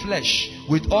realm of the flesh,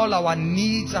 with all our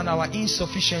needs and our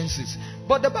insufficiencies.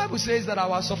 But the Bible says that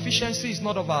our sufficiency is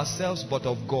not of ourselves but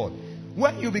of God.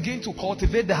 When you begin to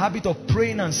cultivate the habit of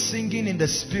praying and singing in the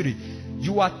spirit,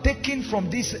 you are taken from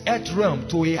this earth realm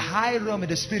to a high realm in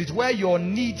the spirit where your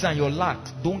needs and your lack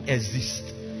don't exist.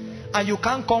 And you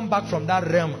can't come back from that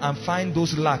realm and find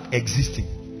those lack existing.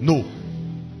 No.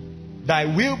 Thy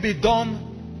will be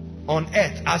done on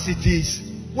earth as it is.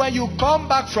 When you come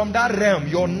back from that realm,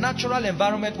 your natural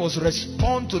environment must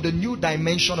respond to the new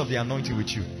dimension of the anointing with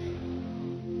you.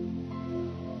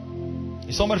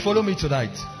 Is somebody follow me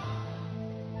tonight?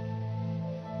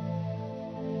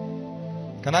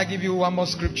 Can I give you one more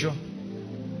scripture?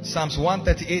 Psalms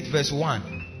 138 verse 1.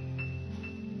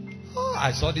 Oh,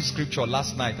 I saw this scripture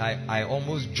last night. I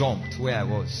almost jumped where I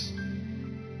was.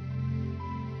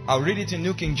 I'll read it in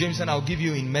New King James and I'll give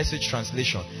you in Message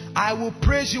translation. I will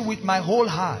praise you with my whole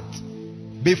heart.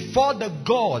 Before the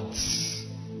gods,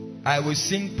 I will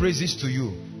sing praises to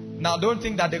you. Now don't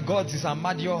think that the gods is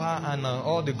Amadioha and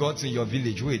all the gods in your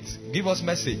village. Wait, give us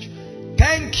message.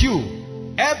 Thank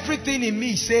you. Everything in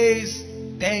me says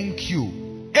thank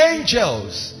you.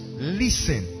 Angels,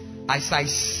 listen as I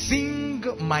sing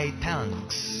my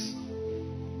thanks.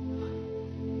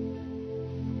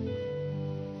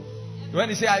 When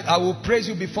he say I will praise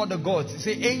you before the gods, he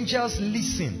say angels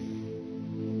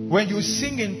listen. When you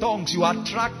sing in tongues, you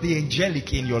attract the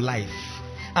angelic in your life.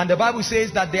 And the Bible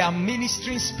says that they are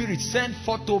ministering spirits sent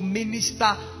forth to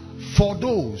minister for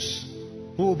those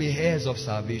who will be heirs of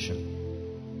salvation.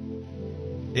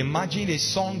 Imagine a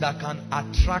song that can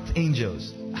attract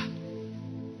angels.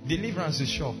 Deliverance is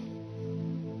sure.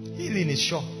 Healing is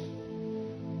sure.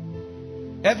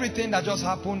 Everything that just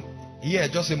happened here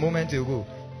just a moment ago,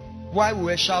 while we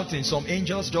were shouting, some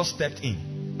angels just stepped in.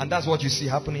 And that's what you see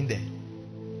happening there.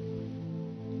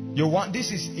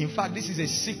 This is a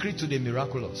secret to the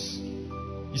miraculous.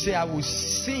 You say, I will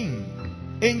sing.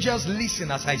 Angels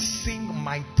listen as I sing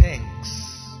my thanks.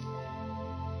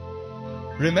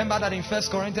 Remember that in 1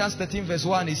 Corinthians 13 verse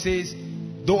 1, it says,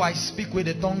 though I speak with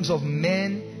the tongues of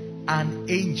men and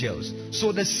angels.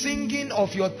 So the singing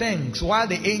of your thanks while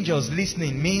the angels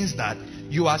listening means that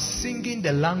you are singing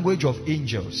the language of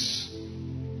angels.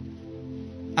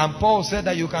 And Paul said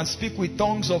that you can speak with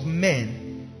tongues of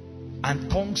men and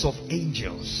tongues of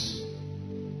angels.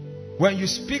 When you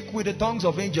speak with the tongues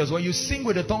of angels, when you sing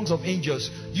with the tongues of angels,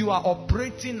 you are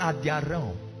operating at their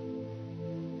realm.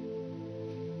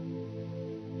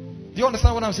 Do you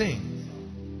understand what I'm saying?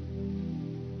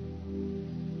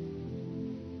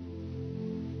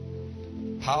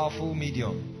 Powerful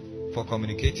medium for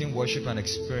communicating, worship, and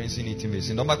experiencing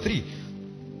intimacy. Number 3,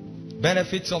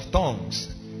 benefits of tongues.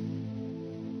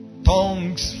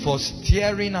 Tongues for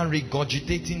stirring and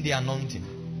regurgitating the anointing.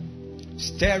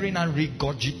 Stirring and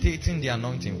regurgitating the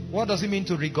anointing. What does it mean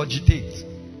to regurgitate?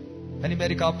 Any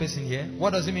medical person here?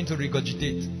 What does it mean to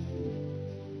regurgitate?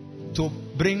 To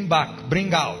bring back,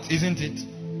 bring out, isn't it?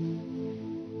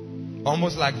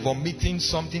 Almost like vomiting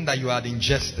something that you had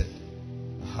ingested.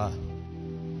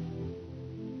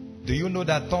 Do you know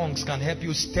that tongues can help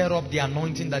you stir up the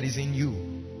anointing that is in you?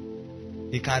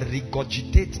 It can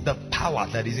regurgitate the power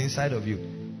that is inside of you.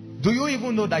 Do you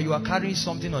even know that you are carrying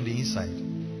something on the inside?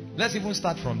 Let's even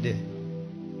start from there.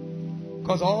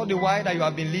 Because all the while that you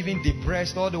have been living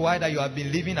depressed, all the while that you have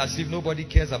been living as if nobody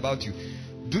cares about you,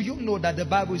 do you know that the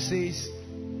Bible says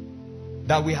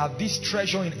that we have this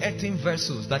treasure in earthen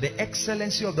vessels, that the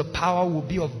excellency of the power will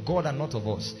be of God and not of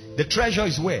us? The treasure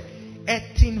is where?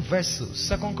 Earthen vessels.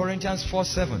 2 Corinthians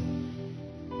 4:7.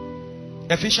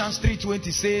 Ephesians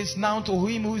 3:20 says, now to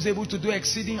him who is able to do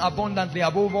exceeding abundantly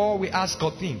above all we ask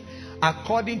or think,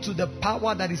 according to the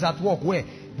power that is at work where?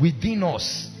 Within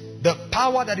us. The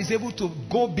power that is able to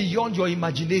go beyond your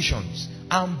imaginations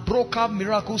and broke up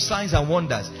miracle signs and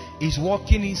wonders is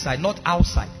working inside, not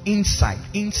outside. Inside.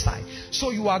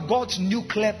 So you are God's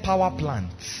nuclear power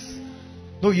plant.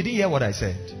 No, you didn't hear what I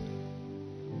said.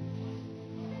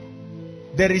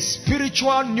 There is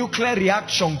spiritual nuclear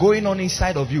reaction going on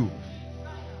inside of you.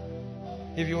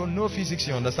 If you know physics,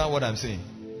 you understand what I'm saying.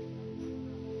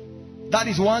 That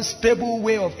is one stable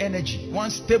way of energy,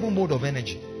 one stable mode of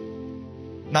energy.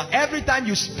 Now, every time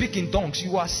you speak in tongues,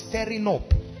 you are stirring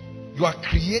up. You are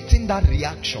creating that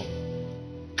reaction.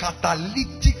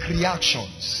 Catalytic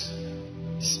reactions.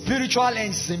 Spiritual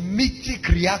and Semitic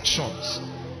reactions.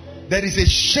 There is a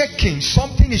shaking.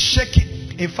 Something is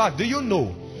shaking. In fact, do you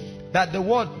know that the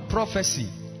word prophecy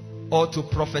or to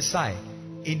prophesy,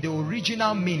 in the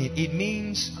original meaning, it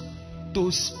means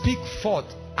to speak forth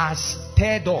as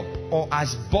stirred up or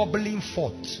as bubbling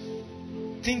forth.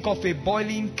 Think of a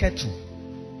boiling kettle.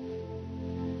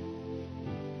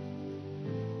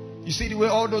 You see the way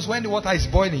all those, when the water is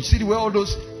boiling, you see the way all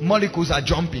those molecules are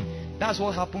jumping. That's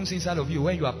what happens inside of you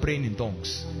when you are praying in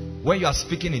tongues. When you are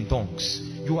speaking in tongues,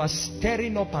 you are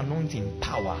stirring up anointing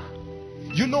power.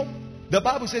 You know, the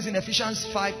Bible says in Ephesians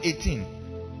 5:18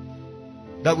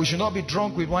 that we should not be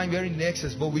drunk with wine wherein in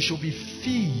excess, but we should be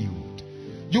filled.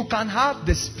 You can have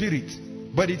the Spirit,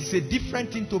 but it is a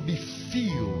different thing to be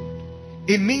filled.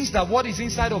 It means that what is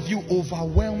inside of you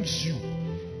overwhelms you.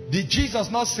 Did Jesus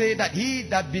not say that he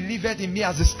that believeth in me,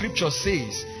 as the scripture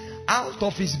says, out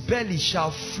of his belly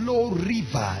shall flow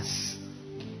rivers?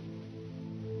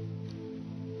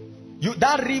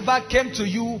 That river came to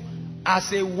you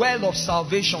as a well of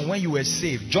salvation when you were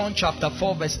saved. John chapter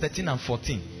 4 verse 13 and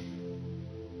 14.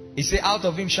 He said, out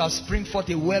of him shall spring forth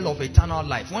a well of eternal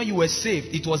life. When you were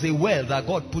saved, it was a well that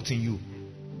God put in you.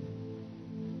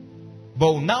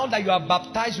 But now that you are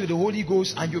baptized with the Holy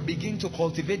Ghost and you begin to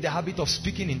cultivate the habit of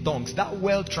speaking in tongues, that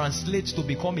well translates to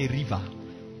become a river.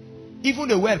 Even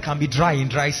a well can be dry in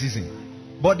dry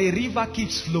season, but the river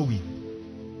keeps flowing.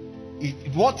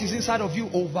 What is inside of you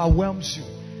overwhelms you.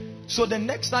 So the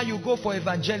next time you go for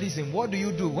evangelism, what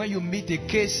do? When you meet a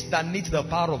case that needs the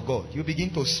power of God, you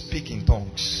begin to speak in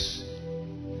tongues.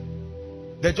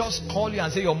 They just call you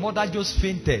and say, your mother just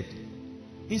fainted.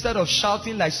 Instead of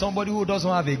shouting like somebody who doesn't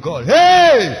have a God,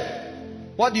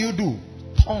 hey! What do?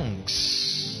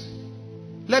 Tongues.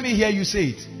 Let me hear you say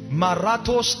it.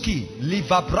 Maratoski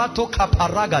livabrato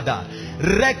kaparagada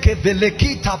reke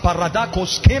velekita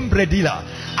paradakos kembredila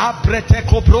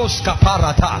abretecobros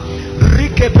kaparata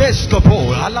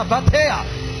rikebestopo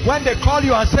alavatea. When they call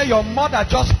you and say your mother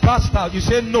just passed out, you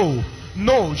say no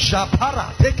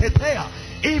shapara teketea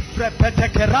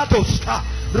ifrepetekeradoska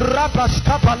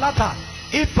rabaskapalata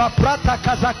ifaprata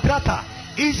kazakrata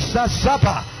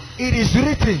isazaba. It is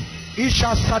written, it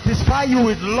shall satisfy you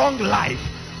with long life.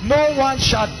 No one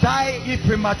shall die if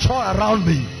premature around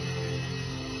me.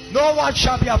 No one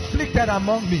shall be afflicted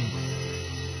among me.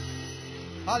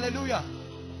 Hallelujah.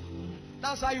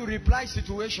 That's how you reply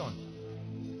situation.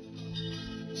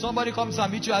 Somebody comes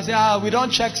and meet you and say, we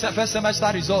don't check first semester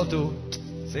result too.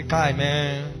 Say, Kai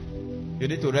man, you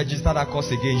need to register that course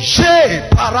again. She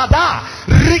parada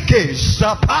rike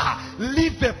sapa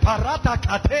live parada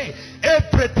kate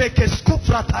epreteke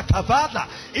skupfrata kavada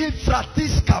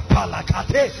infratiska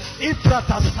palakate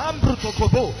infratasambru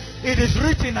tokobo. It is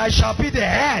written, I shall be the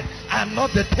head and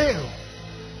not the tail.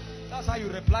 That's how you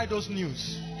reply those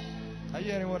news. Are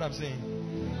you hearing what I'm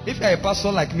saying? If you're a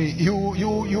pastor like me,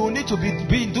 you need to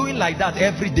be doing like that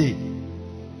every day.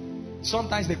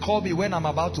 Sometimes they call me when I'm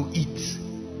about to eat.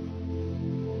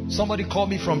 Somebody called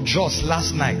me from Jos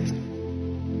last night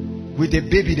with a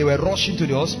baby. They were rushing to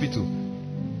the hospital.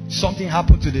 Something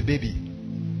happened to the baby.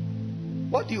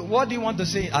 What do you want to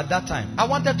say at that time? I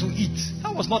wanted to eat.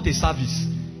 That was not a service.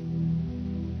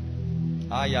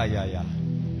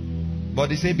 But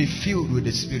they say be filled with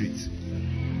the Spirit.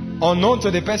 Unknown to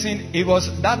the person, it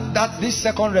was this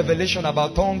second revelation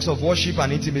about tongues of worship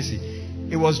and intimacy.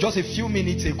 It was just a few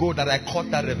minutes ago that I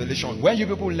caught that revelation. When you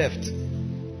people left,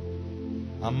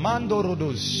 Amando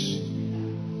Rodos,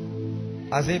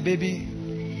 as a baby,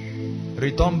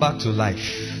 return back to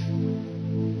life.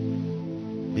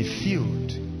 Be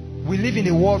filled. We live in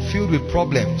a world filled with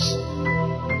problems.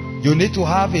 You need to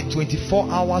have a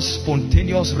 24-hour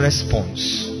spontaneous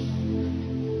response.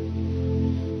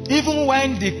 Even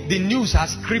when the news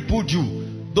has crippled you,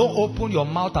 don't open your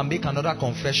mouth and make another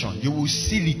confession. You will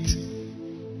seal it.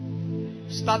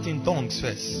 Start in tongues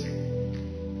first.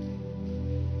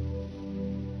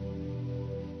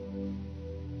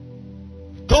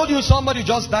 Told you somebody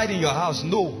just died in your house.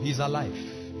 No, he's alive.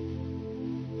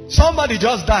 Somebody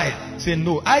just died. Say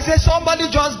no. I say somebody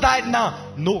just died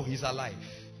now. No, he's alive.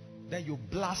 Then you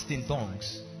blast in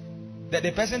tongues. That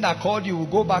the person that called you will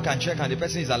go back and check and the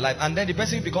person is alive. And then the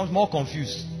person becomes more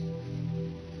confused.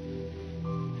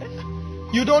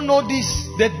 You don't know this.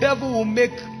 The devil will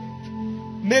make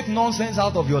nonsense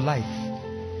out of your life.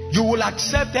 You will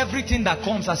accept everything that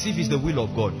comes as if it's the will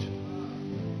of God.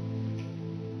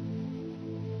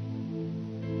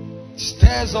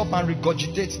 Stirs up and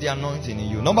regurgitates the anointing in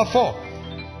you. Number 4,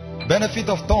 benefit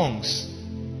of tongues.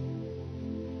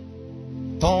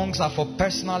 Tongues are for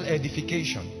personal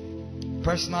edification.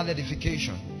 Personal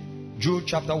edification. Jude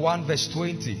chapter 1 verse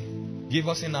 20. Give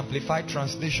us an amplified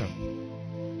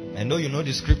translation. I know you know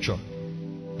the scripture.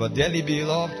 But dearly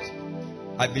beloved,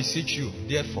 I beseech you,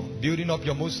 therefore, building up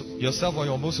yourself on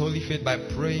your most holy faith by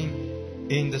praying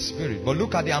in the Spirit. But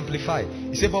look at the amplified.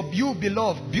 He said, but you,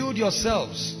 beloved, build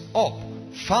yourselves up,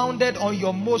 founded on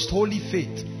your most holy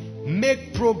faith.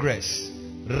 Make progress.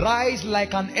 Rise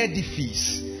like an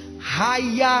edifice.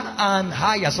 Higher and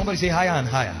higher. Somebody say higher and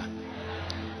higher.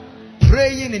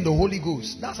 Praying in the Holy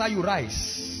Ghost. That's how you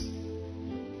rise.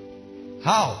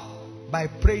 How? By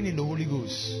praying in the Holy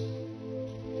Ghost.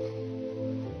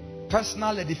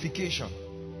 Personal edification.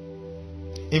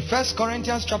 In 1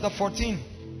 Corinthians chapter 14,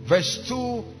 verse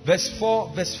 2, verse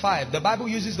 4, verse 5, the Bible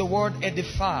uses the word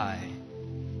edify.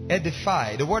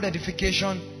 Edify. The word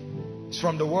edification is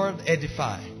from the word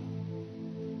edify.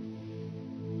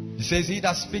 It says, he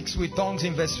that speaks with tongues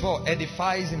in verse 4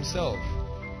 edifies himself.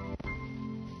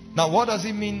 Now what does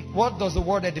it mean? What does the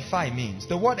word edify mean?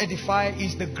 The word edify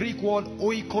is the Greek word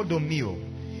oikodomio.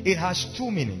 It has 2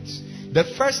 meanings. The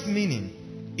first meaning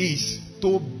is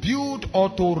to build or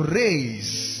to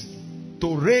raise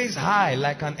high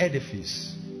like an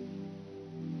edifice.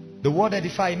 The word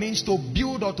edify means to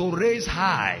build or to raise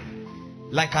high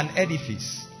like an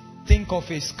edifice. Think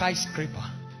of a skyscraper,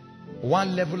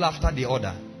 one level after the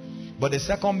other. But the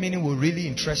second meaning will really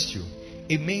interest you.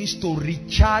 It means to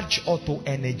recharge or to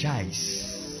energize.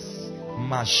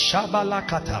 Mashabala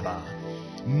kataba.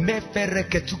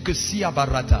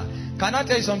 Can I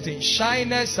tell you something?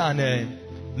 Shyness and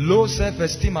low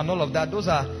self-esteem and all of that,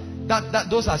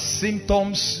 those are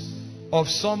symptoms of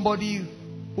somebody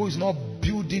who is not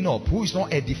building up, who is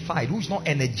not edified, who is not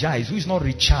energized, who is not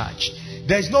recharged.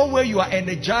 There is no way you are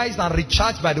energized and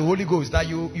recharged by the Holy Ghost that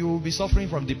you will be suffering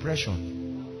from depression.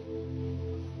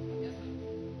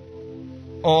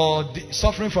 Or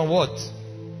suffering from what?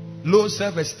 Low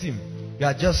self-esteem. You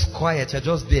are just quiet, you are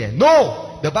just there.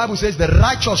 No! The Bible says the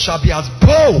righteous shall be as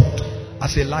bold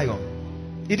as a lion.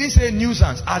 It didn't say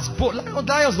nuisance, as bold.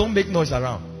 Lions don't make noise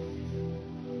around.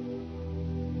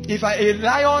 If a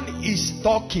lion is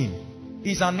talking,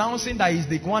 he's announcing that he's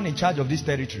the one in charge of this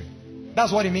territory.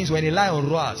 That's what it means when a lion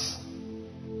roars.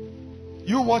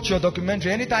 You watch your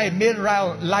documentary, anytime a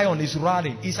male lion is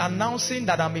roaring, he's announcing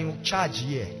that I'm in charge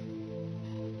here.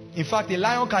 In fact, a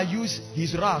lion can use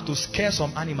his roar to scare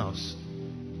some animals.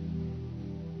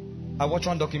 I watched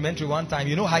one documentary one time.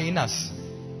 You know hyenas?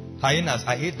 Hyenas,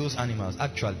 I hate those animals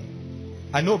actually.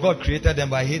 I know God created them,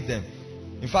 but I hate them.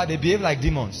 In fact, they behave like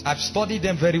demons. I've studied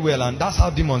them very well, and that's how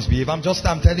demons behave. I'm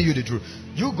telling you the truth.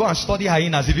 You go and study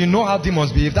hyenas. If you know how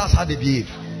demons behave, that's how they behave.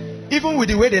 Even with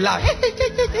the way they laugh,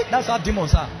 that's how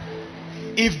demons are.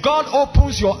 If God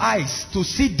opens your eyes to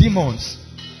see demons,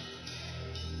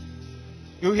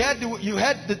 you heard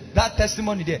that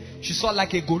testimony there. She saw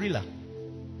like a gorilla.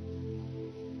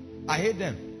 I hate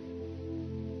them.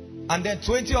 And then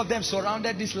 20 of them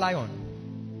surrounded this lion.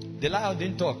 The lion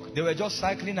didn't talk. They were just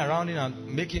cycling around it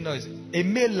and making noise. A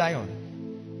male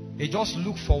lion. He just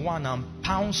looked for one and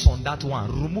pounced on that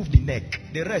one. Removed the neck.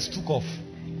 The rest took off.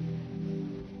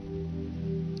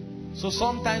 So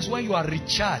sometimes when you are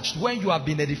recharged, when you have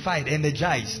been edified,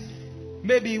 energized,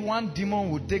 maybe one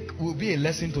demon will be a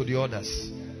lesson to the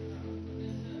others.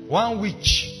 One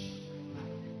witch.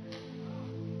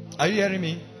 Are you hearing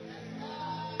me?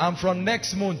 And from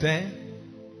next month,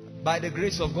 by the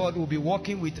grace of God, we'll be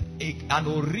working with an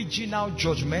original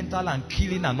judgmental and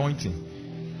killing anointing.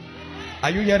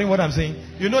 Are you hearing what I'm saying?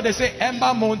 You know, they say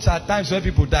ember months are times when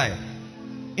people die.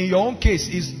 In your own case,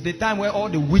 is the time where all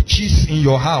the witches in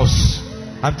your house,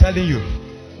 I'm telling you,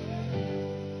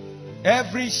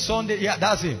 every Sunday, yeah,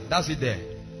 that's it. That's it there.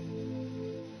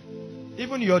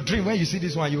 Even in your dream, when you see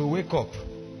this one, you will wake up.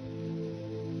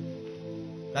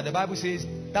 That the Bible says,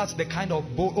 that's the kind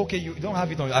of bold. Okay, you don't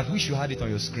have it on. I wish you had it on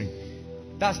your screen.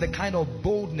 That's the kind of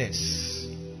boldness,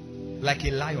 like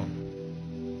a lion.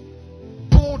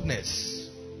 Boldness,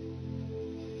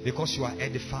 because you are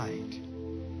edified,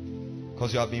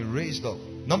 because you have been raised up.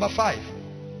 Number 5,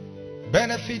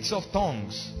 benefits of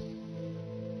tongues.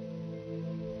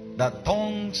 That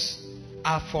tongues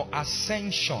are for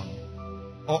ascension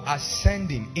or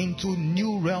ascending into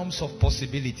new realms of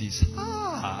possibilities.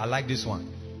 I like this one.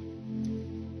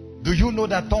 Do you know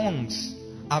that tongues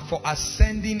are for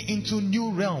ascending into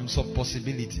new realms of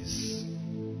possibilities?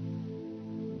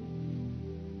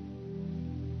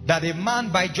 That a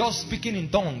man, by just speaking in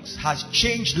tongues, has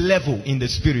changed level in the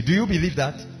spirit. Do you believe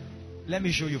that? Let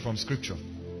me show you from scripture.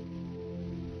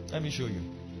 Let me show you.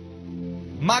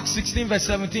 Mark 16 verse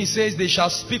 17 says, they shall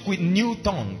speak with new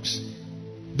tongues.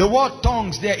 The word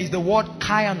tongues there is the word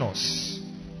kainos.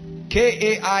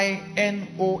 K-A-I-N-O-S.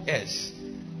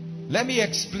 Let me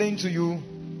explain to you.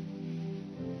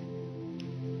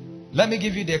 Let me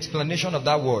give you the explanation of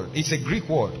that word. It's a Greek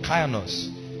word, kainos.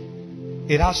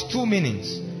 It has 2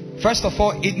 meanings. First of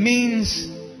all, it means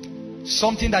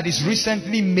something that is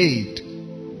recently made,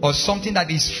 or something that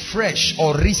is fresh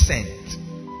or recent.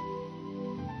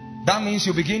 That means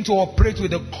you begin to operate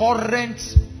with the current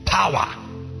power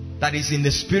that is in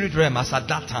the spirit realm as at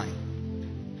that time.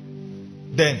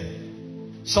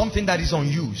 Then, something that is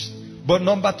unused. But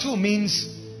number 2 means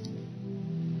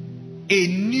a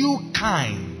new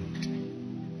kind,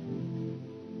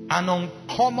 an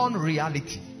uncommon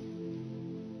reality.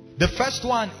 The first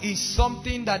one is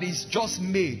something that is just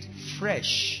made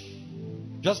fresh,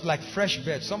 just like fresh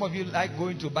bread. Some of you like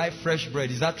going to buy fresh bread.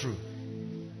 Is that true?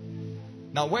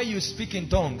 Now, when you speak in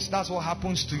tongues, that's what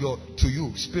happens to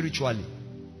you spiritually.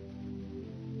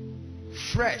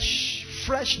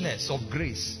 Freshness of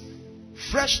grace,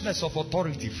 freshness of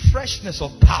authority, freshness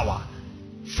of power,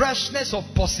 freshness of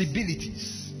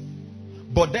possibilities.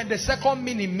 But then the second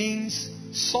meaning means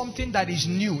something that is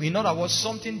new. In other words,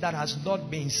 something that has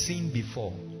not been seen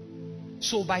before.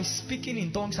 So by speaking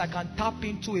in tongues, I can tap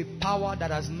into a power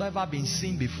that has never been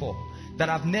seen before, that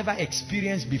I've never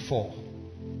experienced before.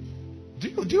 Do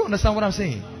you understand what I'm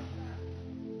saying?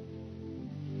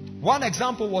 One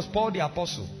example was Paul the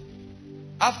Apostle.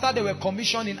 After they were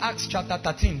commissioned in Acts chapter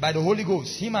 13 by the Holy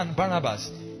Ghost, him and Barnabas,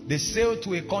 they sailed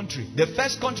to a country. The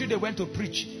first country they went to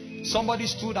preach, somebody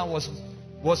stood and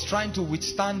was trying to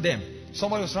withstand them.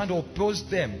 Somebody was trying to oppose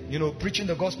them, preaching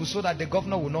the gospel so that the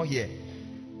governor would not hear.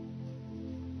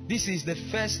 This is the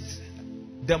first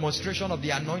demonstration of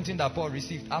the anointing that Paul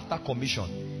received after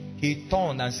commission. He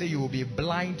turned and said, you will be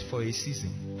blind for a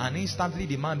season. And instantly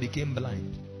the man became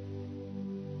blind.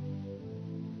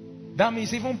 That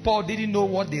means even Paul didn't know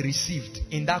what they received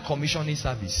in that commissioning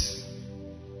service.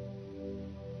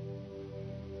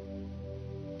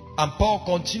 And Paul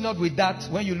continued with that.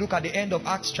 When you look at the end of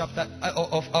Acts chapter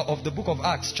of the book of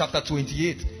Acts chapter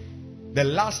 28, the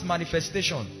last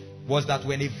manifestation was that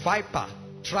when a viper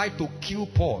tried to kill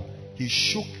Paul, he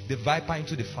shook the viper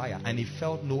into the fire and he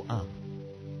felt no harm.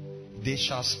 They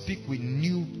shall speak with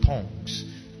new tongues.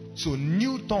 So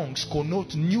new tongues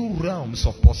connote new realms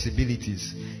of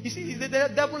possibilities. You see, the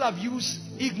devil have used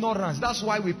ignorance. That's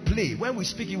why we play. When we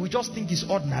speak, we just think it's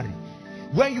ordinary.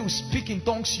 When you speak in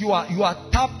tongues, you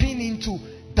are tapping into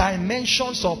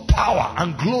dimensions of power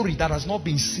and glory that has not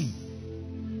been seen,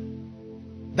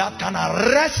 that can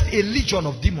arrest a legion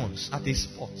of demons at a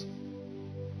spot.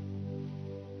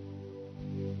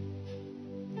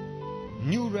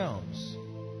 New realms.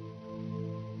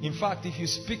 In fact, if you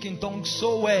speak in tongues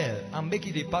so well and make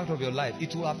it a part of your life,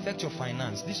 it will affect your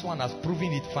finance. This one has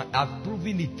proven it. I've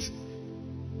proven it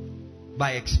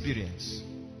by experience.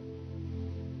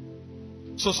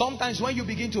 So sometimes when you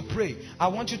begin to pray, I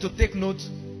want you to take note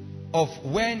of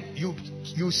when you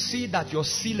see that your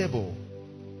syllable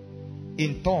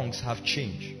in tongues have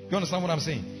changed. You understand what I'm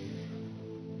saying?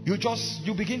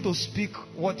 You begin to speak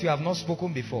what you have not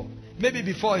spoken before. Maybe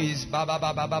before is ba ba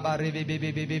ba ba ba ba re be be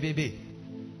be be be be.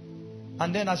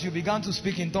 And then as you began to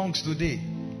speak in tongues today,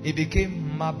 it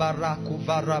became mabaraku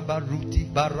varabaruti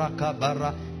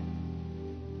barakabara.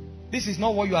 This is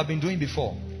not what you have been doing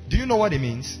before. Do you know what it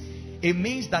means? It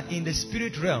means that in the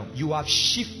spirit realm, you have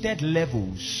shifted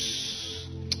levels.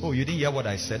 Oh, you didn't hear what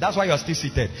I said. That's why you are still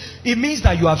seated. It means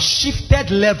that you have shifted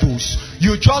levels.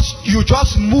 You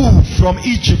just moved from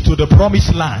Egypt to the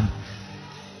promised land.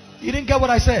 You didn't get what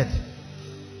I said?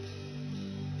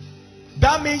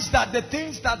 That means that the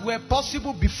things that were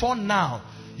possible before now,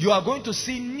 you are going to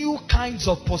see new kinds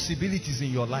of possibilities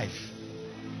in your life.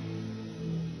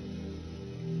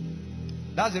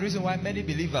 That's the reason why many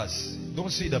believers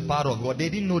don't see the power of God. They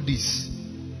didn't know this.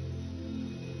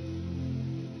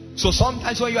 So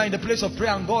sometimes when you are in the place of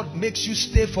prayer and God makes you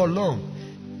stay for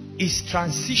long, it's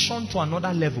transition to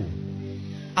another level.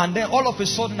 And then all of a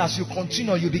sudden, as you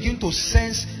continue, you begin to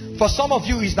sense. For some of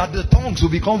you, is that the tongues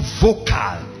will become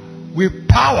vocal with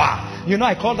power. You know,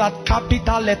 I call that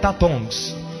capital letter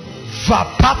tongues.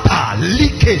 Vapata,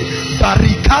 like,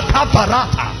 barikata,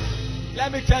 barata.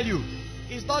 Let me tell you,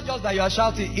 it's not just that you are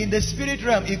shouting. In the spirit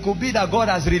realm, it could be that God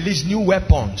has released new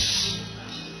weapons.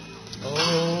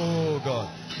 Oh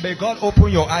God. May God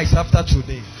open your eyes after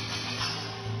today.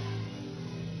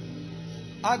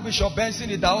 Archbishop Benson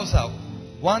Idahosa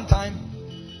one time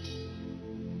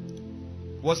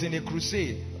was in a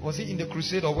crusade. Was he in the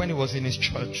crusade or when he was in his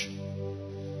church?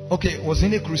 Okay, was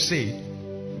in a crusade.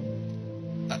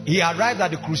 He arrived at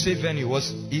the crusade venue.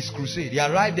 Was his crusade. He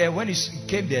arrived there. When he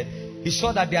came there, he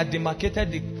saw that they had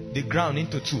demarcated the ground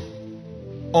into two.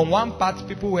 On one part,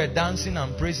 people were dancing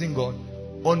and praising God.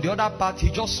 On the other part, he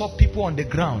just saw people on the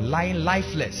ground lying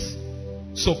lifeless.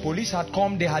 So police had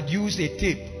come. They had used a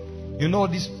tape, you know,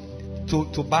 this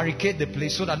to barricade the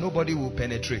place so that nobody will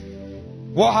penetrate.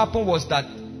 What happened was that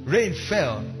rain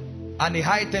fell and a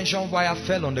high tension wire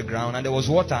fell on the ground and there was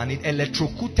water and it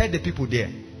electrocuted the people there.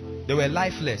 They were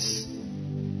lifeless.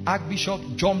 Archbishop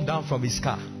jumped down from his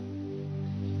car.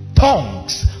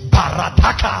 Tongues,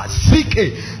 barataka,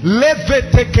 zike,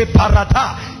 leveteke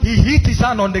parata. He hit his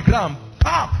hand on the ground.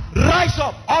 Come, rise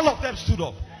up. All of them stood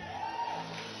up.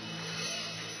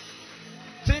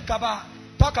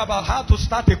 Talk about how to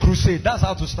start a crusade. That's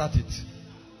how to start it.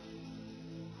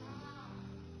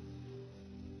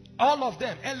 All of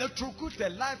them,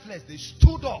 electrocuted, lifeless, they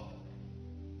stood up.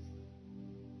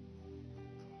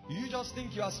 You just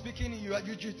think you are speaking,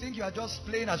 you think you are just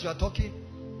playing as you are talking.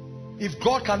 If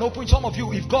God can open, some of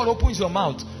you, if God opens your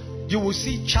mouth, you will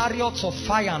see chariots of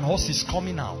fire and horses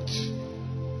coming out.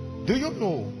 Do you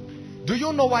know? Do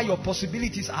you know why your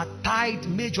possibilities are tied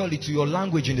majorly to your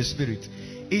language in the spirit?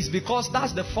 It's because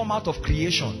that's the format of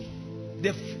creation.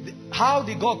 How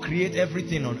did God create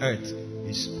everything on earth?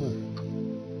 He spoke.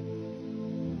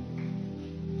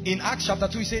 In Acts chapter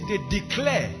 2, he said they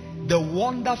declare the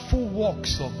wonderful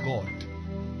works of God.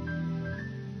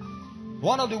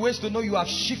 One of the ways to know you have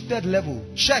shifted level,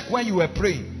 check when you were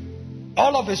praying.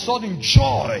 All of a sudden,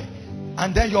 joy.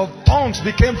 And then your tongues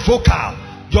became vocal.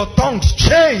 Your tongues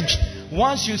changed.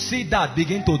 Once you see that,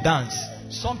 begin to dance.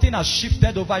 Something has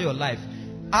shifted over your life.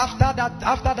 After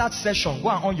that session, go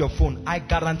on your phone. I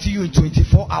guarantee you in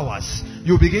 24 hours,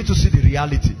 you begin to see the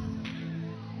reality.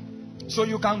 So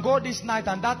you can go this night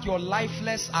and that your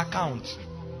lifeless account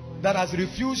that has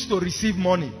refused to receive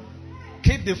money,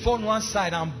 keep the phone one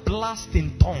side and blast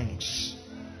in tongues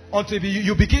until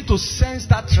you begin to sense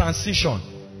that transition.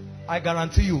 I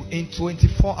guarantee you in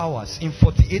 24 hours, in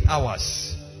 48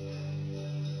 hours.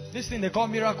 This thing they call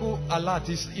miracle alert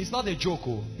is not a joke.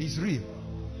 It's real.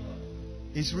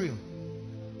 It's real.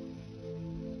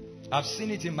 I've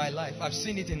seen it in my life. I've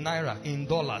seen it in naira, in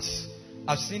dollars.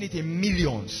 I've seen it in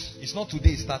millions. It's not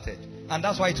today it started. And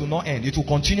that's why it will not end. It will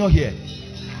continue here.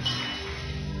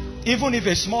 Even if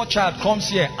a small child comes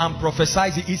here and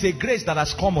prophesies, it is a grace that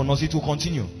has come on us. It will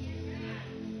continue.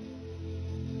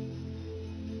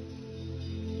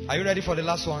 Are you ready for the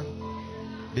last one?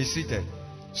 Be seated.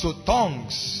 So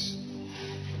tongues.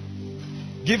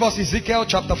 Give us Ezekiel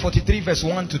chapter 43 verse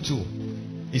 1 to 2.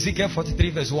 Ezekiel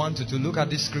 43 verse 1 to 2. Look at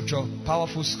this scripture.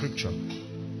 Powerful scripture.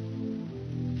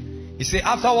 He said,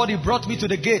 afterward he brought me to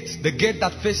the gate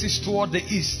that faces toward the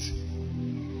east.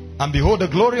 And behold, the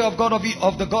glory of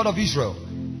the God of Israel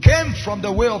came from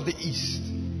the way of the east.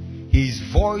 His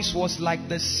voice was like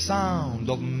the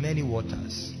sound of many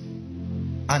waters,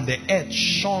 and the earth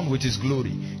shone with his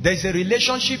glory. There is a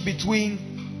relationship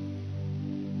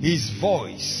between his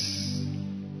voice,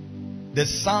 the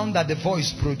sound that the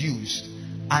voice produced,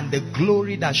 and the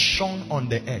glory that shone on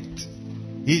the earth.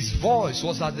 His voice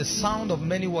was like the sound of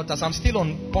many waters. I'm still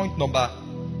on point number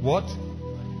what?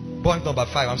 Point number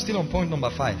 5. I'm still on point number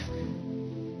 5.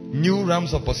 New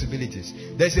realms of possibilities.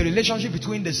 There's a relationship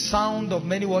between the sound of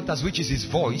many waters, which is his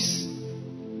voice,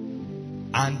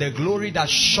 and the glory that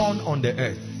shone on the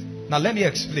earth. Now let me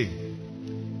explain.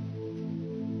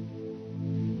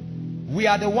 We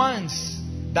are the ones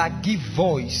that give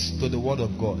voice to the word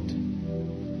of God.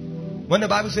 When the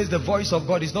Bible says the voice of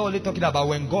God, it's not only talking about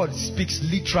when God speaks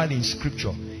literally in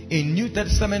scripture. In New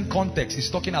Testament context, it's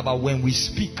talking about when we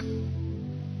speak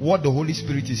what the Holy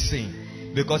Spirit is saying.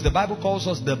 Because the Bible calls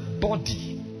us the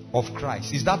body of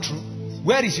Christ. Is that true?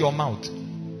 Where is your mouth?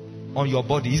 On your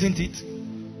body, isn't it?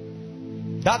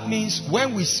 That means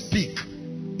when we speak,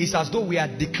 it's as though we are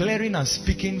declaring and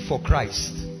speaking for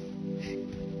Christ.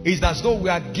 It's as though we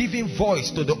are giving voice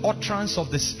to the utterance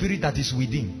of the Spirit that is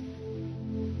within.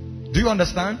 Do you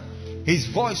understand? His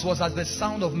voice was as the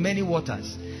sound of many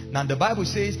waters. Now the Bible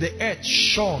says the earth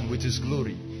shone with his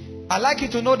glory. I'd like you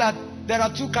to know that there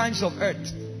are two kinds of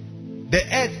earth. The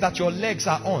earth that your legs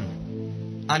are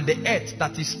on, and the earth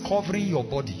that is covering your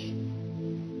body.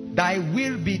 Thy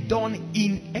will be done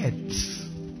in earth.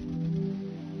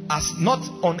 As not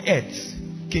on earth.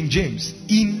 King James,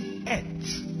 in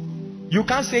earth. You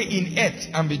can't say in earth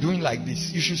and be doing like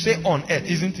this. You should say on earth,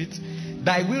 isn't it?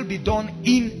 Thy will be done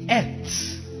in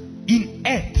earth. In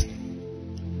earth.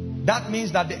 That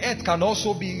means that the earth can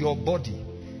also be your body.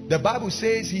 The Bible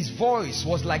says his voice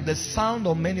was like the sound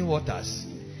of many waters.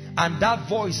 And that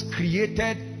voice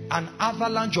created an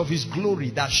avalanche of his glory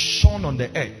that shone on the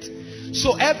earth.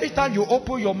 So every time you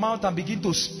open your mouth and begin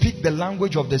to speak the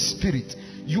language of the Spirit,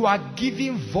 you are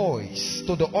giving voice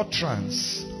to the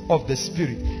utterance of the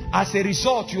Spirit. As a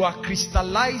result, you are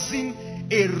crystallizing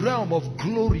a realm of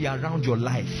glory around your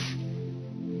life.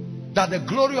 That the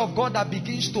glory of God that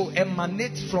begins to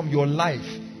emanate from your life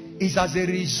is as a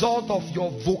result of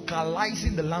your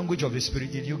vocalizing the language of the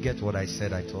Spirit. Did you get what I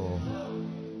said at all?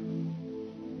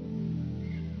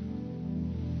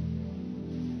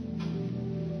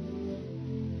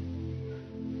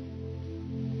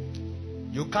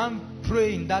 You can't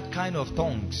pray in that kind of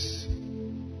tongues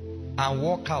and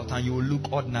walk out and you will look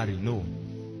ordinary. No.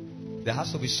 There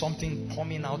has to be something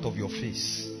coming out of your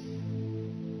face.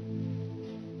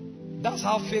 That's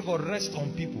how favor rests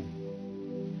on people.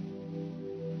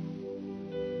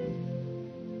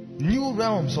 New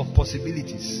realms of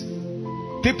possibilities.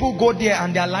 People go there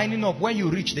and they are lining up. When you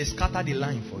reach, they scatter the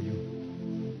line for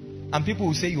you. And people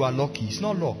will say you are lucky. It's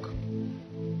not luck.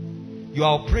 You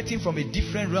are operating from a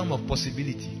different realm of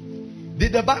possibility.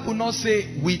 Did the Bible not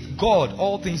say with God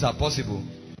all things are possible?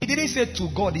 It didn't say to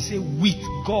God, it said with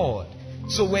God.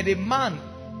 So when a man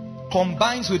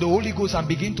combines with the Holy Ghost and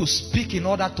begins to speak in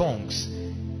other tongues,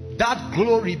 that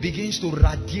glory begins to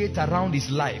radiate around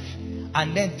his life.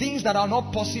 And then things that are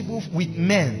not possible with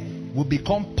men will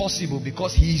become possible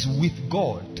because he is with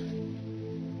God.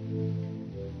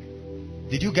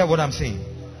 Did you get what I'm saying?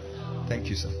 Thank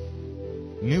you, sir.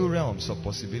 New realms of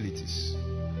possibilities.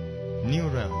 New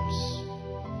realms.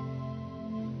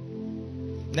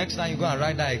 Next time you go and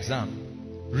write that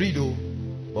exam, read,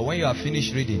 but when you are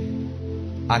finished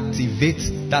reading,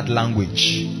 activate that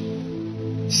language.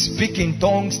 Speak in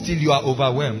tongues till you are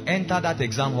overwhelmed. Enter that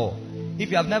exam hall.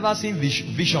 If you have never seen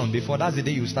vision before, that's the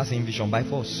day you start seeing vision by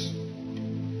force.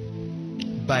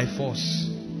 By force.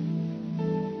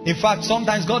 In fact,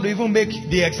 sometimes God will even make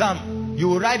the exam. You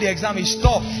will write the exam, it's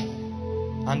tough.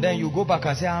 And then you go back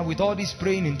and say, with all this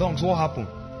praying in tongues, what happened?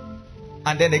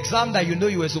 And then the exam that you know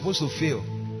you were supposed to fail.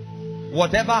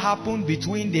 Whatever happened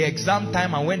between the exam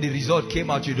time and when the result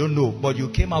came out, you don't know. But you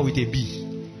came out with a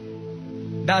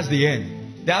B. That's the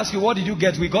end. They ask you, what did you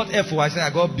get? We got F. I said,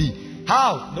 I got B.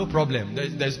 How? No problem.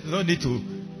 There's no need to.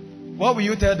 What will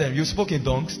you tell them? You spoke in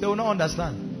tongues? They will not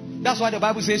understand. That's why the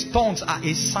Bible says tongues are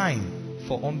a sign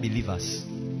for unbelievers.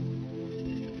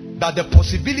 That the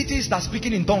possibilities that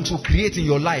speaking in tongues will create in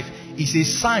your life is a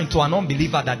sign to an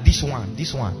unbeliever that this one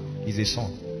is a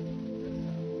son.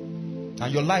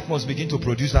 And your life must begin to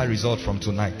produce that result from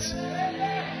tonight.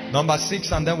 Number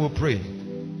 6, and then we'll pray.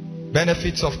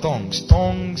 Benefits of tongues.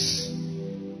 Tongues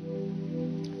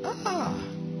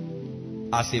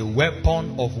as a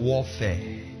weapon of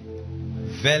warfare.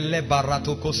 Vele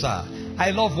baratokosa. I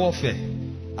love warfare.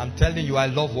 I'm telling you, I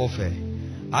love warfare.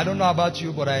 I don't know about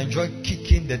you, but I enjoy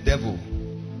kicking the devil.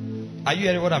 Are you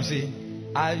hearing what I'm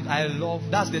saying? I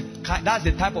love, that's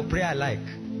the type of prayer I like.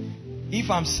 If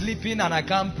I'm sleeping and I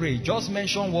can't pray, just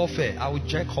mention warfare, I will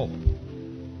check up.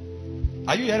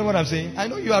 Are you hearing what I'm saying? I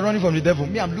know you are running from the devil.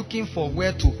 Me, I'm looking for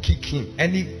where to kick him.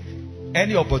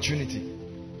 Any opportunity.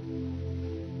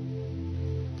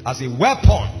 As a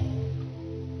weapon.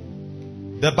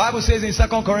 The Bible says in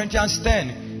 2 Corinthians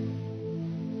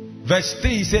 10, verse 3,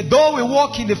 he said, though we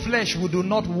walk in the flesh, we do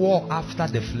not war after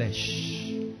the flesh.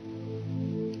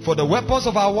 For the weapons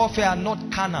of our warfare are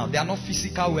not carnal. They are not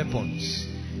physical weapons.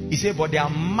 He said, but they are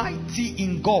mighty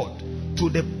in God to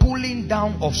the pulling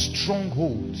down of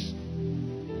strongholds.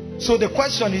 So the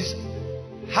question is,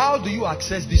 how do you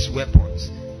access these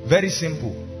weapons? Very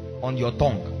simple. On your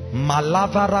tongue.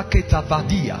 Malavara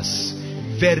ketavadias.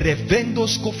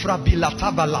 Verevendos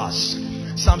kofrabilatavalas.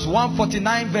 Psalms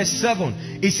 149 verse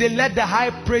 7. It says, let the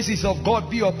high praises of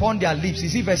God be upon their lips.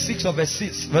 Is it verse 6 or verse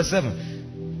 6? Verse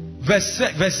 7.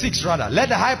 Verse 6 rather. Let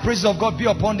the high praises of God be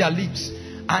upon their lips.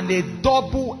 And a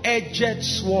double-edged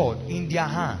sword in their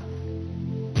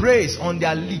hand. Praise on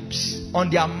their lips, on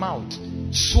their mouth.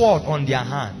 Sword on their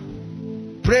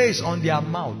hand. Praise on their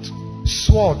mouth.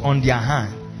 Sword on their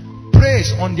hand.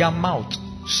 Praise on their mouth.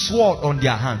 Sword on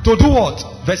their hand. To do what?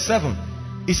 Verse 7.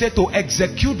 He said to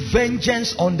execute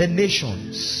vengeance on the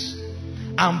nations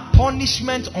and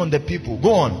punishment on the people.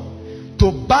 Go on.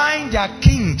 To bind their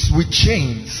kings with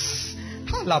chains.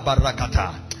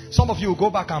 Some of you will go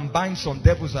back and bind some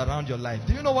devils around your life.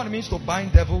 Do you know what it means to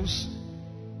bind devils?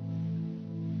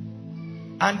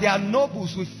 And their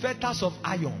nobles with fetters of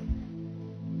iron.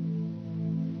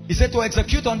 He said to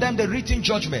execute on them the written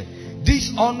judgment.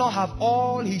 This honor have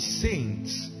all his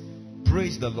saints.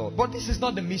 Praise the Lord. But this is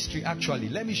not the mystery actually.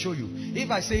 Let me show you. If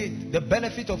I say the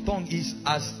benefit of tongue is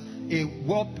as a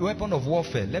weapon of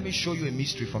warfare, let me show you a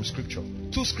mystery from scripture.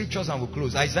 2 scriptures and we'll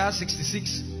close. Isaiah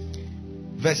 66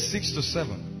 verse 6 to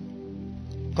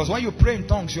 7. Because when you pray in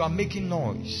tongues, you are making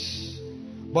noise.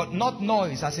 But not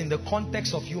noise as in the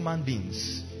context of human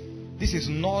beings. This is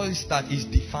noise that is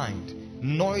defined.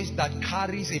 Noise that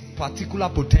carries a particular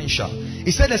potential.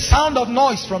 He said the sound of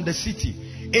noise from the city.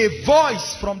 A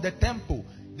voice from the temple.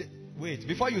 Wait,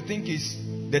 before you think it's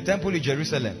the temple in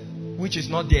Jerusalem, which is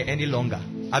not there any longer.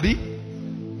 Abi?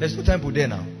 There's no temple there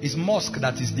now. It's mosque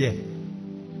that is there.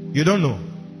 You don't know.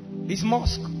 It's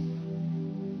mosque.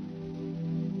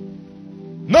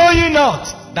 Know ye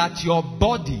not that your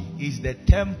body is the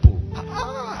temple?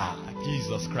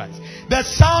 Jesus Christ. The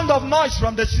sound of noise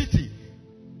from the city.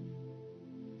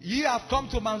 Ye have come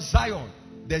to Mount Zion,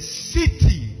 the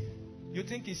city. You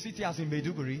think his city as in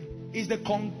Maiduguri? Is the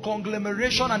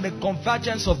conglomeration and the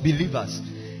convergence of believers.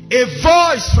 A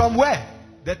voice from where?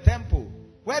 The temple.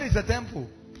 Where is the temple?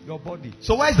 Your body.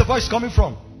 So where is the voice coming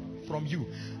from? From you.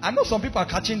 I know some people are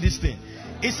catching this thing.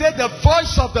 He said the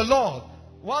voice of the Lord.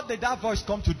 What did that voice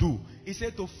come to do? He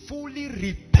said to fully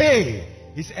repay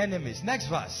his enemies. Next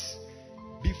verse.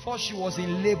 Before she was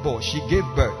in labor, she gave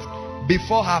birth.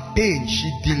 Before her pain,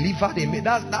 she delivered him.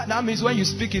 That means when you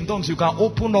speak in tongues, you can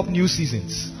open up new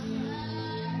seasons.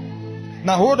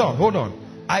 Now hold on.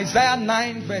 Isaiah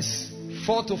 9 verse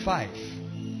 4 to 5.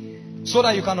 So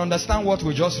that you can understand what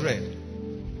we just read.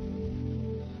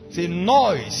 It's a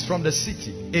noise from the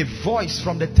city. A voice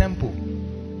from the temple.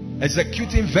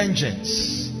 Executing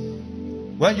vengeance.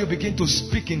 When you begin to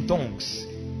speak in tongues,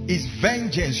 it's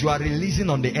vengeance you are releasing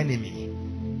on the enemy.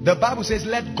 The Bible says,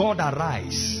 let God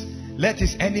arise. Let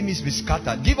his enemies be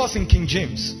scattered. Give us in King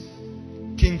James.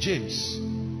 King James.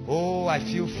 Oh, I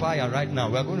feel fire right now.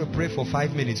 We are going to pray for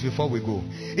 5 minutes before we go.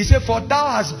 He said, for thou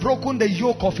hast broken the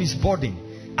yoke of his burden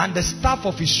and the staff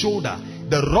of his shoulder,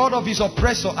 the rod of his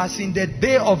oppressor, as in the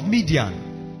day of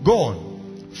Midian. Go on.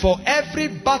 For every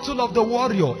battle of the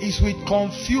warrior is with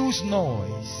confused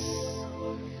noise.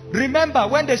 Remember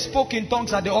when they spoke in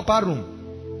tongues at the upper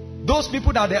room, those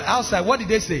people that were outside, what did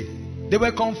they say? They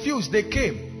were confused. They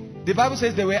came. The Bible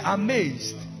says they were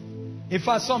amazed. In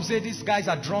fact, some say these guys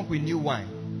are drunk with new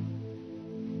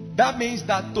wine. That means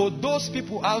that to those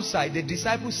people outside, the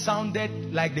disciples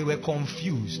sounded like they were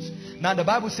confused. Now the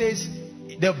Bible says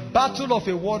the battle of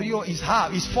a warrior is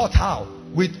fought how?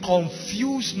 With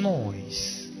confused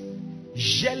noise.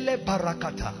 Jele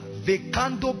barakata,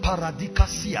 vekando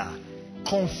paradikasia,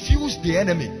 confused the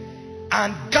enemy,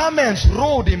 and garments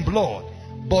rolled in blood.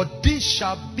 But this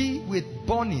shall be with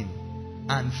burning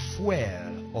and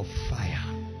fuel of fire.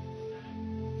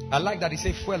 I like that he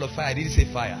said fuel of fire. I didn't say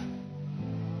fire.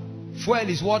 Fuel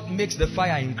is what makes the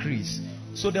fire increase.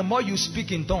 So the more you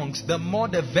speak in tongues, the more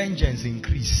the vengeance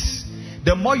increases.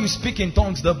 The more you speak in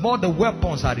tongues, the more the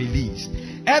weapons are released.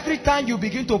 Every time you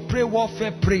begin to pray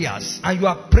warfare prayers and you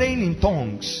are praying in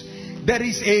tongues, there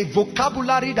is a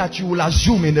vocabulary that you will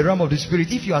assume in the realm of the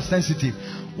spirit if you are sensitive.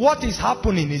 What is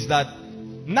happening is that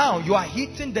now you are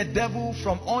hitting the devil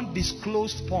from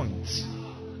undisclosed points.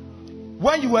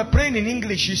 When you were praying in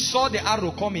English, you saw the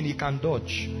arrow coming, he can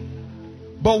dodge.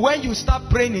 But when you start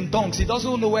praying in tongues, he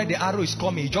doesn't know where the arrow is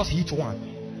coming, he just hit one.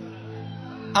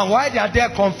 And while they are there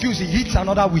confused, he hits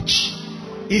another witch.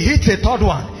 He hits a third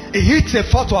one. He hits a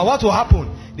fourth one. What will happen?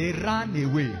 They ran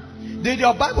away. Did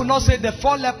your Bible not say the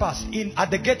 4 lepers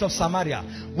at the gate of Samaria,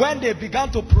 when they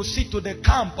began to proceed to the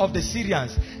camp of the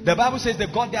Syrians, the Bible says they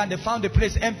got there and they found the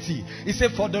place empty. It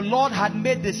said, for the Lord had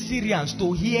made the Syrians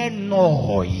to hear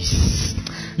noise.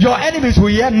 Your enemies will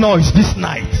hear noise this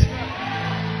night.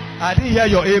 I didn't hear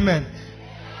your amen.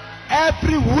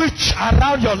 Every witch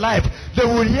around your life, they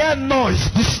will hear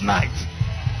noise this night.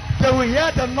 They will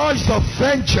hear the noise of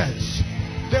vengeance.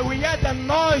 They will hear the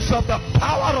noise of the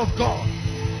power of God.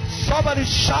 Somebody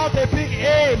shout a big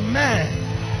amen.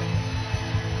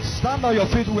 Stand on your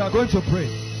feet. We are going to pray.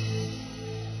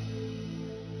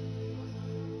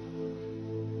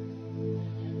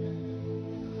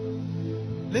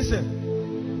 Listen.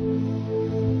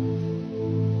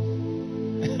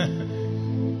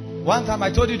 One time I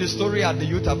told you the story at the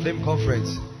Youth Aflame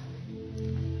conference.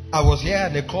 I was here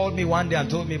and they called me one day and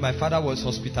told me my father was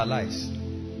hospitalized.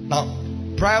 Now,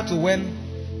 prior to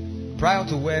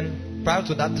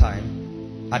that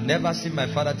time, I'd never seen my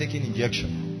father taking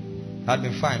injection. I'd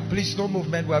been fine. Please, no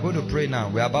movement. We are going to pray now.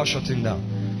 We are about shutting down.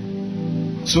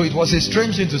 So it was a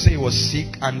strange thing to say he was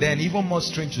sick, and then even more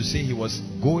strange to say he was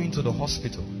going to the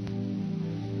hospital.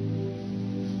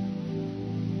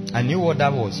 I knew what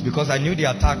that was because I knew the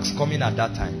attacks coming at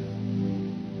that time.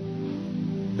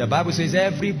 The Bible says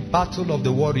every battle of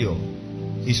the warrior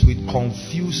is with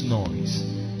confused noise.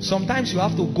 Sometimes you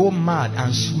have to go mad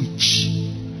and switch.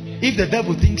 If the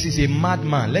devil thinks he's a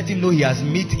madman, let him know he has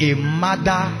met a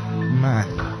madder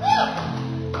man.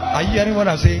 Are you hearing what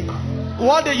I'm saying?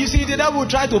 One day you see the devil will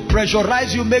try to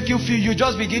pressurize you, make you feel, you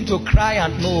just begin to cry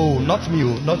and no, not me,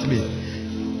 not me.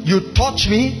 You touch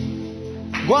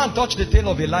me, go and touch the tail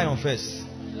of a lion first.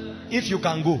 If you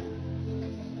can go.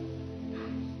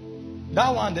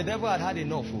 That one, the devil had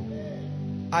enough.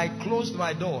 I closed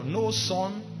my door. No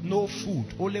sun, no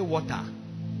food, only water.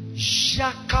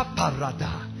 Shaka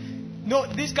parada. No,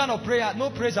 this kind of prayer, no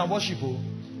praise and worship.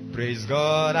 Praise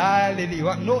God,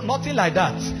 hallelujah. No, nothing like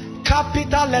that.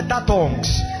 Capital letter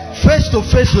tongues. Face to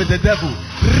face with the devil.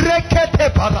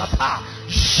 Rekete parata.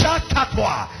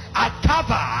 Shakatwa.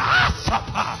 Atava.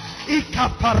 Asapa.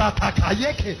 Ikaparata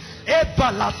kayeke.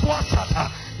 Ebalatwa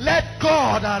sata. Let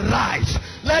God arise.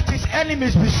 Let his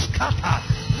enemies be scattered.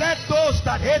 Let those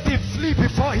that hate him flee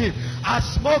before him. As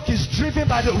smoke is driven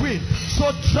by the wind,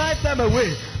 so drive them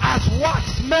away. As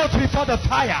wax melts before the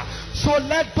fire, so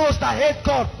let those that hate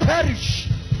God perish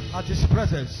at his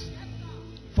presence.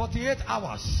 48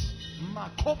 hours.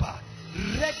 Makoba.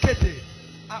 Rekete.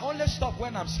 I only stop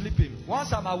when I'm sleeping.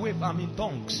 Once I'm awake, I'm in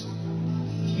tongues.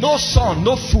 No sun,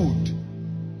 no food.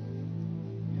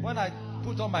 When I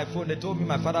put on my phone, they told me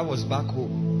my father was back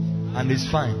home and he's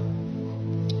fine.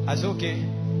 I said, okay.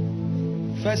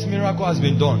 First miracle has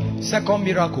been done. Second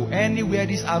miracle, anywhere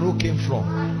this arrow came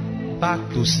from, back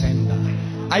to sender.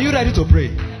 Are you ready to pray?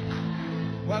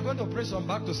 We are going to pray some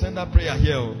back to sender prayer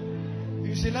here.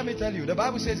 You see, let me tell you, the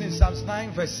Bible says in Psalms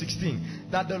 9 verse 16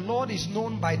 that the Lord is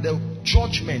known by the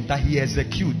judgment that he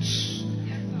executes.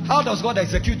 How does God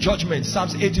execute judgment?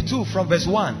 Psalms 82 from verse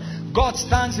 1. God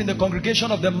stands in the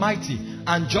congregation of the mighty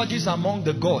and judges among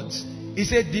the gods. He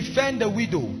said, defend the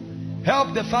widow,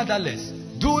 help the fatherless,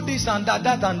 do this and that,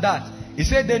 that and that. He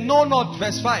said, they know not,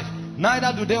 verse 5,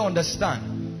 neither do they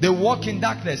understand. They walk in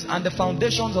darkness, and the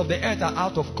foundations of the earth are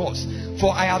out of course.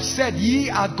 For I have said,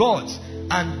 ye are gods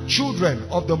and children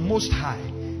of the Most High.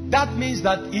 That means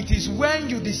that it is when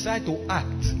you decide to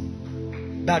act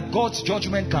that God's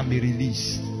judgment can be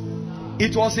released.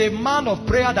 It was a man of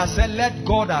prayer that said, let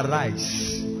God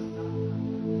arise.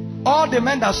 All the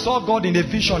men that saw God in a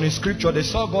vision in scripture, they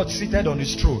saw God seated on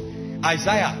his throne.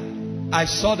 Isaiah, I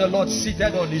saw the Lord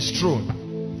seated on his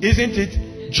throne. Isn't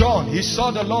it? John, he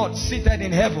saw the Lord seated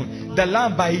in heaven, the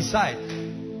Lamb by his side.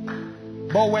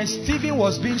 But when Stephen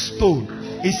was being stoned,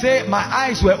 he said, my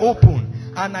eyes were open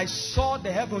and I saw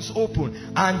the heavens open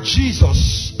and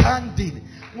Jesus standing.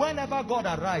 Whenever God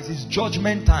arises, it's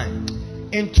judgment time.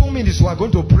 In 2 minutes we are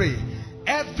going to pray.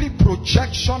 Every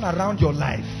projection around your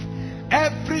life,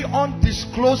 every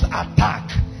undisclosed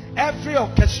attack, every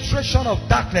orchestration of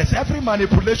darkness, every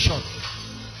manipulation,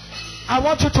 I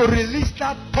want you to release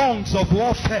that tongues of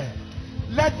warfare.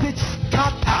 Let it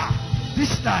scatter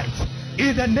this night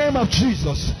in the name of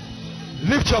Jesus.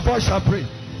 Lift your voice and pray.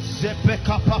 Hey!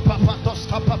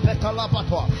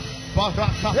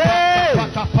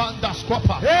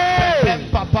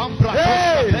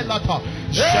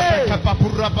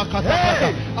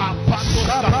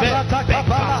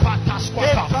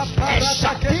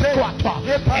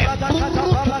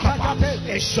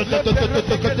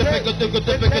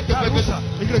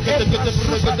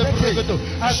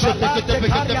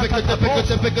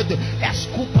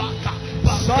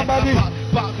 Somebody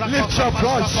Lift your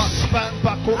voice. Let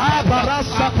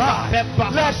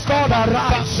God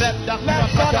arise. Let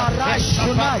God arise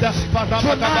tonight.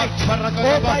 Tonight,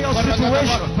 over your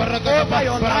situation, over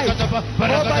your life,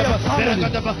 over your family,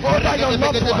 over your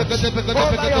loved ones,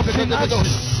 over your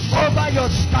finances, over your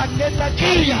stagnated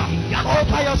area,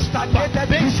 over your stagnated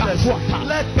business.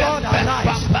 Let God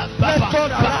arise. Let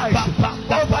God arise.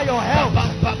 Over your health.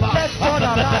 Let God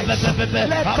arise.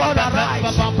 Let God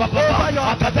arise. Over your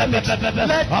academics.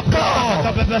 Let God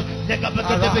arise.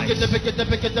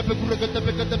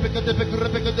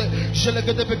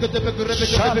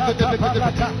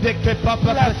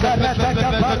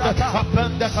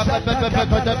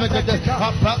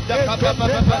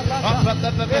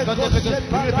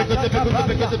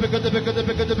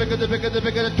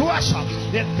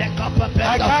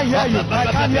 I can't hear you. I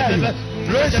can't hear you.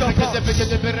 Raise your voice.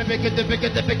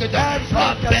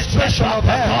 Every expression of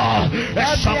hell,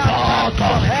 every attack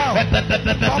of hell,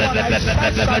 come on, I sense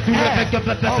the air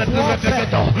of warfare.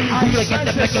 I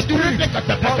sense the spirit of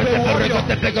a warrior.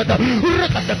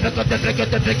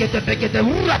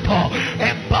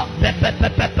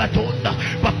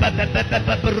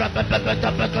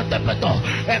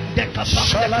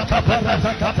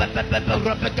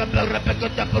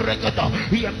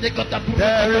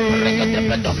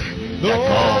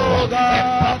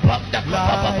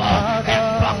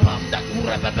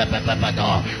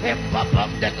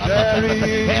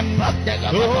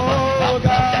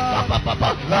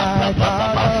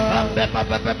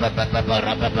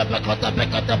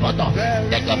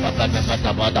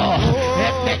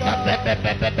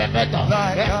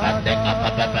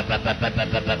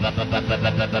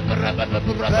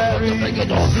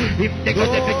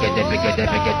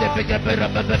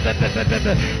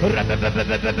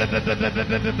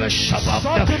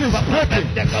 Something is breaking.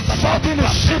 Something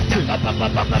is shifting.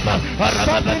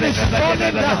 Something is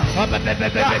falling down.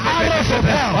 The arrows of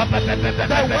hell,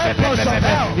 the weapons of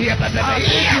hell, are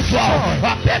being destroyed.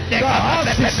 The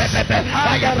horses and the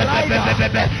rider and chariots and its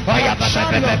rider are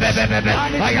shown into the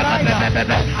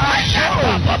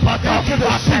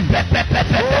sea.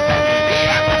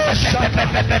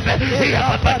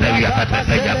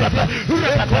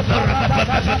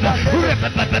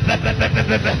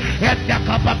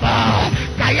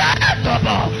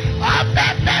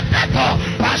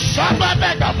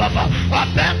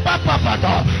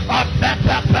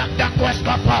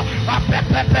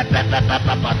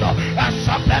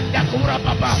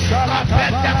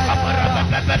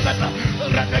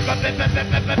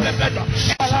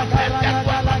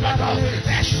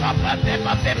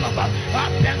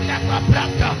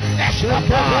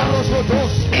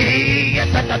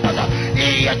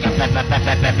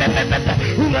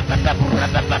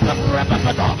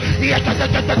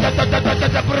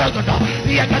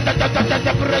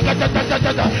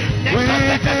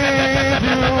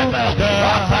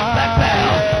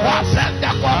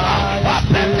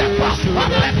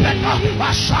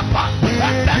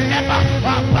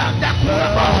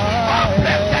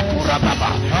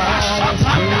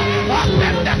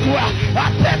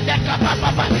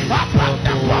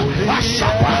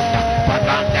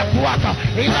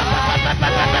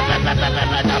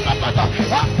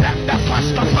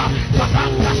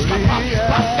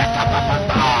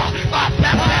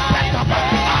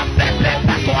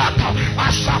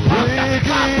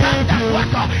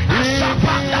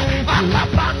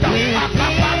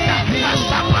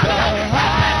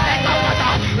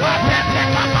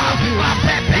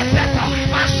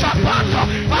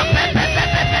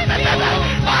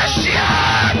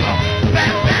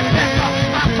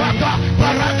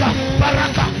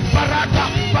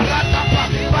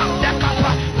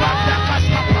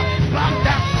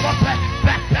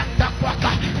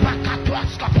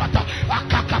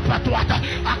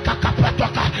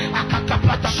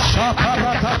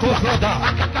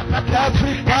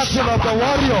 Every battle of the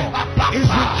warrior is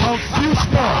with confused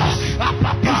noise.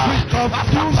 Is with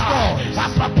confused noise.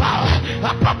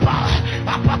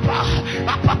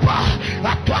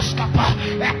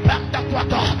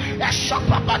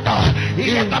 In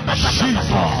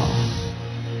Jesus'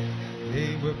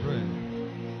 name we pray.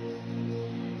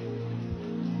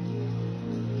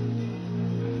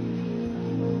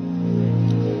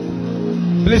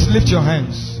 Please lift your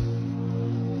hands.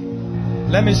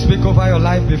 Let me speak over your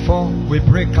life before we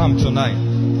break camp tonight.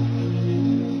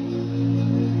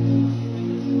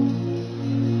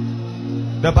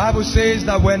 The Bible says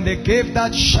that when they gave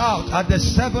that shout at the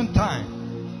seventh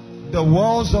time, the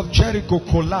walls of Jericho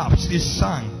collapsed, it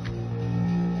sank.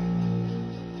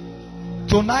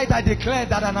 Tonight I declare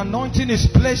that an anointing is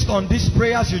placed on these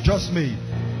prayers you just made.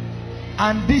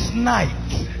 And this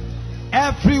night,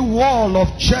 every wall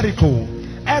of Jericho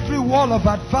every wall of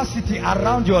adversity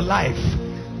around your life,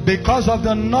 because of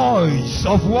the noise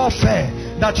of warfare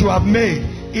that you have made,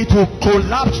 it will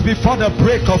collapse before the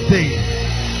break of day.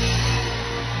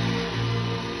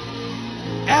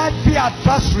 Every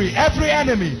adversary, every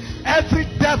enemy, every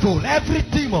devil, every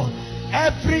demon,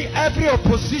 every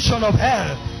opposition of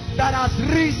hell that has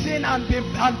risen and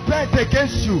bent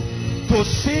against you, to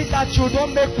see that you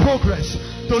don't make progress,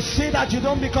 to see that you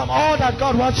don't become all that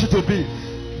God wants you to be,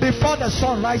 before the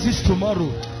sun rises tomorrow,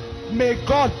 may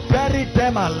God bury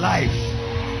them alive.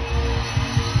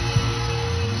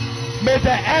 May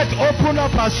the earth open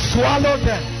up and swallow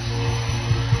them.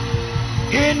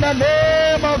 In the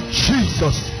name of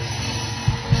Jesus.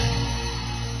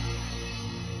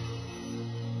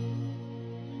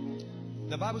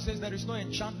 The Bible says there is no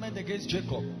enchantment against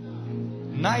Jacob,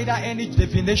 neither any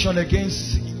divination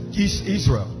against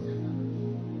Israel.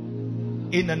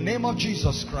 In the name of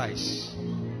Jesus Christ.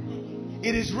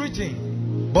 It is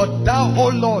written, but thou, O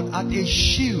Lord, art a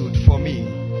shield for me.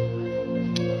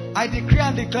 I decree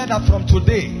and declare that from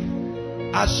today,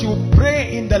 as you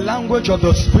pray in the language of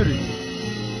the Spirit,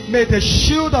 may the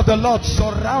shield of the Lord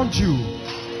surround you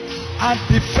and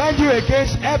defend you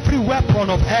against every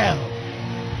weapon of hell.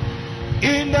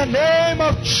 In the name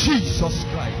of Jesus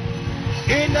Christ.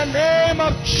 In the name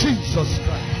of Jesus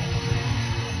Christ.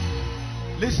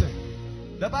 Listen,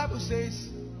 the Bible says,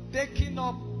 taking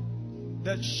up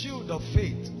the shield of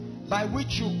faith, by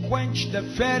which you quench the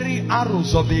very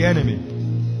arrows of the enemy.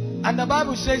 And the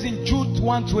Bible says in Jude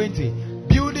 1:20,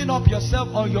 building up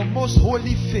yourself on your most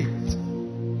holy faith,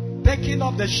 taking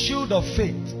up the shield of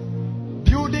faith,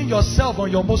 building yourself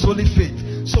on your most holy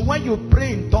faith. So when you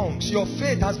pray in tongues, your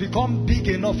faith has become big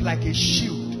enough like a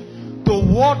shield to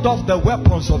ward off the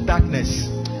weapons of darkness.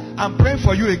 I'm praying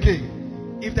for you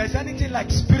again. If there's anything like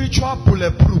spiritual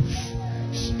bulletproof,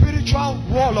 spiritual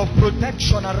wall of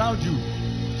protection around you,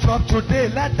 from today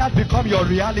let that become your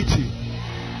reality.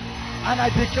 And I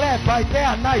declare, by day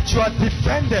and night you are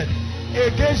defended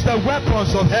against the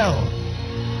weapons of hell,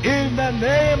 in the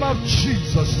name of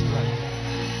Jesus Christ.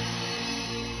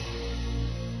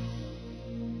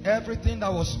 Everything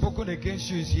that was spoken against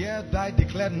you is hereby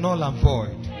declared null and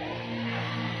void,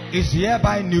 is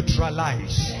hereby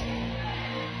neutralized.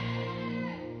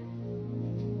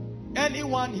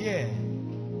 Anyone here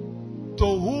to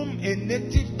whom a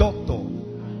native doctor,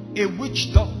 a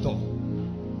witch doctor,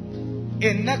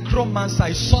 a necromancer,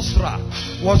 a sorcerer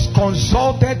was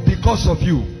consulted because of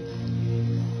you,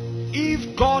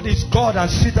 if God is God and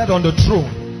seated on the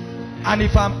throne, and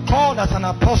if I'm called as an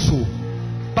apostle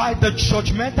by the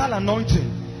judgmental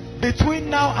anointing, between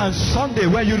now and Sunday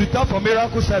when you return for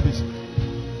miracle service,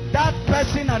 that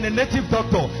person and the native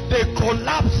doctor, they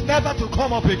collapse never to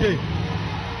come up again.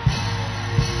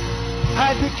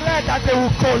 I declare that they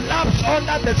will collapse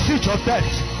under the siege of death.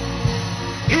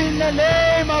 In the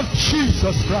name of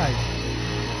Jesus Christ.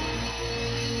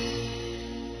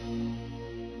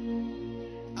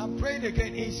 I'm praying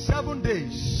again. In 7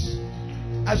 days,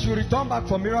 as you return back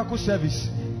for miracle service,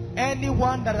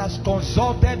 anyone that has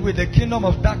consulted with the kingdom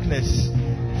of darkness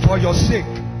for your sake,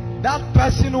 that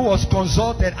person who was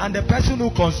consulted and the person who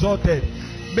consulted,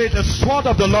 may the sword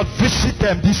of the Lord visit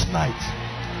them this night.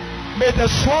 May the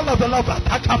sword of the Lord,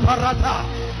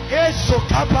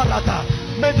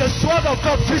 may the sword of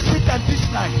God visit them this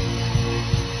night.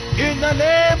 In the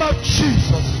name of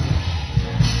Jesus.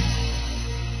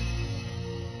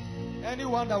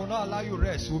 Anyone that will not allow you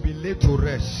rest will be laid to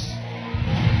rest.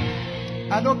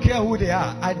 I don't care who they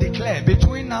are. I declare,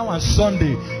 between now and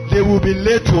Sunday, they will be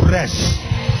laid to rest.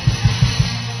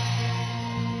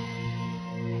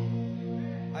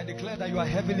 I declare that you are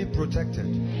heavily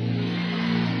protected.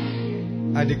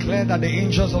 I declare that the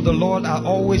angels of the Lord are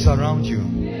always around you,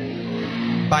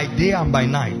 by day and by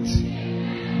night.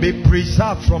 Be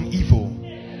preserved from evil.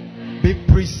 Be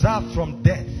preserved from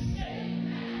death.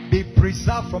 Be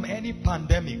preserved from any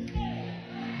pandemic.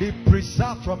 Be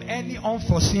preserved from any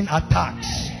unforeseen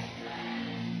attacks.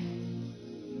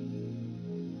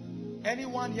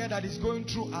 Anyone here that is going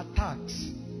through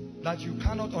attacks that you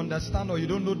cannot understand, or you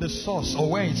don't know the source or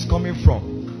where it's coming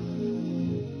from,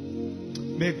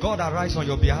 may God arise on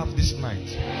your behalf this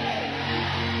night.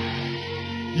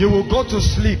 You will go to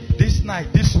sleep this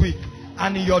night, this week,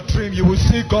 and in your dream you will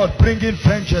see God bringing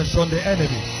vengeance on the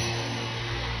enemy.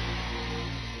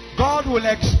 God will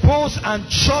expose and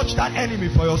judge that enemy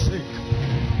for your sake.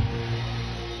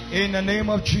 In the name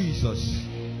of Jesus.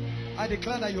 I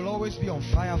declare that you'll always be on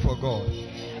fire for God.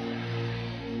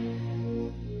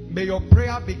 May your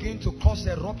prayer begin to cause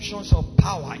eruptions of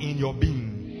power in your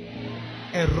being.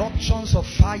 Eruptions of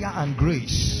fire and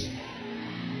grace.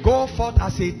 Go forth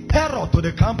as a terror to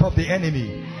the camp of the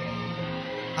enemy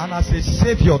and as a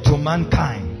savior to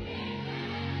mankind.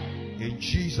 In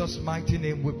Jesus' mighty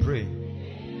name we pray.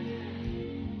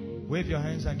 Wave your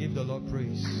hands and give the Lord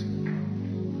praise.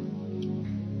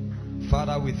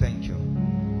 Father, we thank you.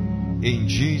 In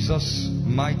Jesus'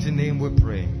 mighty name we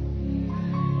pray.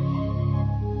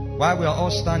 While we are all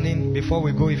standing, before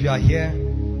we go, if you are here,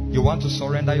 you want to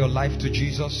surrender your life to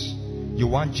Jesus, you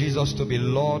want Jesus to be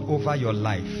Lord over your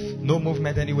life, no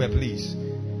movement anywhere please,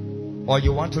 or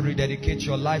you want to rededicate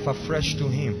your life afresh to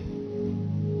Him,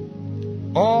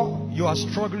 or you are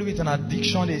struggling with an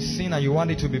addiction, a sin, and you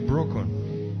want it to be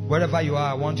broken, wherever you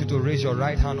are, I want you to raise your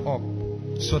right hand up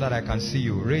so that I can see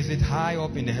you. Raise it high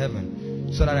up in the heaven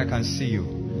so that I can see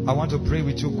you. I want to pray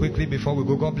with you quickly before we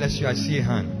go. God bless you. I see a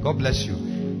hand. God bless you.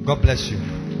 God bless you.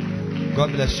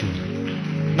 God bless you.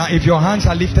 Now if your hands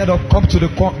are lifted up, come to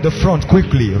the front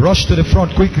quickly. Rush to the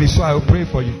front quickly so I will pray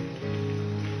for you.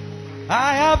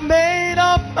 I have made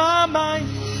up my mind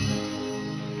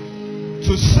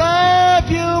to serve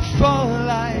you for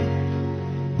life.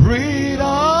 Breathe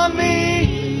on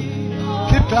me.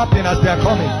 Keep clapping as they are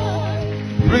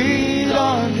coming. Breathe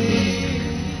on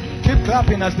me. Keep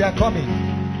clapping as they are coming.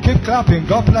 Keep clapping.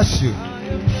 God bless you.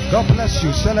 God bless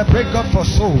you. Celebrate God for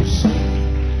souls.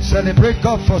 Celebrate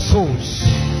God for souls.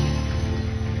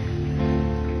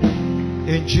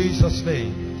 In Jesus'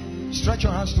 name. Stretch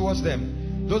your hands towards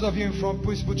them. Those of you in front,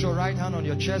 please put your right hand on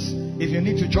your chest. If you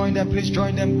need to join them, please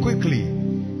join them quickly.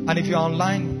 And if you're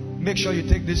online, make sure you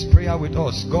take this prayer with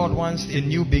us. God wants a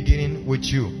new beginning with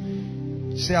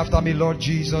you. Say after me, Lord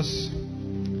Jesus,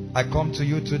 I come to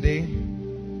you today.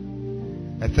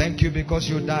 I thank you because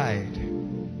you died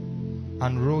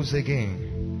and rose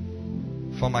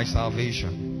again for my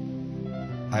salvation.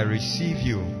 I receive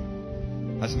you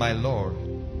as my Lord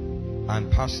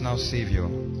and personal Savior.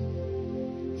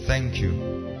 Thank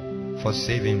you for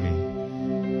saving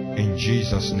me. In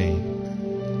Jesus' name,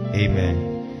 amen.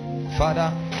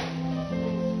 Father,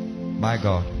 my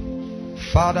God,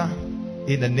 Father,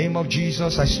 in the name of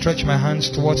Jesus, I stretch my hands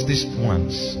towards these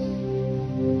ones.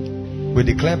 We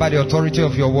declare by the authority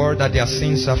of your word that their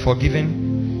sins are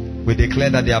forgiven. We declare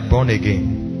that they are born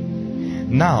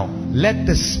again. Now, let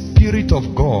the Spirit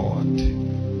of God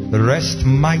rest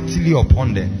mightily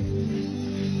upon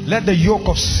them. Let the yoke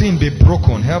of sin be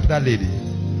broken. Help that lady.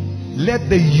 Let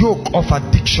the yoke of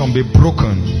addiction be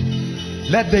broken.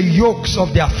 Let the yokes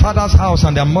of their father's house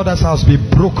and their mother's house be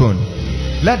broken.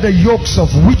 Let the yokes of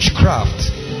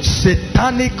witchcraft,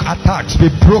 satanic attacks be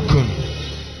broken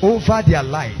over their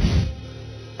life.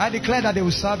 I declare that they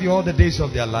will serve you all the days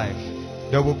of their life.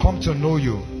 They will come to know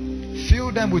you.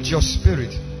 Fill them with your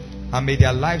spirit, and may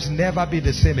their lives never be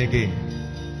the same again.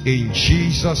 In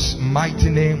Jesus' mighty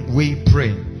name we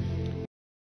pray.